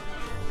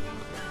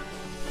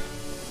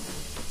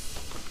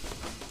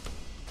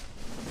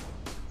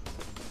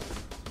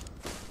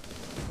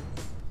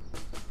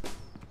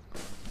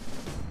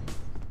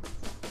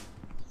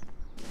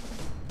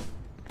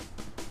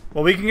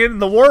 Well, we can get in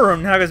the war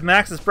room now because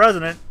Max is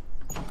president.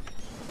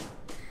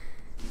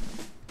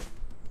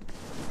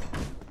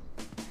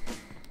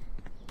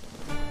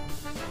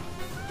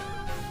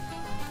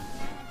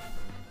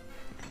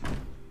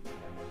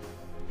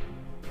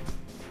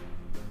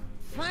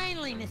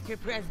 Finally, Mr.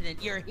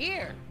 President, you're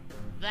here.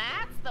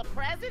 That's the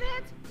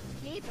president?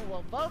 People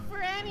will vote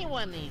for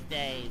anyone these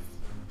days.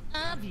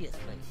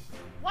 Obviously.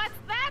 What's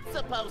that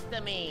supposed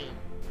to mean?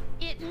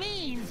 It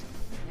means...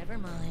 Never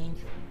mind.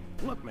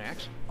 Look,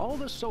 Max, all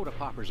the soda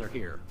poppers are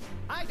here.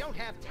 I don't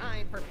have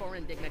time for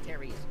foreign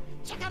dignitaries.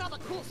 Check out all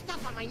the cool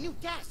stuff on my new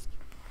desk.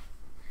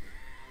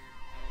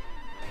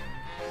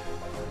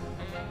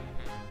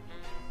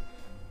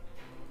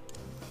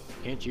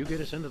 Can't you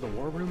get us into the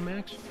war room,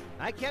 Max?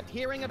 I kept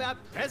hearing about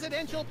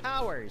presidential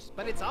powers,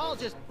 but it's all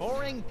just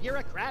boring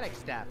bureaucratic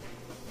stuff.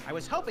 I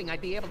was hoping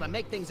I'd be able to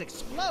make things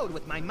explode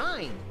with my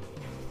mind.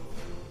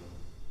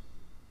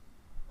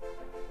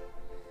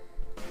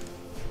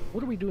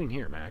 What are we doing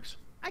here, Max?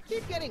 I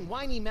keep getting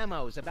whiny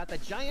memos about the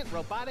giant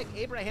robotic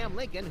Abraham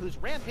Lincoln who's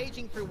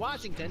rampaging through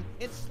Washington,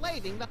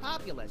 enslaving the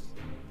populace.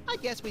 I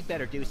guess we'd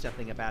better do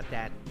something about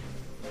that.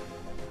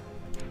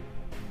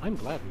 I'm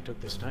glad we took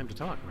this time to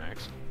talk,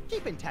 Max.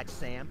 Keep in touch,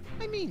 Sam.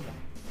 I mean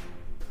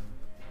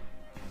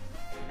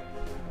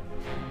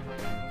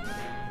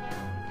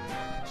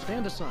that.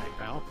 Stand aside,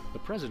 pal. The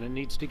president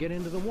needs to get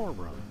into the war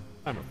room.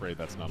 I'm afraid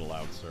that's not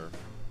allowed, sir.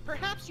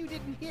 Perhaps you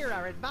didn't hear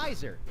our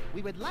advisor.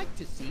 We would like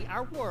to see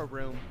our war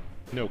room.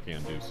 No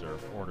can do, sir.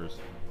 Orders.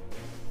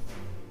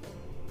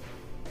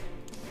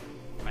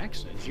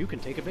 Max says you can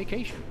take a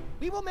vacation.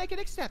 We will make an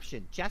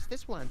exception, just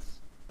this once.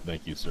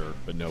 Thank you, sir,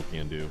 but no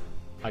can do.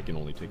 I can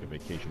only take a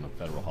vacation on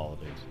federal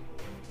holidays.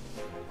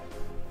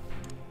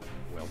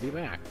 We'll be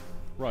back.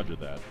 Roger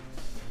that.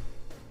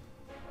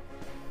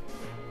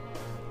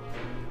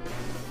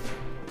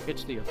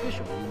 It's the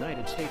official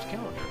United States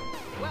calendar.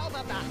 12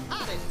 of the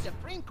hottest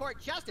Supreme Court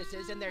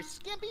justices in their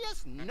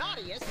skimpiest,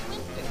 naughtiest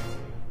swimsuits.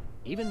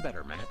 Even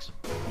better, Max.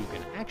 You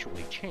can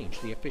actually change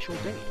the official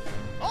date.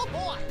 Oh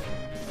boy!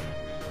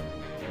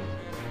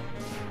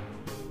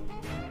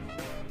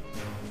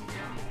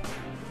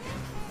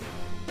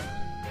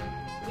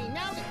 We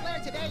now declare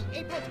today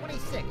April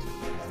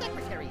 26th,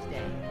 Secretary's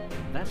Day.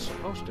 That's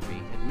supposed to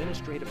be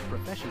Administrative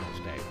Professionals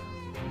Day.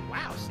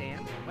 Wow,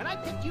 Sam. When I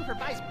picked you for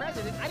vice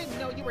president, I didn't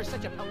know you were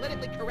such a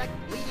politically correct,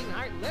 bleeding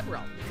heart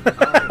liberal.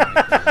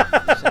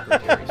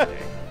 Secretary's Day.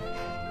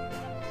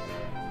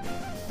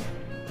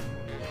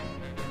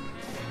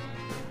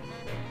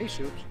 Hey,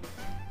 Soups.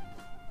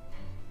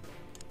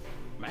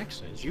 Max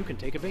says you can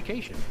take a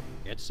vacation.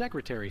 It's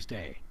Secretary's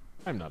Day.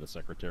 I'm not a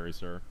secretary,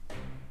 sir.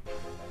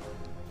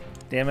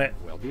 Damn it.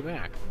 We'll be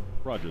back.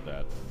 Roger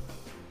that.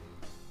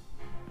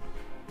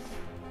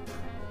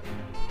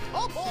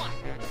 Oh boy!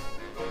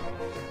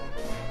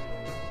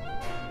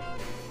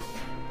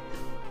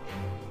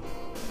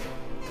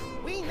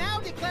 We now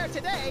declare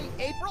today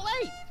April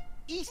 8th,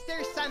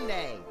 Easter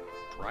Sunday.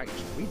 Christ,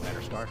 we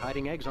better start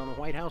hiding eggs on the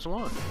White House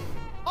lawn.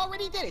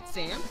 Already did it,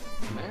 Sam.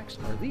 Max,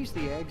 are these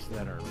the eggs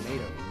that are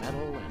made of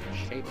metal and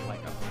shaped like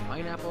a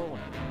pineapple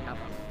and have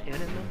a pin in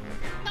them?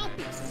 Don't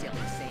be silly,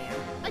 Sam.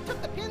 I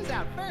took the pins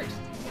out first.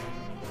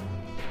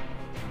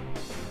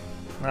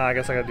 Ah, I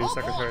guess I gotta do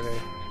Secretary boy. Day.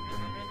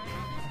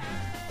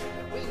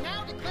 We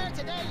now declare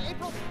today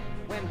April...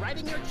 When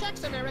writing your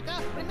checks,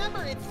 America,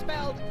 remember it's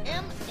spelled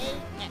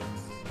M-A-X.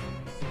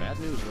 Bad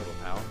news, little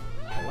pal.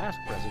 The last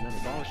president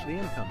abolished the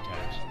income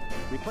tax.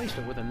 Replaced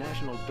it with a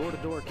national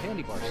door-to-door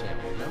candy bar sale,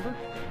 remember?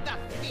 The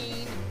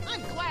fiend!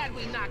 I'm glad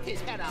we knocked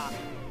his head off.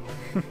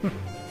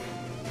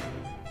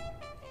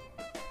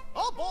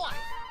 Oh boy!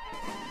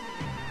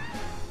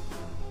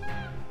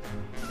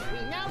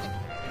 We now...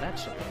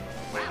 That's a...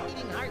 Wow,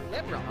 eating heart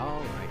liberal. All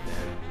right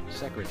then.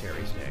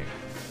 Secretary's Day.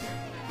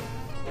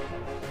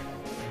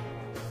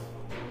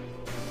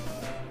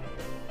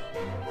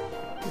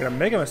 I'm gonna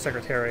make him a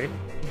secretary.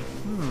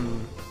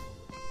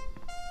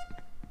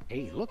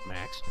 Hey, look,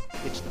 Max.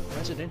 It's the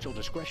presidential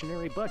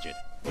discretionary budget.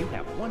 You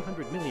have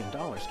 $100 million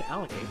to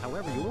allocate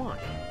however you want.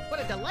 What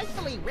a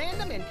delightfully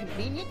random and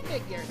convenient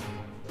figure.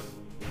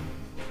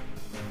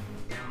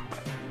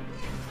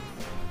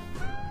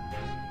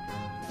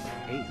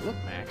 Hey, look,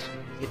 Max.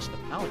 It's the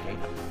allocate.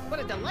 What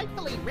a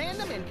delightfully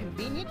random and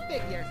convenient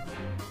figure.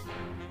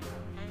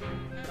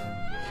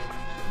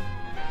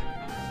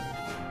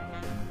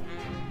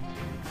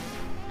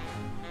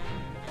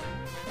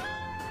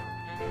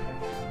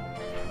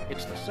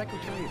 It's the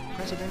Secretary of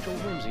Presidential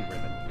Whimsy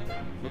Ribbon.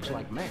 Looks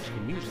like Max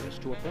can use this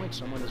to appoint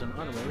someone as an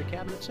honorary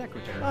cabinet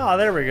secretary. Ah,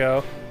 there we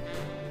go.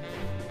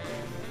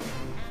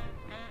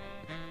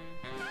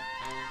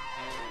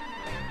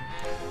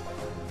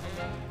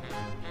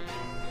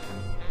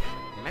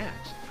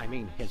 Max, I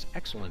mean His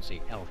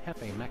Excellency El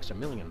Jefe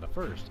Maximilian I,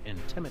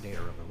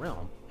 Intimidator of the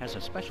Realm, has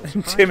a special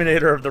surprise.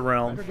 Intimidator of the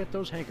Realm. Better get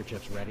those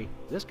handkerchiefs ready.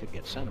 This could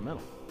get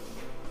sentimental.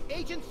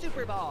 Agent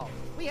Superball,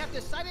 we have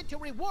decided to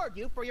reward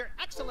you for your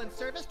excellent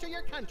service to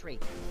your country,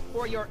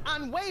 for your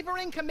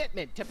unwavering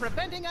commitment to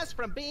preventing us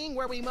from being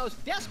where we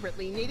most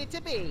desperately needed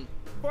to be,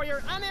 for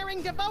your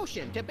unerring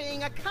devotion to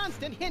being a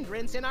constant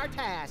hindrance in our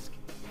task.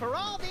 For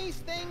all these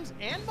things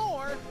and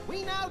more,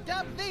 we now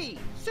dub thee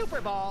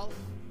Superball.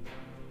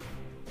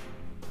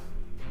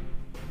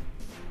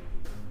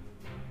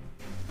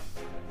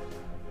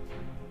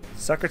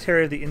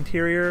 Secretary of the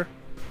Interior.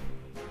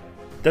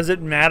 Does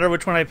it matter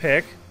which one I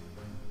pick?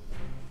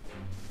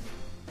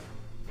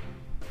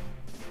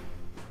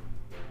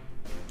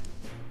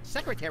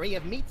 Secretary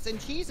of Meats and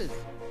Cheeses.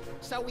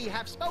 So we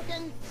have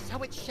spoken,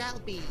 so it shall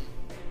be.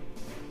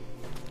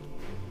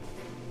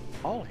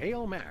 All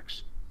hail,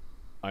 Max.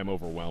 I'm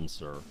overwhelmed,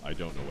 sir. I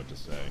don't know what to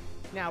say.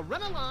 Now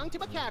run along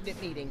to a cabinet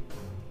meeting.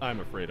 I'm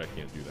afraid I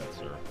can't do that,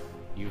 sir.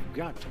 You've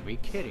got to be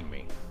kidding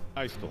me.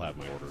 I still have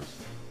my orders.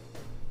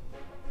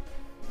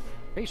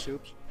 Hey,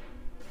 Soups.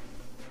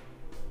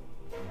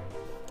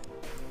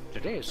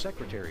 Today is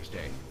Secretary's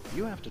Day.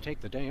 You have to take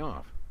the day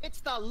off.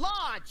 It's the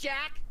law,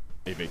 Jack!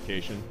 A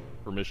vacation?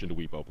 Permission to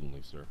weep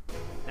openly, sir.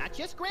 Not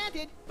just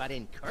granted, but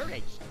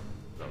encouraged.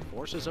 The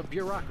forces of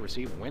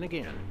bureaucracy win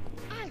again.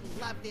 I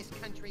love this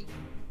country.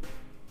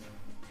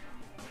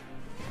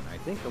 I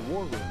think the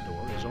war room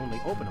door is only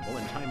openable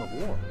in time of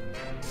war.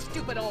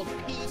 Stupid old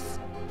peace.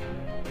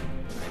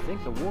 I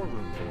think the war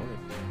room door...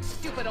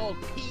 Stupid old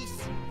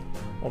peace.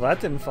 Well,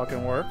 that didn't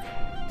fucking work.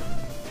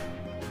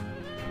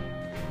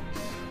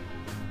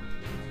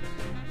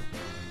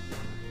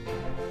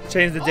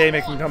 Change the day,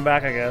 make him come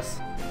back, I guess.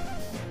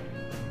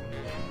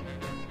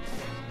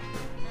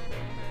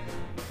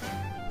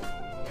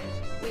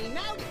 We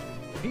now...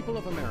 People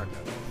of America,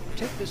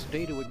 take this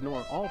day to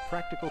ignore all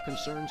practical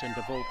concerns and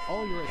devote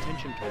all your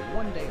attention to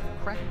one day of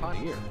crackpot a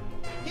year.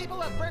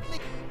 People of Berkeley...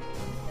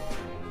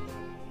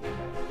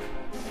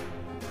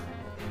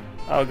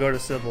 I'll go to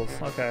Sybil's.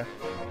 Okay.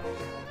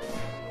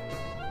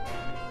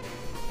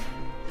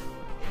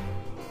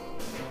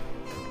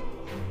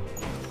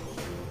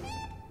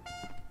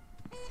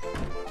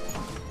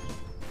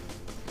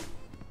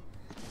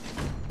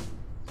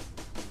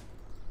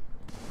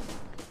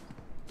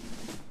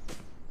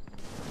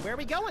 Where are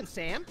we going,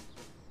 Sam?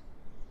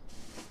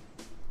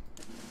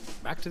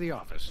 Back to the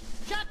office.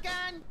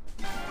 Shotgun!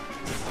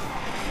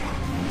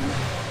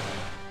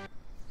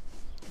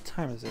 What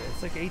time is it?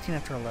 It's like 18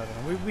 after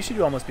 11. We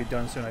should almost be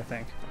done soon, I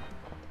think.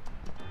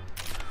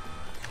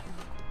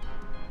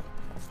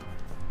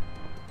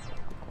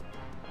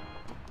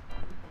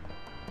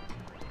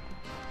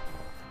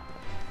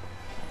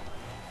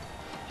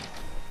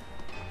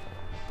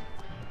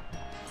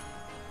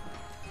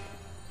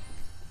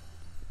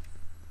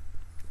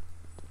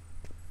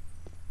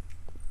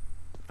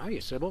 Hiya,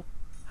 Sybil.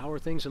 How are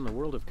things in the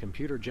world of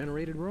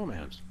computer-generated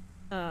romance?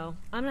 Oh,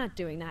 I'm not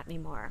doing that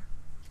anymore.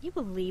 Can you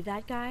believe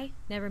that guy?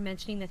 Never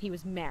mentioning that he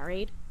was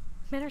married?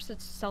 Men are such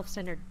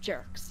self-centered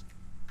jerks.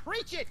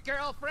 Preach it,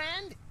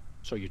 girlfriend!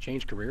 So you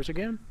changed careers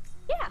again?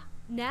 Yeah,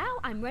 now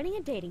I'm running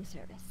a dating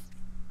service.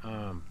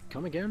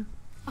 Come again?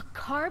 A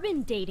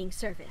carbon dating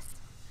service.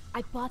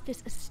 I bought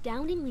this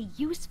astoundingly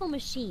useful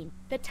machine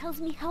that tells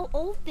me how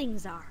old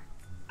things are.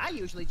 I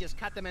usually just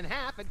cut them in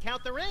half and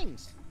count the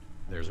rings.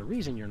 There's a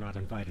reason you're not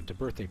invited to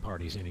birthday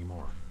parties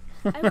anymore.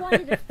 I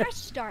wanted a fresh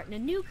start in a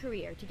new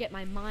career to get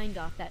my mind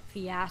off that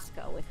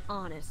fiasco with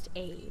Honest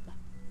Abe.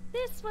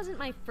 This wasn't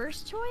my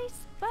first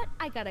choice, but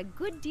I got a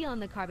good deal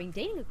on the carving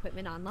dating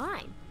equipment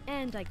online,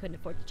 and I couldn't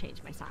afford to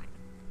change my sign.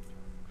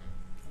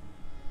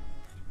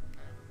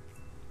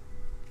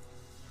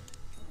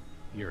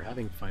 You're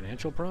having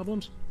financial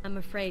problems? I'm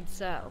afraid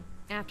so.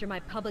 After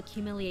my public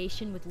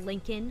humiliation with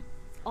Lincoln,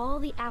 all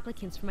the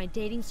applicants for my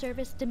dating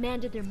service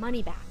demanded their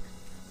money back.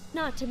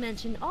 Not to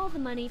mention all the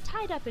money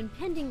tied up in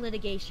pending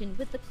litigation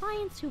with the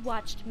clients who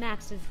watched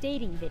Max's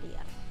dating video.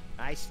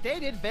 I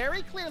stated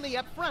very clearly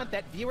up front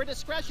that viewer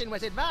discretion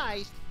was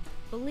advised.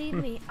 Believe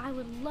me, I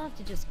would love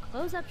to just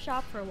close up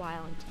shop for a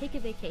while and take a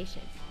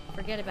vacation.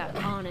 Forget about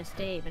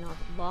Honest Abe and all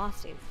the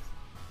lawsuits.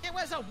 It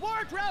was a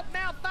wardrobe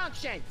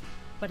malfunction!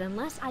 But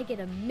unless I get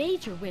a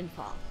major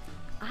windfall,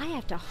 I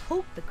have to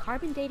hope the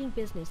carbon dating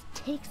business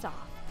takes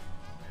off.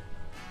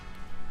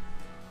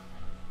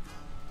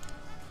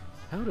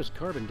 How does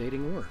carbon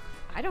dating work?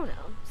 I don't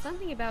know.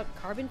 Something about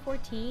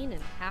carbon-14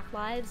 and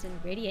half-lives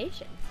and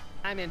radiation.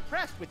 I'm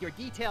impressed with your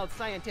detailed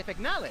scientific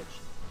knowledge.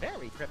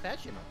 Very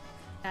professional.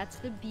 That's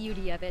the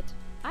beauty of it.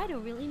 I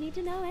don't really need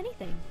to know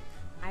anything.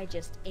 I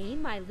just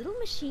aim my little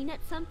machine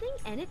at something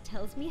and it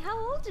tells me how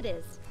old it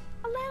is.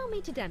 Allow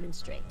me to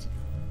demonstrate.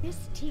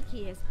 This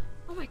tiki is...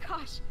 oh my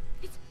gosh!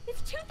 It's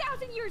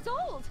 2,000 years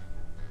old!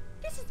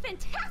 This is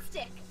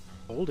fantastic!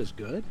 Old is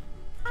good?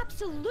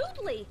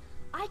 Absolutely!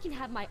 I can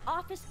have my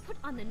office put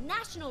on the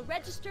National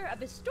Register of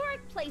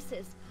Historic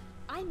Places.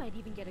 I might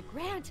even get a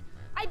grant.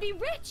 I'd be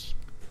rich!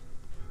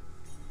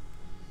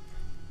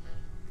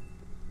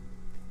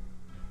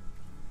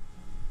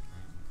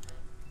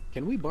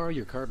 Can we borrow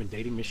your carbon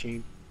dating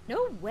machine?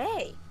 No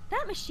way!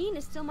 That machine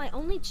is still my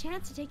only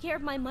chance to take care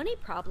of my money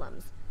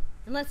problems.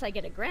 Unless I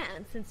get a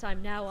grant, since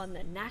I'm now on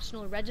the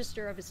National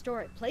Register of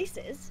Historic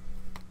Places.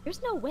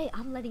 There's no way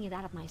I'm letting it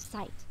out of my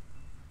sight.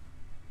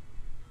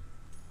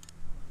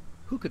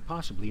 Who could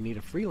possibly need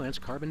a freelance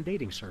carbon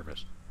dating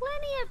service?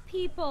 Plenty of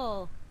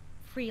people!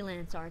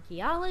 Freelance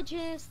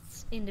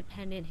archaeologists,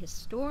 independent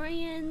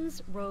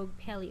historians, rogue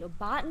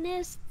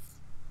paleobotanists.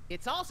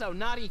 It's also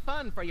naughty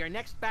fun for your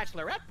next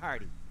bachelorette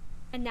party.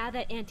 And now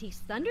that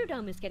Antiques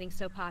Thunderdome is getting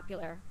so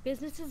popular,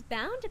 business is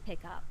bound to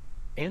pick up.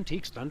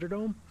 Antiques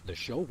Thunderdome? The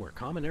show where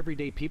common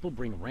everyday people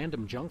bring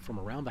random junk from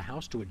around the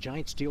house to a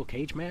giant steel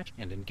cage match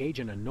and engage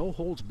in a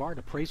no-holds-barred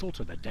appraisal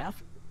to the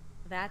death?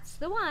 That's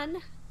the one.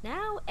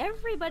 Now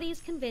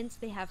everybody's convinced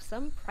they have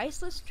some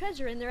priceless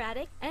treasure in their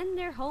attic, and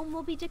their home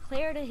will be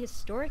declared a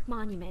historic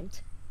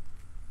monument.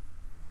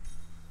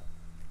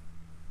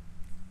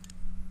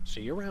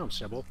 See you around,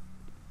 Sybil.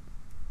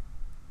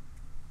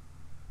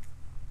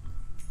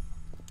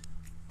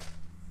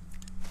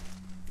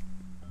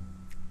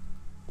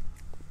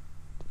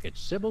 It's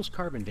Sybil's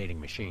carbon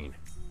dating machine.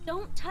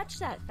 Don't touch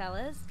that,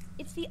 fellas.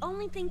 It's the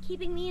only thing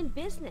keeping me in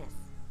business.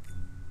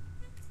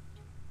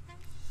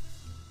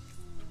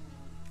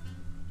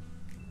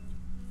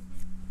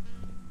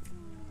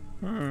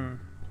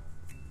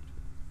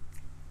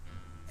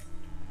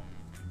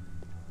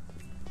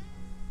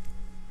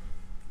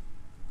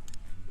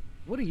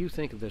 What do you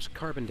think of this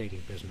carbon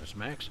dating business,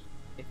 Max?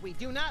 If we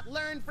do not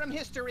learn from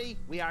history,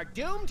 we are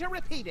doomed to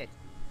repeat it.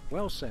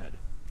 Well said.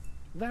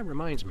 That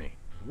reminds me.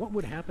 What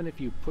would happen if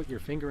you put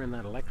your finger in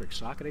that electric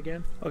socket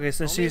again? Okay,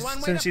 since she's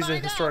a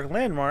historic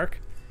landmark,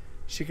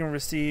 she can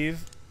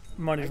receive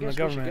money from the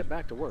government. We should get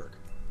back to work.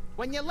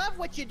 When you love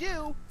what you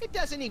do, it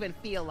doesn't even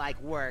feel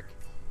like work.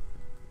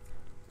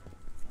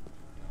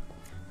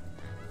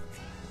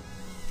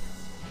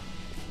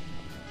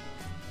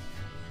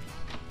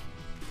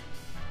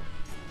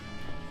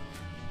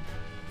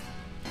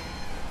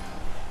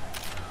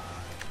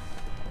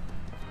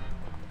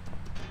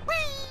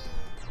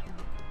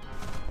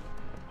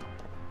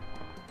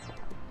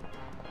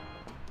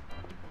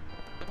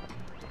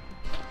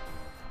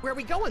 Where are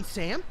we going,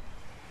 Sam?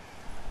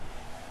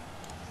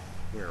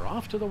 We're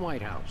off to the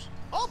White House.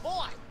 Oh,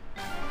 boy!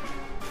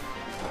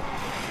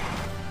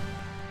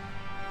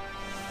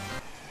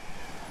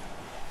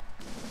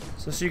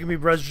 So she can be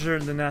registered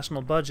in the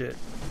national budget.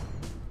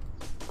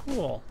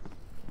 Cool.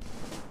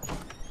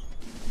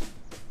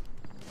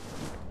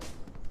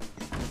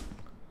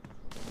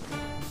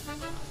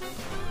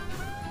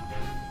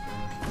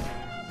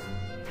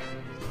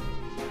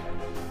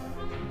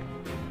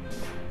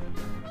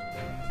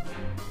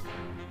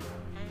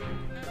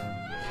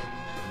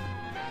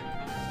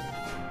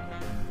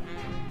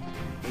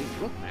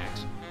 Look,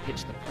 Max,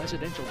 it's the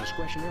presidential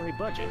discretionary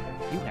budget.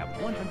 You have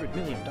 $100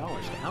 million to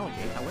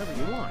allocate however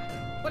you want.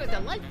 What a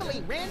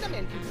delightfully random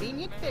and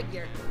convenient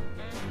figure.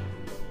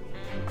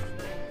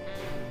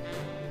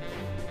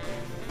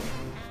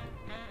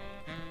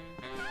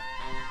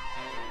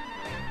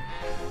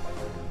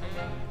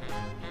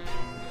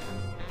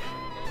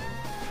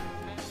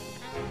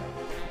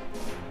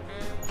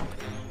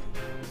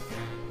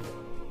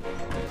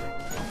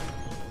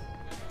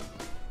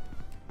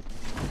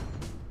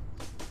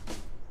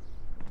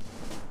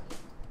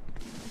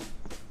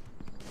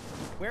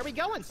 Where are we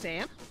going,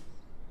 Sam?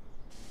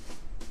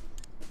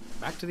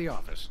 Back to the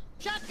office.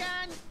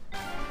 Shotgun!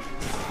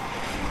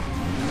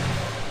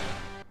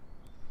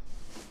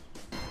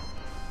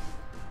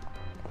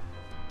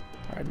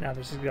 Alright, now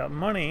that she's got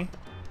money.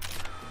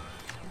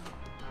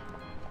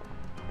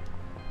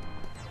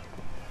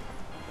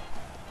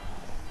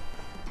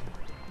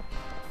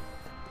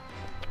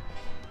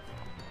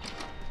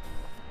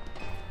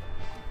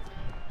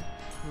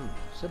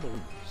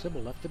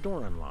 Sybil left the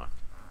door unlocked.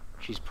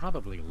 She's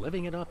probably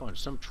living it up on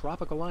some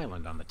tropical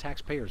island on the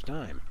taxpayer's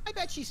dime. I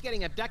bet she's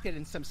getting abducted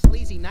in some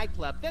sleazy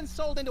nightclub, then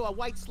sold into a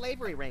white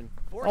slavery ring.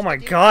 Oh my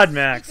God,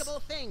 Max!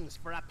 Unspeakable things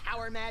for a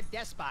power-mad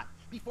despot,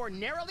 before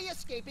narrowly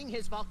escaping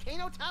his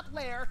volcano-top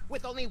lair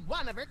with only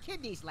one of her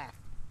kidneys left.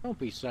 Don't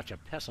be such a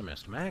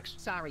pessimist, Max.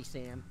 Sorry,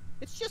 Sam.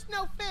 It's just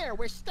no fair.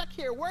 We're stuck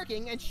here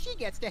working, and she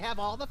gets to have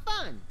all the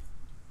fun.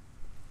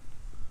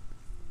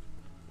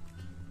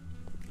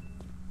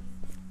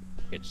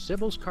 It's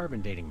Sybil's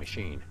carbon dating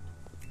machine.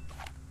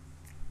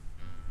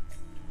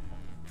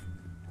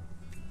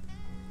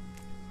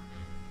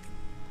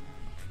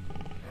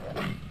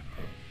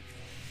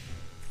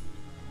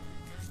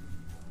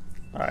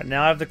 Alright,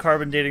 now I have the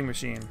carbon dating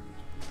machine.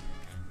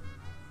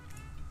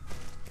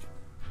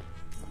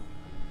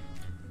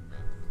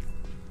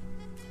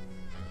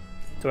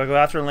 Do I go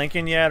after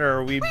Lincoln yet, or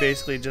are we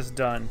basically just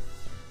done?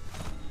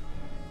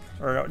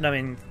 Or, I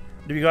mean,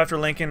 do we go after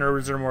Lincoln, or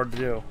is there more to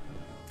do?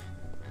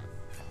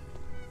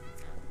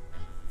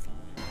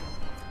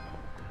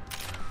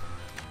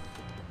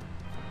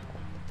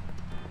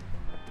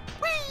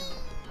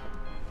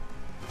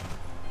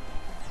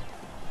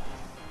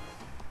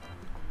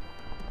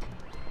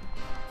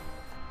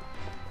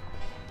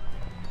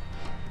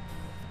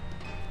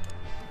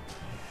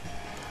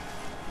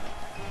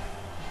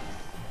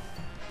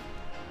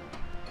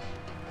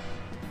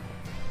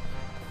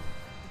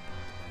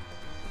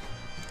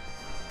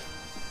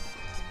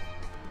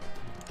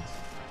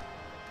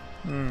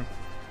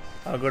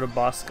 I'll go to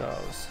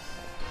Boscov's.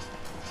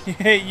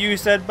 You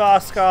said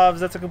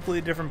Boscov's. That's a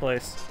completely different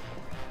place.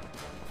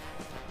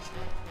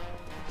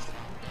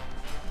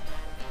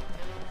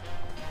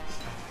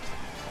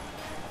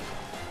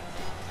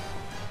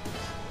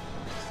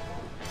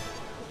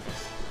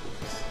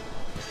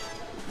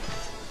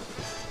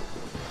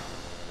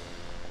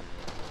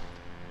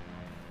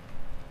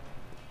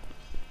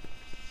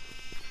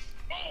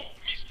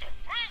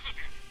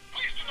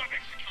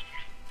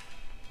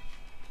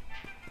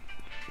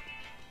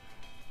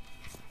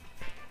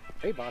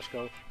 Hey,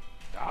 Bosco.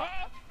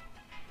 Ah?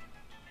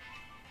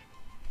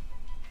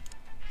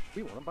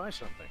 We want to buy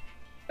something.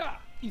 Ah,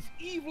 it's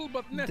evil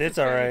but That's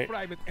necessary alright.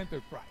 private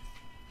enterprise.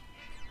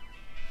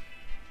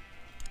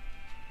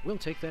 We'll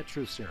take that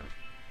truth serum.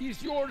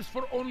 It's yours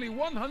for only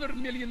 100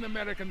 million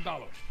American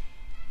dollars.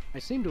 I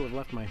seem to have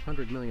left my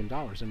 $100 million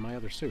in my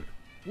other suit.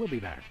 We'll be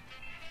back.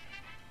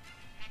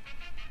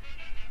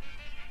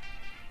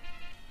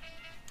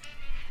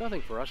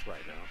 Nothing for us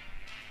right now.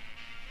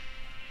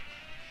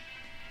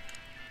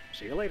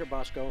 See you later,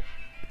 Bosco.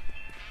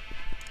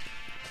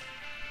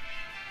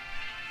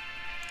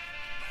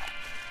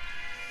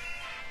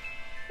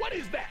 What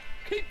is that?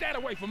 Keep that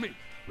away from me.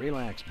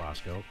 Relax,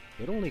 Bosco.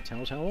 It only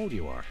tells how old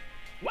you are.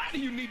 Why do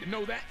you need to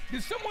know that?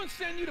 Did someone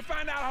send you to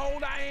find out how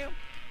old I am?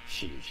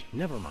 Sheesh,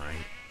 never mind.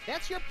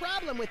 That's your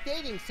problem with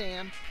dating,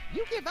 Sam.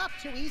 You give up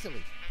too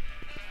easily.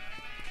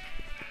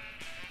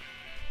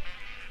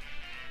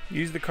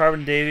 Use the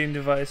carbon dating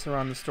device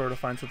around the store to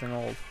find something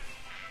old.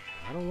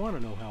 I don't want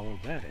to know how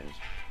old that is.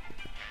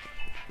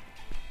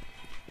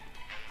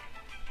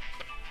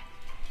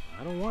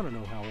 I don't want to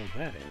know how old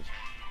that is.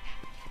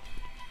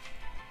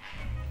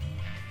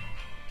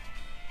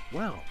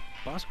 Well,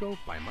 Bosco,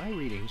 by my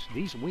readings,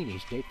 these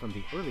weenies date from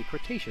the early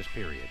Cretaceous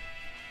period.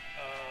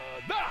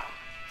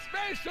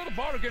 Special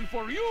bargain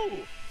for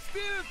you!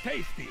 Still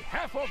tasty,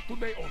 half off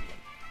today only.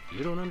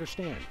 You don't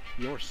understand.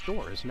 Your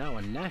store is now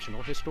a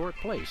National Historic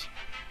Place.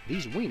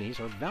 These weenies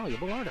are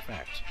valuable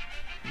artifacts.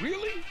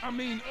 Really? I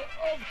mean,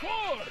 of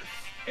course!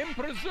 In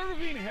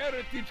preserving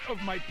heritage of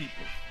my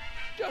people.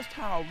 Just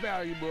how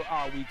valuable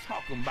are we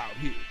talking about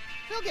here?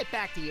 We'll get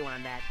back to you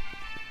on that.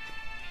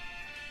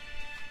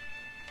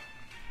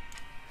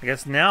 I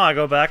guess now I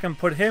go back and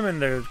put him in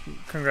the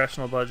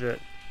congressional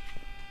budget.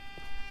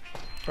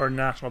 Or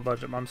national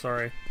budget, I'm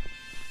sorry.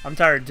 I'm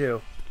tired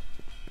too.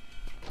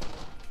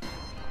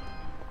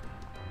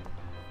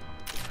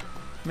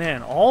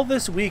 Man, all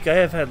this week I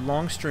have had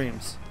long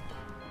streams.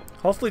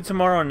 Hopefully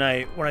tomorrow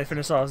night, when I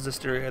finish off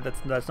Hysteria,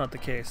 that's not the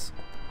case.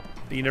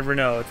 But you never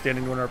know, it's the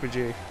ending to an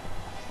RPG.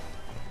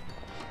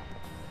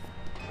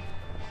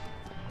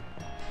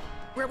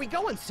 Where are we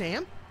going,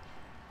 Sam?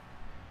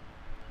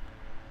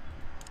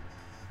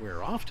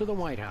 We're off to the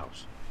White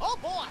House. Oh,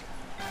 boy!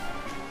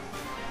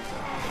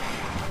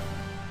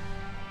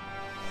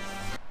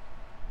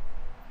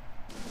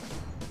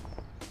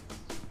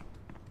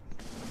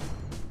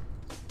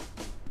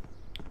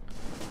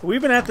 We've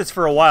been at this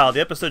for a while.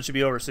 The episode should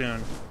be over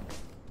soon.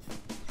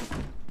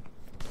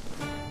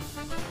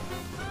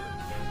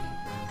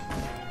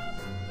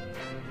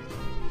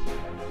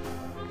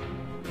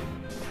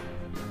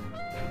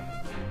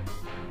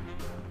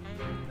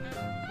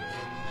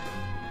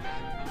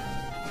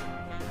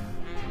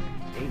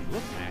 Hey,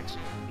 look, Max.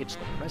 It's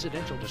the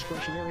presidential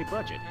discretionary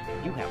budget.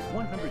 You have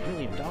 $100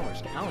 million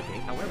to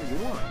allocate however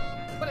you want.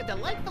 What a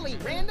delightfully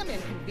random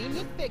and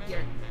convenient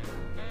figure.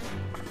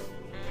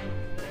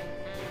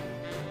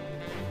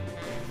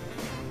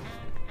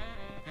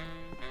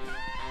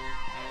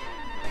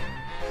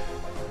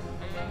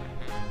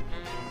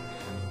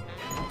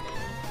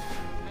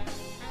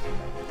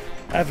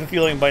 I have a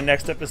feeling by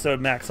next episode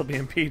Max will be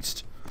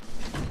impeached.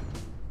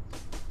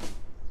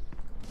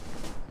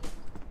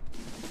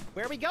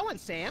 Where are we going,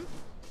 Sam?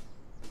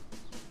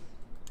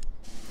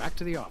 Back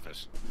to the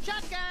office.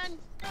 Shotgun!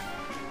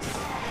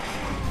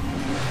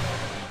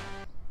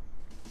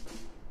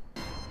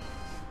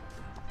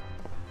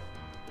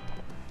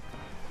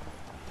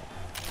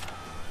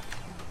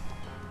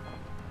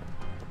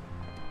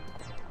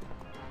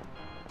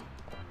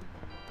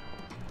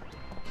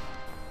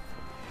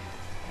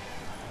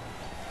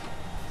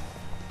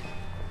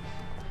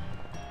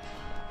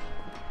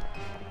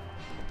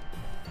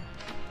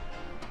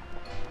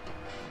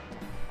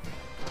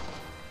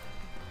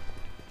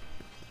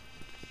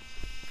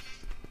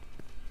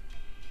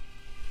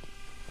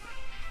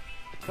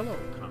 Hello,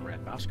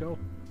 Comrade Bosco.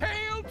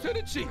 Hail to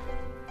the chief!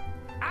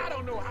 I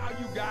don't know how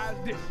you guys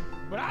did it,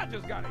 but I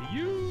just got a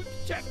huge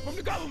check from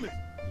the government.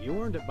 You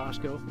earned it,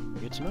 Bosco.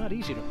 It's not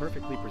easy to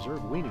perfectly preserve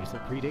weenies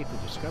that predate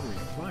the discovery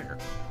of fire.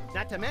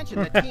 Not to mention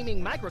the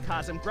teeming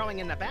microcosm growing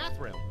in the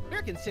bathroom.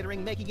 We're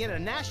considering making it a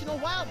national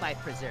wildlife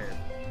preserve.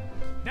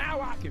 Now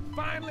I can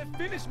finally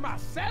finish my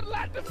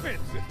satellite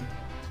defense system.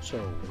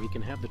 So, we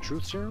can have the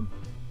truth serum?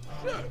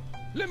 Sure.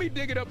 Let me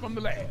dig it up from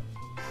the lab.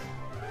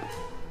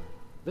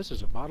 This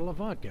is a bottle of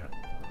vodka.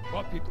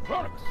 But the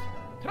products.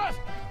 Trust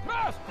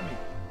me.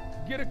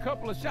 Get a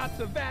couple of shots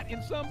of that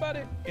in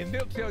somebody, and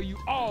they'll tell you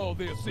all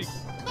their secrets.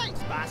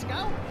 Thanks,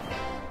 Bosco.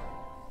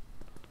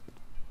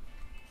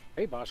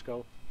 Hey,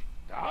 Bosco.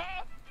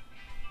 Ah?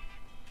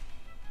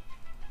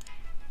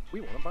 We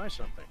want to buy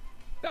something.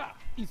 Ah,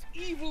 it's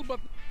evil, but...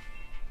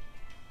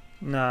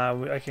 Nah,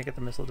 I can't get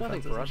the missile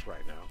defense. Nothing for us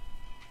right now.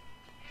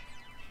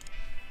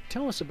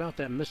 Tell us about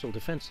that missile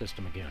defense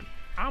system again.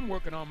 I'm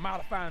working on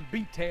modifying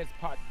BTAS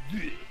Part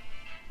D.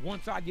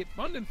 Once I get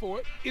funding for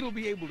it, it'll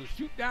be able to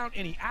shoot down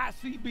any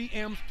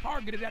ICBMs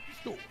targeted at the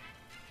store.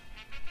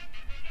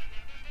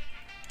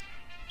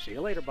 See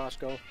you later,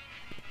 Bosco.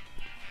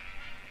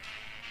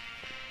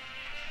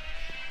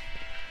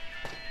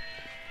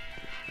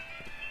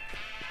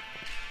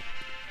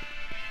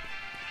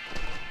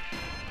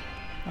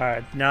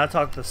 Alright, now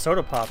talk to the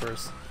soda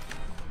poppers.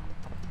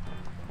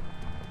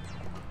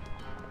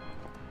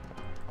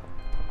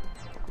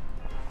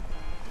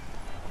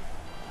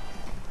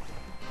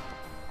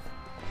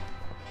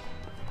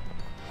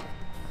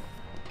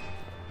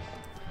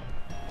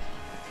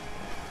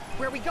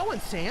 Where are we going,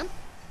 Sam?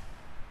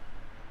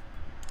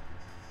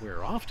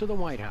 We're off to the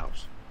White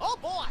House. Oh,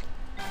 boy!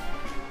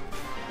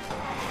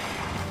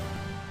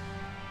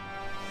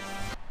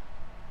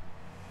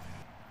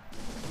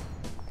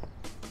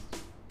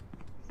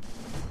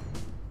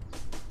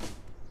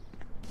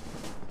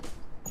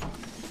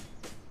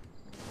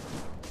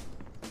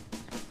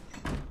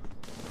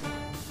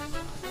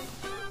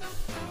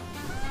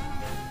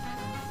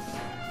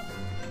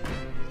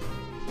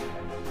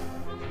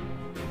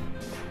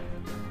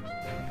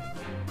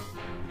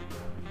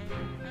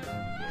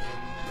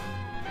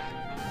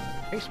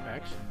 Hey,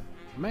 Specs.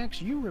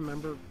 Max, you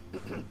remember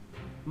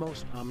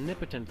most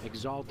omnipotent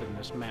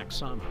exaltedness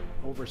Maxama,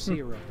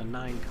 overseer of the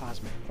 9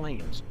 cosmic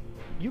planes.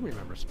 You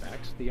remember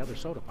Specs, the other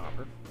soda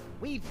popper.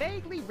 We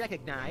vaguely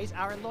recognize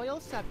our loyal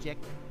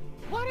subject.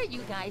 What are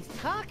you guys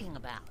talking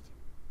about?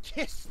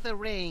 Kiss the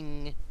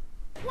ring.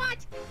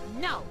 What?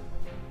 No.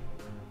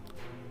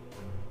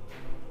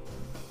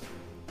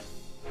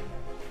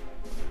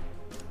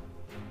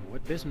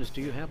 What business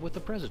do you have with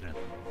the president?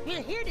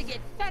 We're here to get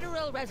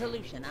federal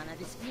resolution on a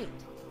dispute.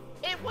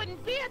 It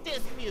wouldn't be a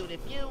dispute if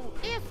you...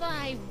 If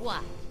I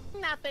what?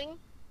 Nothing.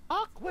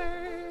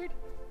 Awkward.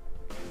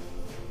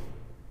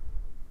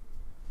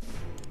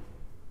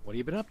 What have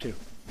you been up to?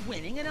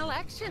 Winning an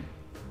election.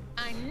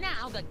 I'm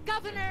now the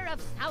governor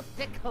of South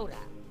Dakota.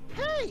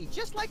 Hey,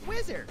 just like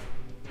Wizard.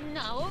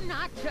 No,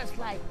 not just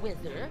like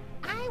Wizard.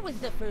 I was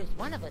the first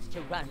one of us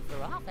to run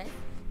for office.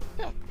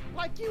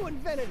 Like you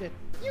invented it.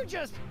 You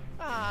just...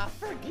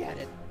 forget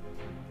it.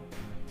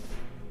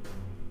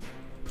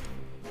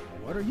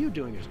 What are you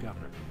doing as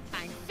governor?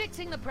 I'm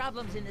fixing the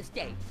problems in the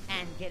state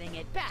and getting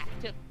it back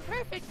to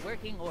perfect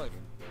working order.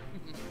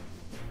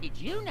 Did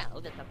you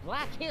know that the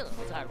Black Hills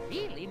are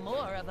really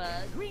more of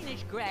a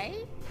greenish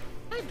gray?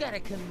 I've got a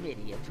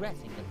committee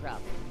addressing the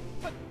problem.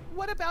 But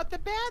what about the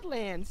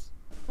Badlands?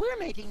 We're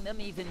making them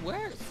even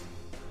worse.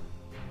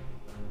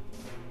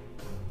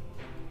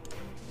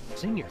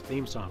 Sing your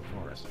theme song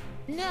for us.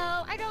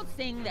 No, I don't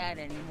sing that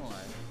anymore.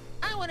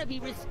 I want to be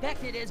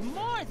respected as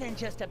more than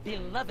just a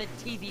beloved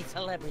TV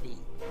celebrity.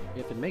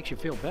 If it makes you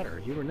feel better,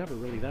 you were never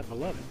really that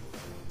beloved.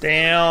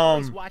 Damn. I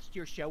always watched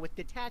your show with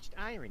detached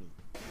irony.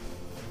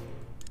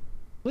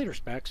 Later,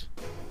 Specs.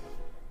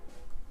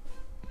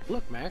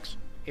 Look, Max,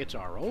 it's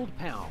our old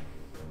pal.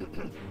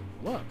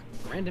 Look,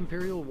 Grand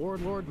Imperial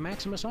Warlord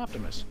Maximus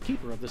Optimus,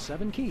 keeper of the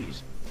 7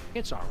 Keys.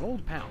 It's our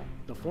old pal,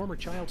 the former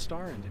Child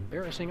Star and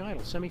Embarrassing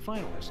Idol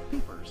semi-finalist,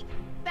 Peepers.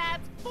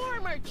 That's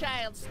former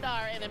Child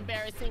Star and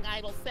Embarrassing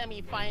Idol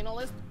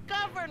semi-finalist,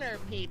 Governor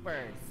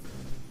Peepers.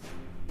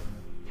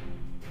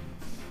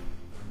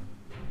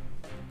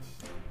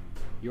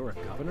 You're a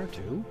governor,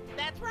 too?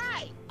 That's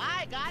right.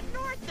 I got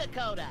North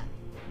Dakota.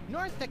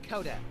 North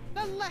Dakota,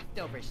 the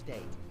leftover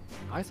state.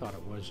 I thought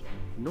it was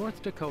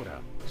North Dakota,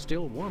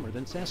 still warmer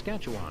than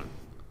Saskatchewan.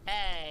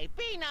 Hey,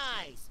 be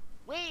nice.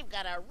 We've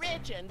got a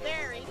rich and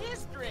varied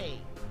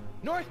history.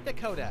 North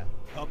Dakota,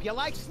 hope you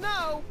like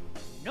snow.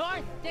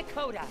 North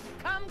Dakota,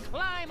 come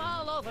climb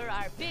all over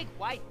our big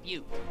white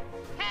butte.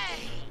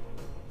 Hey!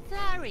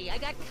 Sorry, I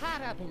got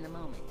caught up in the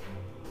moment.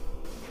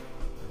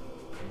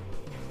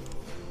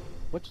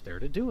 What's there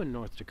to do in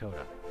North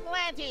Dakota?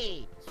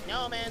 Plenty!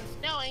 Snowmen,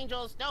 snow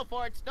angels, snow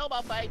forts,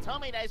 snowball fights,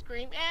 homemade ice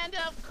cream, and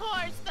of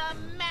course the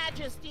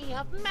majesty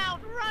of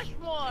Mount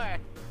Rushmore!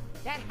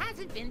 That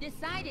hasn't been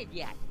decided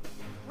yet.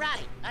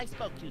 Right, I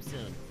spoke too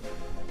soon.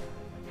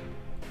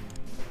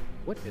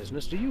 What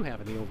business do you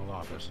have in the Oval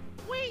Office?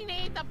 We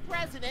need the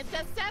president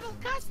to settle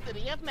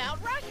custody of Mount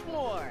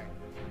Rushmore!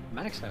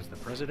 Max has the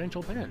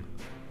presidential pen.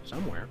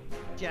 Somewhere.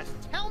 Just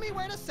tell me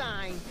where to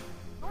sign.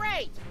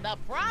 Great! The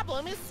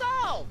problem is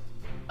solved!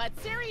 But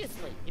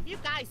seriously, if you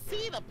guys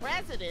see the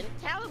president,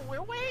 tell him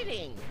we're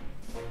waiting.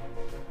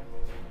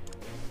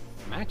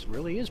 Max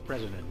really is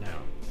president now.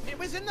 It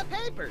was in the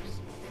papers.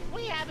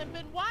 We haven't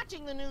been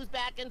watching the news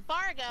back in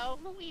Fargo.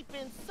 We've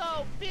been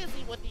so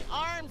busy with the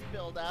arms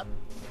buildup.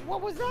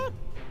 What was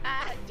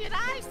that? Did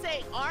I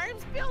say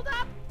arms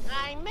buildup?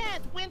 I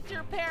meant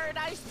Winter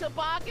Paradise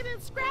Toboggan and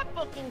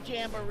Scrapbooking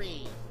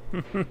Jamboree.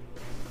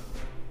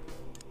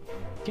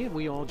 Can't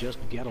we all just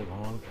get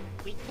along?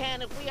 We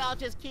can if we all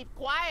just keep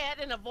quiet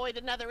and avoid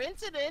another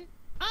incident.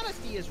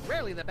 Honesty is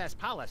rarely the best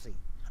policy.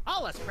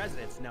 All us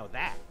presidents know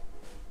that.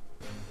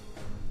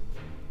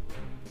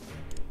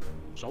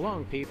 So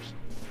long, peeps.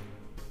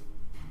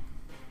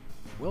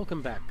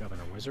 Welcome back,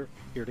 Governor Wizard.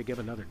 Here to give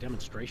another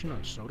demonstration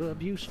on soda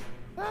abuse?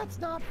 That's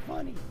not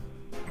funny.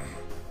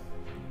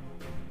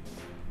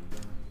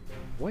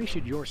 Why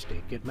should your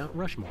state get Mount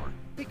Rushmore?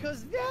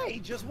 Because they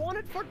just want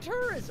it for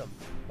tourism.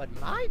 But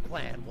my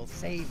plan will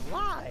save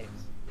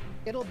lives.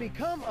 It'll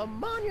become a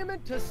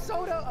monument to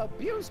soda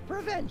abuse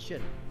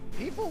prevention.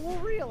 People will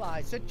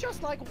realize that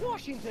just like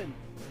Washington,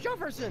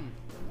 Jefferson,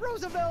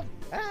 Roosevelt,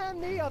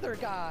 and the other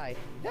guy,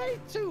 they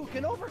too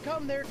can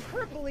overcome their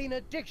crippling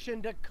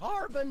addiction to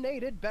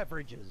carbonated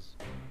beverages.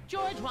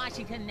 George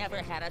Washington never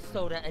had a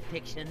soda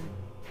addiction.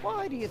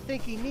 Why do you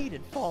think he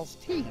needed false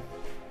teeth?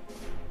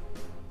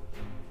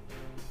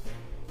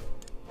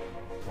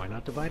 Why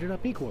not divide it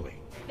up equally?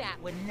 That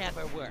would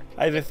never work.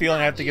 I have a feeling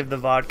I have to give the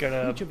vodka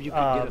to Each of you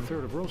could get a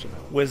third of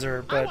Roosevelt.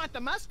 Wizard, I but want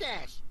the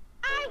mustache.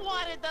 I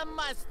wanted the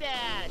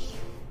mustache.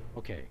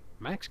 Okay,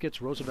 Max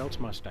gets Roosevelt's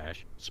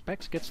mustache,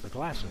 Specs gets the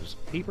glasses,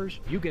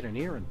 Peepers, you get an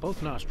ear and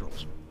both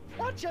nostrils.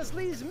 That just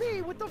leaves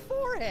me with the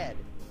forehead.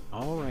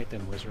 All right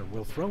then, Wizard,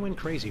 we'll throw in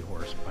Crazy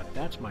Horse, but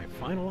that's my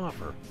final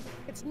offer.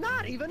 It's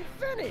not even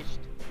finished.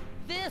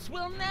 This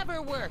will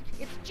never work.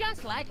 It's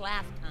just like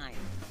last time.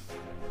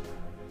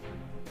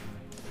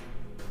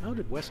 How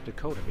did West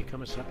Dakota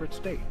become a separate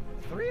state?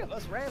 The three of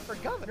us ran for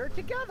governor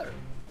together.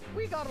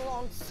 We got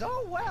along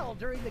so well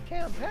during the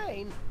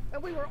campaign,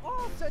 and we were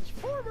all such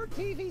former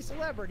TV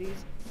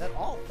celebrities that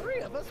all three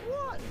of us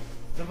won.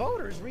 The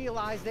voters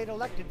realized they'd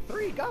elected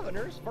 3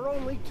 governors for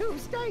only 2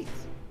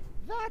 states.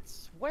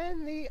 That's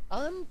when the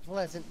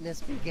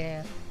unpleasantness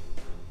began.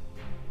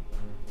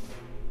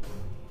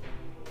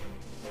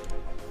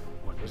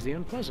 What was the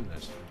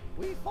unpleasantness?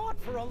 We fought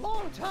for a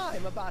long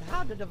time about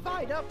how to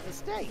divide up the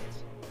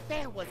states.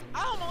 There was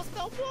almost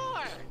a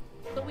war.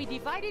 But we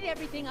divided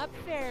everything up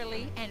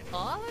fairly and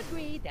all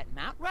agreed that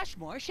Mount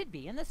Rushmore should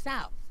be in the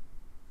South.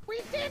 We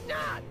did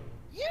not!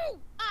 You!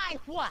 I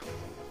what?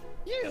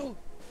 You!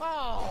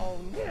 Oh,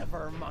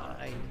 never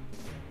mind.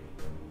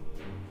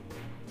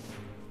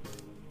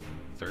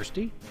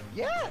 thirsty?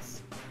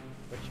 Yes!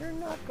 But you're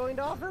not going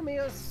to offer me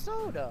a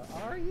soda,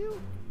 are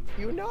you?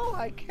 You know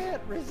I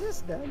can't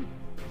resist them.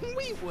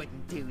 We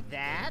wouldn't do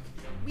that.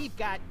 We've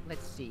got,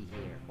 let's see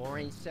here,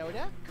 orange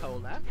soda,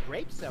 cola,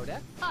 grape soda,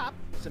 pop,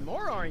 some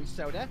more orange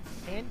soda,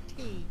 and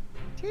tea.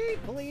 Tea,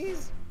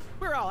 please.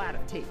 We're all out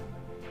of tea.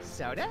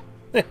 Soda?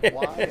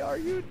 Why are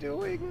you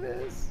doing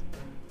this?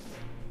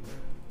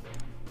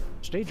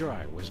 Stay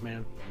dry,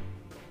 Whizman.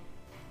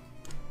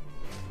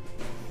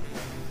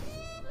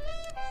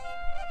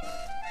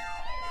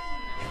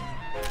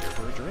 Here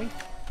for a drink?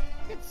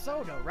 It's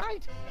soda,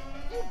 right?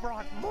 You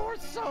brought more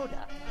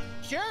soda.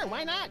 Sure,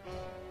 why not?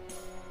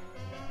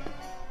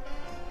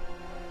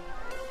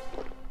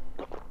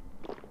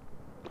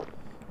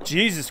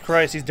 Jesus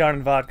Christ, he's down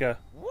in vodka.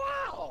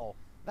 Wow!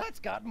 That's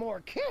got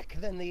more kick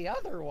than the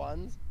other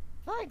ones.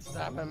 Thanks,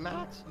 Sam and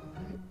Max.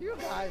 You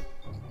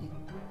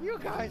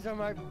guys are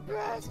my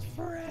best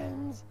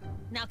friends.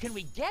 Now can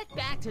we get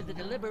back to the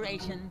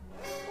deliberation?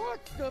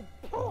 What's the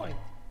point?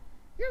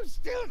 You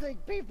still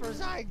think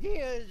Peeper's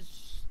idea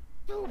is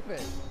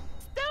stupid.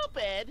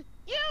 Stupid?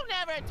 You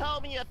never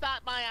told me you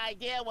thought my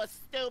idea was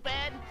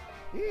stupid.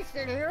 He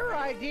said your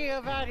idea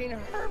of adding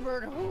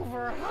Herbert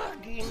Hoover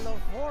hugging the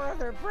 4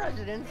 other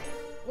presidents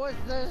was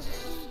the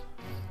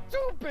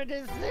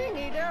stupidest thing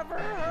he'd ever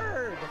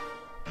heard.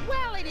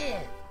 Well, it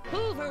is.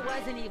 Hoover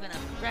wasn't even a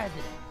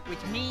president,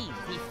 which means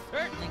he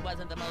certainly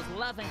wasn't the most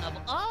loving of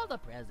all the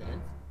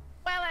presidents.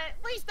 Well, at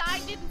least I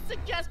didn't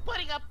suggest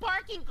putting a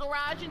parking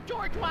garage in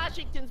George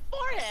Washington's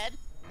forehead,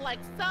 like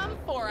some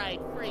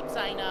four-eyed freaks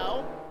I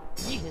know.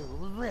 You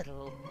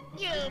little...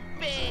 You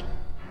big...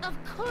 Of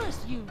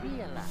course you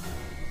realize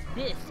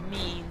this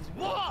means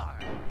war!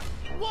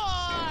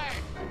 War!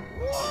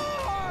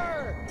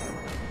 War!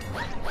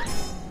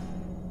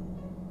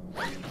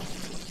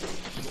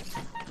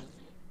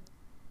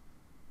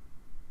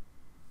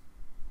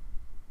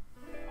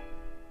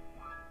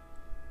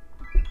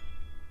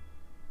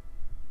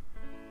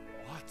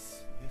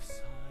 What's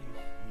this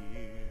I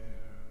hear?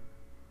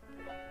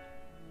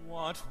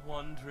 What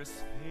wondrous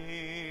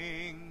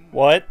thing?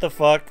 What the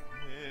fuck?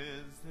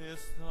 Is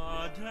this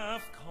the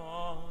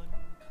DEFCON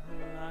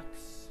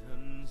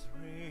klaxon's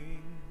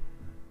ring?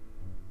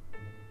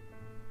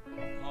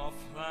 A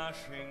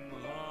flashing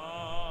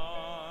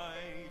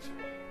light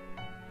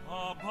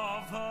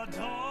above the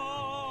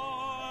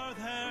door.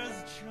 There's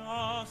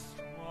just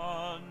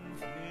one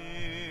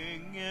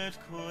thing it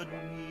could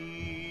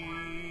mean.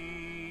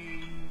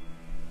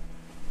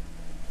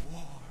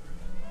 War.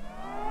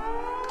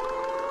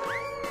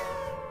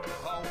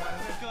 Oh, what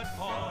is it good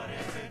for? What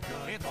is it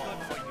good it's for? Good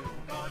for you.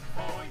 Good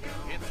for you.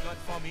 It's good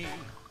for me.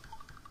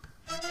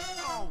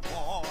 Oh,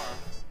 war.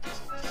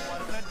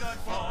 What is it good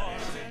for?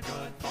 What is it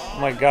good for? Oh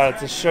my god,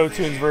 it's a show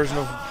tunes version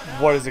of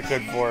What Is It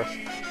Good For? It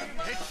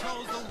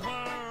shows the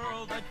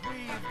world that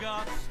we've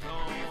got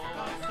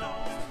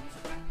stones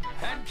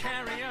and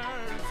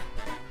carriers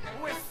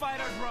with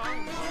fighter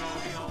drones.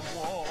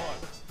 War.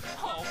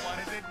 Oh, what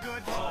is it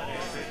good for? What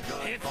is it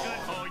good it's for?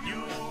 Good for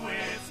you.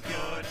 It's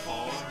good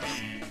for me.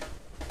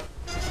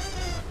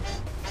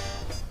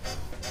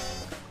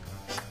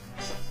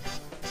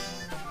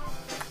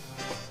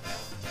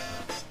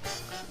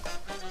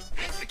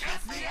 It's the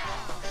cat's meow.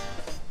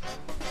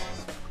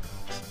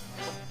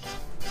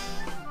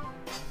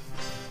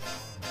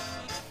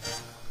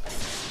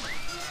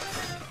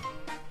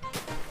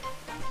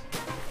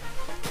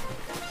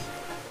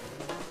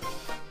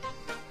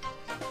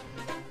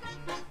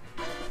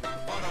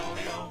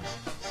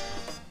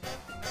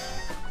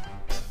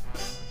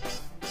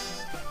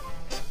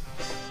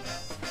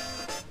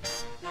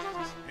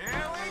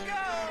 Here we go.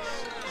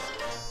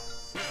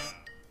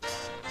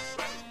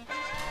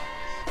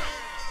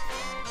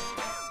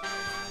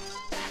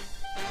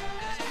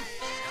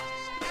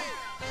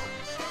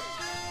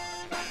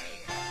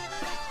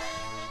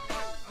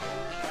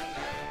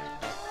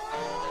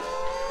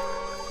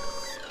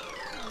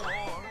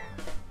 War.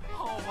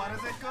 Oh, what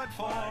is it good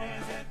for? What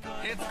is it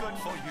good it's good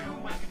for you.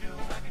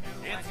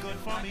 It's good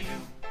for me.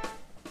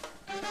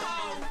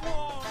 Oh,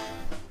 war.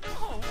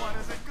 Oh, what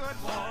is it good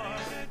for?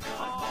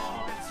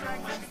 Oh, it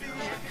strengthens the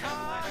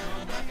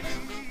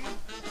economy.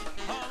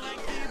 Oh,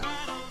 lengthy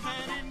battles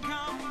and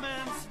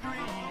incumbents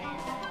free.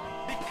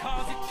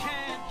 Because it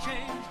can't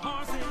change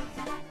horses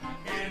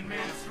in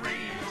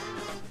midstream.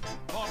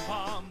 For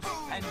bombs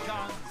and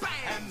guns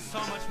and so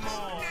much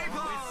more.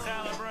 We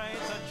celebrate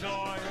the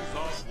joys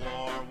of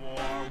war,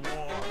 war,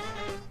 war.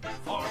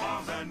 For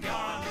bombs and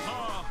guns,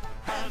 oh,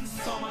 and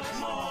so much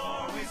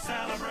more. We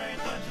celebrate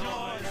the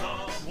joys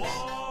of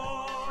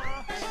war.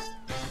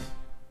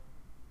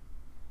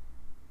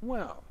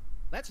 Well,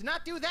 Let's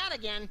not do that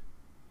again.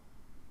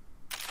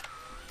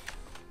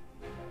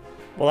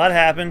 Well, that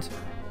happened.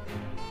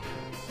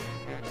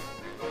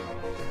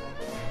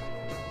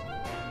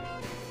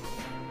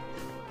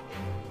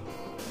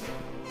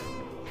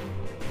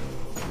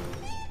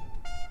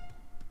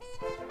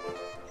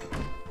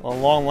 Well,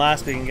 long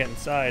last we can get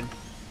inside.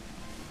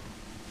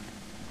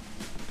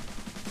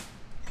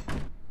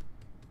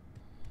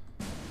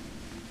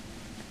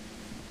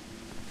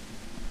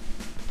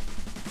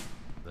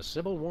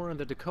 civil war in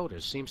the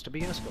Dakotas seems to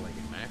be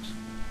escalating, Max.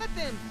 Let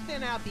them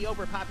thin out the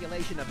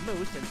overpopulation of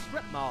moose and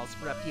strip malls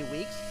for a few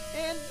weeks,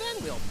 and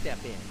then we'll step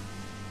in.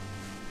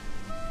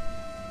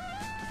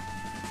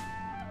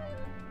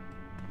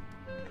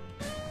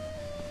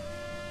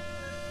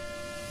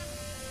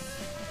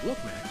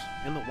 Look, Max,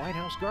 in the White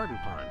House garden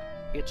pond.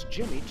 It's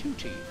Jimmy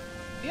Two-Teeth.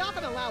 We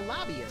often allow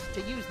lobbyists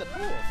to use the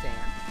pool, Sam.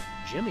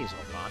 Jimmy's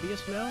a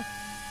lobbyist now?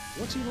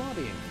 What's he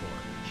lobbying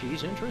for?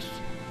 Cheese interests?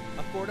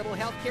 Affordable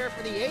health care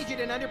for the aged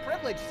and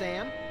underprivileged,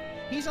 Sam.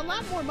 He's a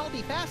lot more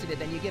multifaceted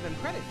than you give him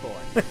credit for.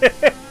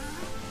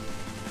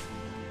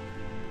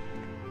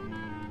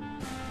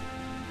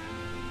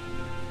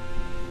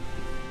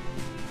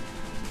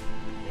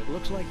 It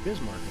looks like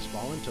Bismarck has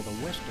fallen to the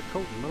West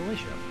Dakotan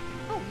militia.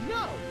 Oh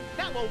no!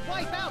 That will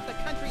wipe out the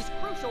country's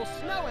crucial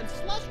snow and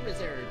slush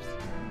reserves!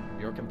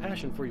 Your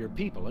compassion for your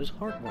people is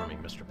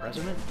heartwarming, Mr.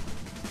 President.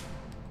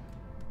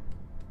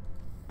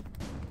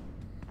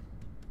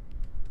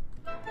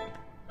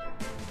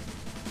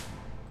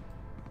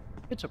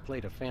 It's a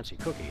plate of fancy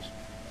cookies.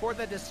 For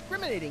the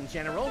discriminating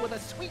general with a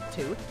sweet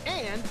tooth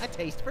and a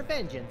taste for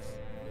vengeance.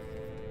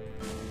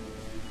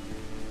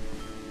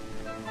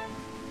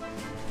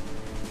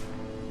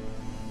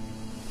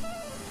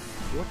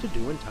 What to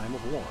do in time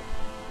of war.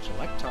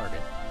 Select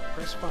target.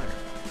 Press fire.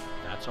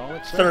 That's all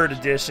it says. 3rd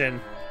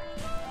edition.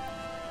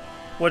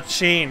 What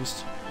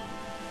changed?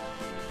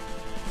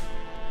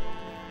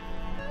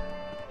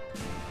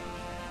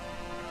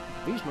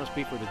 These must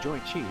be for the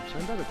Joint Chiefs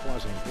and other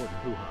quasi-important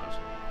hoo-has.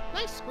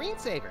 Nice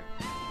screensaver.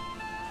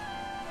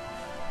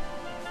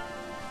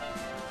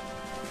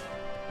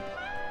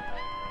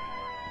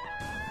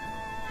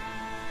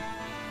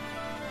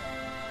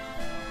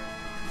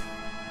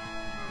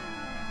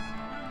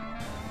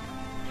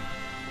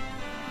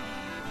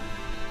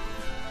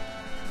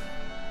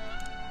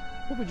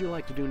 What would you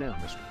like to do now,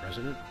 Mr.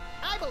 President?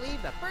 I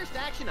believe the first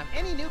action of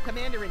any new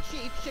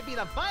commander-in-chief should be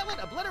the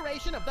violent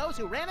obliteration of those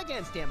who ran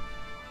against him.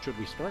 Should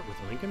we start with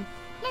Lincoln?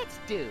 Let's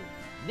do.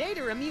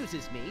 Nader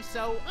amuses me,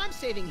 so I'm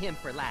saving him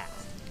for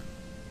last.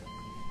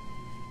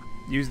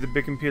 Use the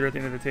big computer at the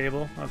end of the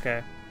table?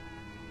 Okay.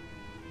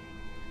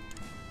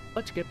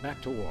 Let's get back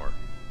to war.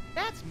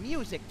 That's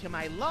music to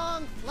my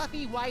long,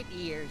 fluffy white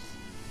ears.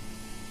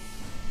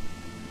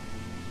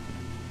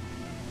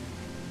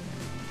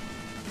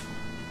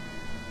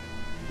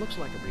 Looks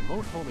like a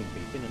remote homing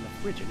beacon in the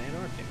frigid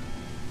Antarctic.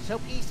 So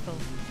peaceful,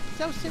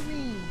 so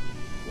serene.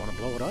 Want to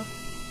blow it up?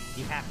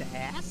 You have to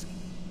ask?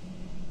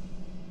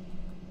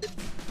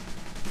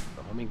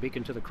 The homing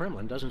beacon to the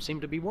Kremlin doesn't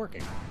seem to be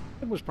working.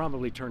 It was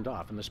probably turned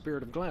off in the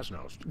spirit of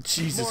Glasnost.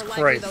 Jesus More Christ.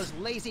 likely those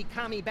lazy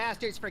commie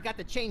bastards forgot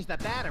to change the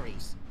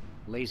batteries.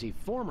 Lazy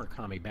former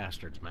commie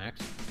bastards, Max.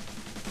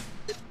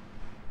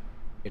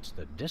 It's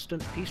the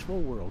distant, peaceful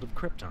world of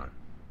Krypton.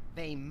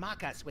 They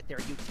mock us with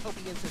their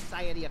utopian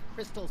society of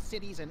crystal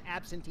cities and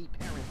absentee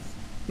parents.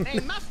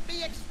 They must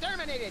be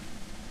exterminated!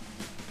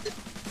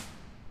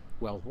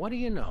 Well, what do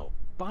you know?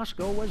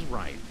 Bosco was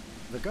right.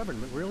 The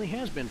government really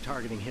has been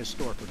targeting his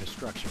store for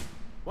destruction.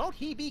 Won't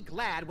he be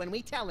glad when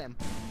we tell him?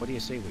 What do you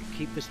say we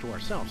keep this to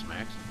ourselves,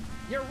 Max?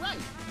 You're right.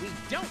 We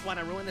don't want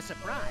to ruin the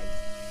surprise.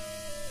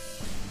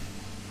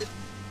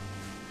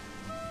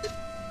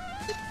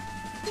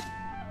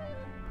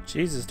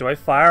 Jesus, do I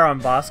fire on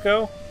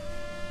Bosco?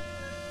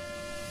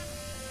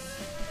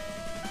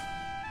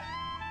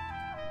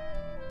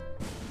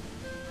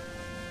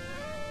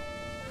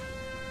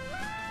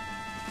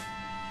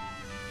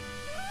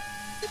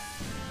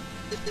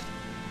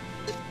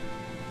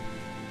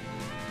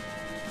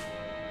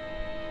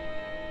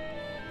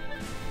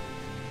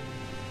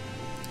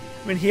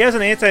 I mean, he has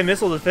an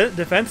anti-missile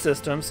defense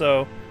system,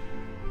 so...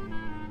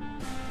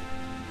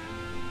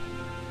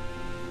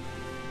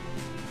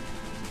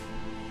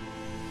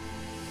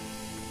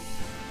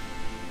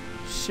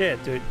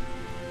 Shit, dude.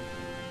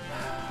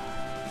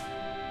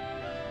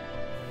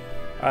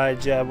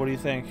 Alright, Jeb, what do you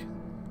think?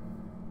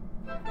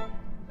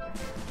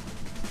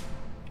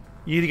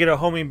 You need to get a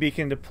homing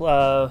beacon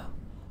to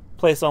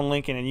place on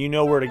Lincoln, and you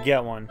know where to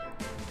get one.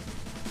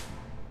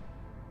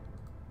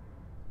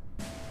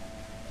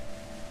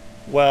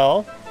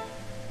 Well,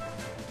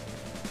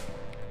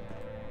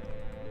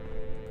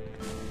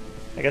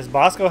 I guess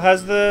Bosco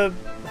has the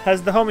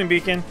homing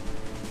beacon.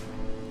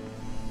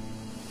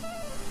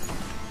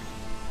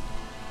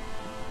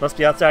 Must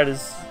be outside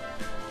his.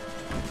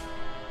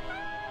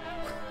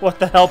 What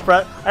the hell,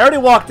 Brett? I already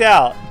walked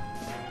out.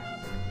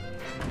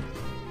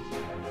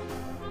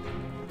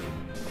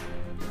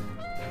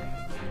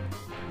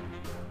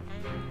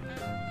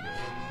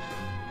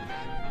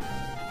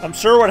 I'm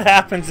sure what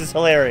happens is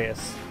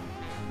hilarious.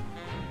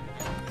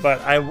 But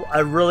I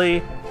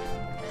really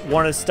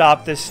want to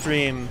stop this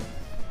stream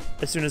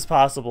as soon as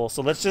possible.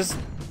 So let's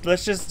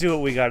just do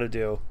what we got to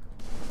do.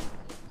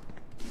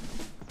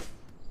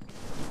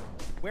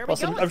 Where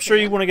Plus, I'm sure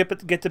you want to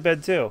get to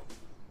bed too.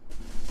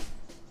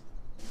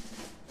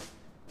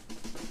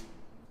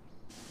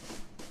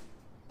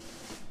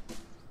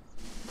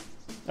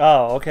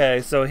 Oh,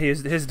 okay. So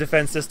his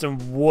defense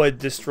system would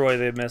destroy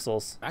the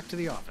missiles. Back to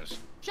the office.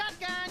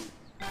 Shotgun!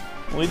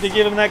 We need to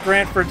give him that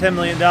grant for $10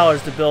 million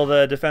to build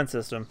a defense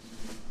system.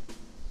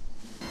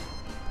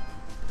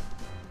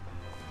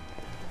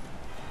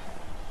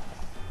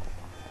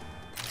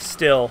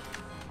 Still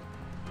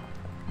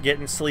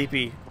getting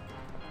sleepy.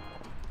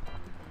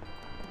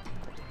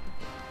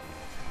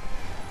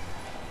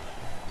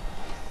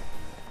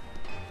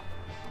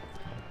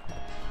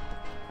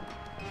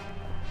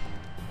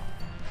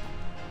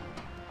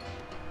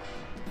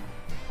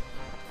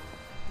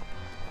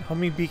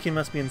 Homing beacon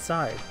must be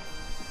inside.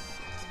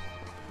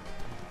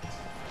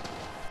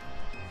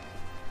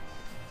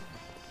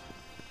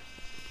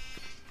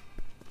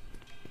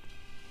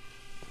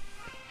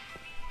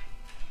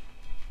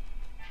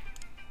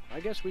 I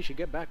guess we should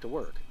get back to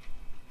work.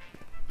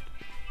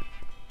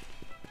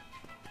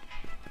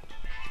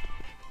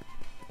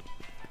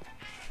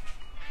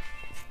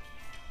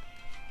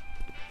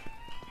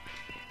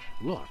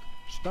 Look,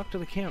 stuck to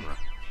the camera.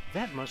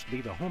 That must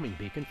be the homing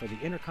beacon for the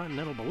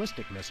intercontinental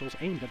ballistic missiles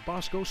aimed at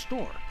Bosco's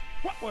store.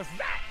 What was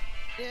that?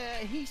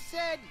 He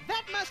said,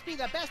 that must be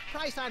the best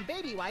price on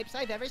baby wipes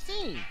I've ever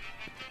seen.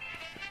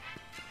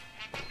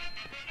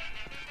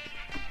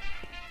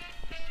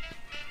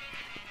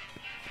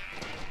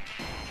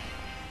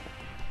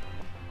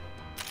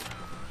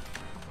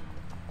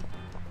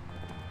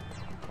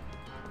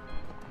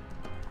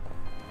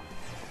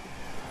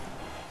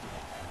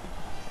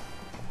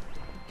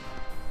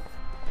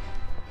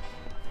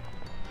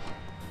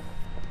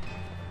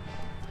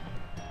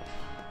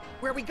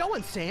 Where are we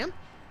going, Sam?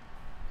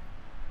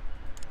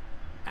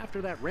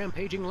 After that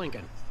rampaging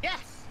Lincoln.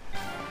 Yes!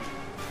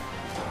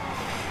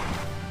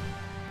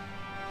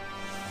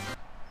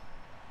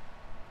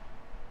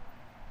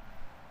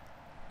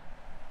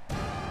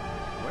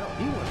 Well,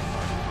 he wasn't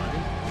hard to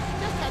find.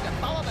 Just had to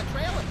follow the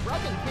trail of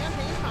broken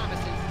campaign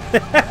promises.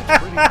 That's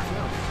pretty good.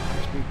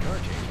 High-speed car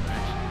chase,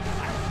 Max.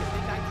 I like to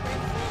think I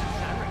transcend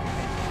genre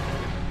convention.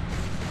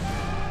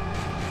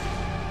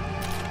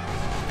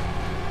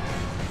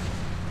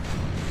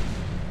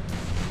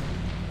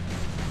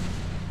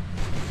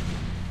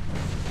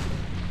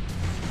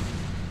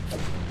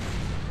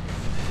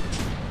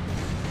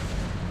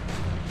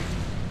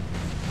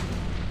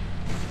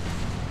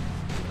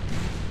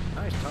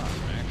 Nice toss,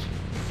 Max.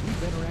 We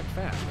better act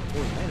fast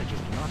before he manages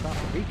to knock off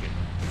the beacon.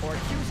 Or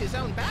choose his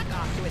own back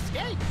off to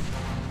escape.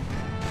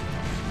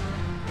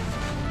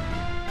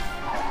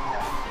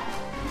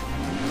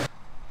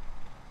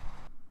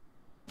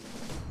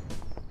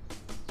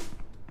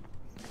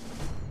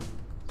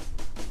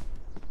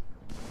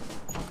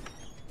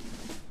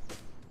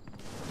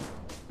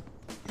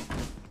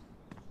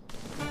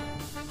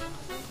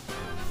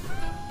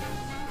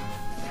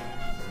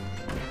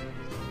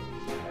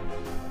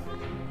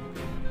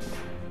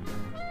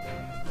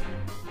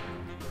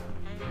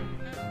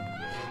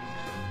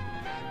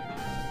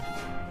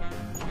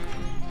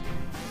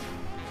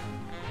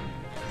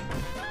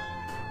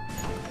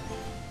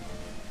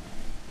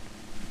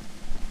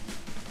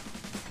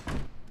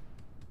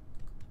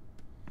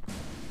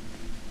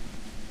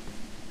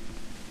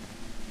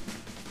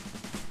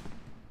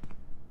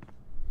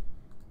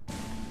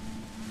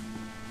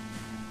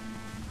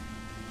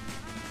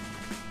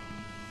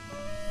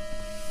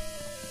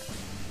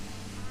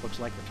 Looks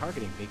like the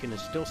targeting beacon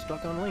is still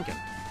stuck on Lincoln.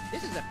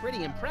 This is a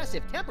pretty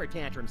impressive temper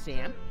tantrum,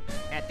 Sam.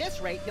 At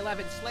this rate, he'll have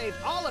enslaved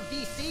all of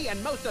D.C.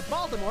 and most of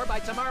Baltimore by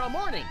tomorrow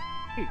morning.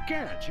 Hey,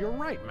 Gantz, you're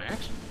right,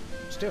 Max.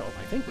 Still,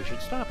 I think we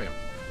should stop him.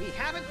 We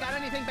haven't got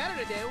anything better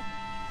to do.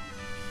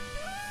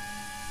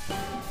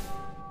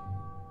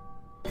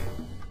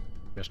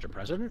 Mr.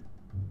 President?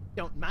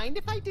 Don't mind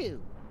if I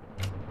do.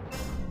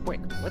 Quick,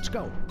 let's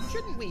go.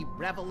 Shouldn't we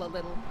revel a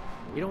little?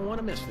 We don't want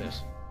to miss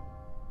this.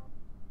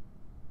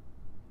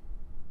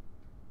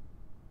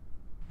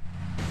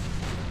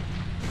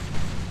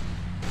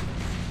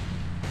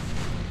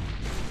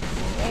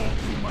 All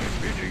to my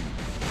bidding,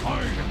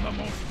 I am the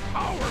most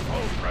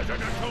powerful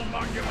presidential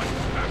monument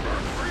ever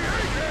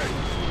created!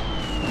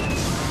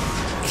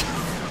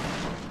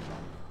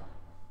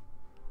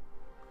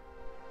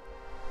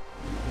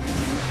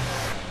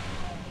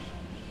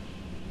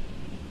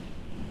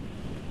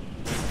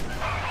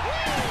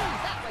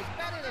 That was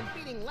better than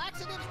feeding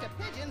laxatives to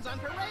pigeons on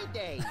parade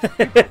day.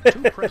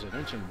 Two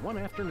presidents in one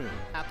afternoon.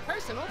 A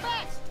personal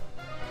best.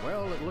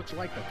 Well, it looks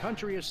like the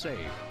country is saved,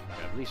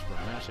 at least from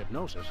mass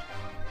hypnosis.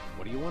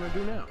 What do you want to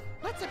do now?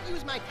 Let's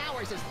abuse my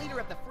powers as leader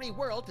of the free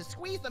world to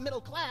squeeze the middle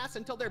class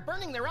until they're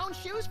burning their own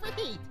shoes for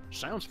heat.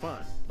 Sounds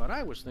fun, but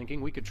I was thinking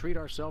we could treat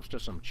ourselves to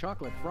some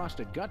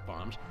chocolate-frosted gut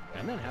bombs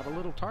and then have a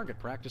little target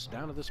practice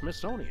down at the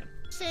Smithsonian.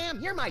 Sam,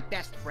 you're my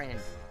best friend.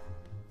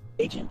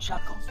 Agent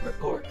Chuckles,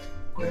 report.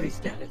 Query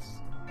status.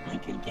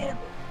 Lincoln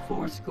Campbell,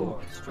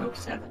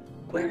 4-7.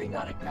 Query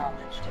not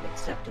acknowledged.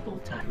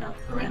 Acceptable timeout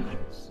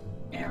parameters.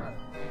 Error.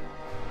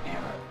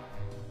 Error.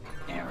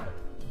 Error.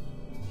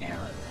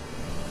 Error.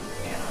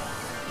 Error.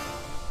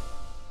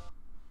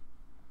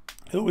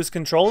 Who was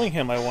controlling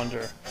him, I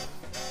wonder?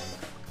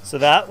 So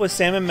that was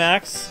Sam and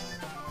Max.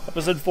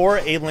 Episode 4,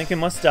 Abe Lincoln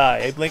Must Die.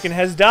 Abe Lincoln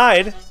has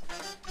died,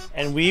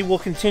 and we will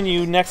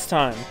continue next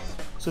time.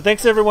 So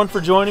thanks everyone for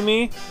joining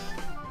me.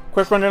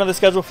 Quick rundown of the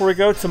schedule before we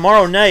go.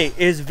 Tomorrow night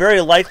is very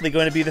likely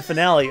going to be the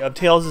finale of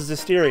Tales of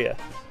Zestiria.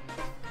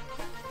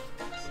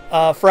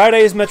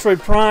 Friday is Metroid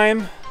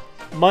Prime.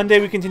 Monday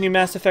we continue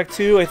Mass Effect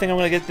 2. I think I'm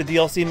going to get the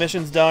DLC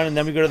missions done, and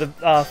then we go to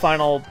the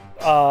final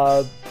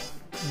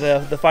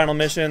final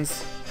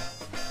missions.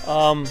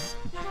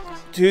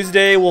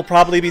 Tuesday will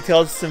probably be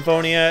Tales of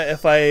Symphonia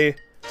if I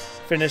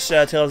finish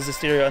Tales of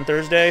Zestiria on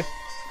Thursday.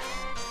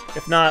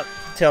 If not,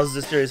 Tales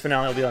of Zestiria's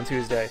finale will be on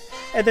Tuesday.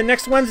 And then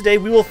next Wednesday,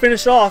 we will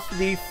finish off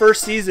the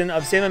first season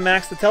of Sam &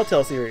 Max The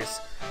Telltale series.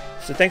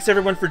 So thanks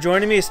everyone for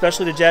joining me,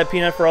 especially to Jad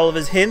Peanut for all of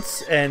his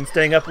hints and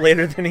staying up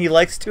later than he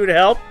likes to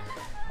help.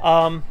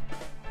 I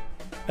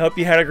hope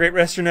you had a great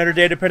rest of your night or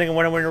day, depending on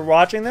when you're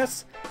watching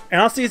this. And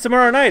I'll see you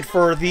tomorrow night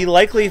for the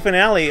likely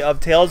finale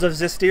of Tales of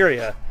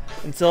Zestiria.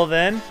 Until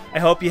then, I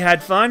hope you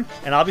had fun,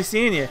 and I'll be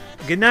seeing you.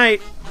 Good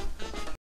night.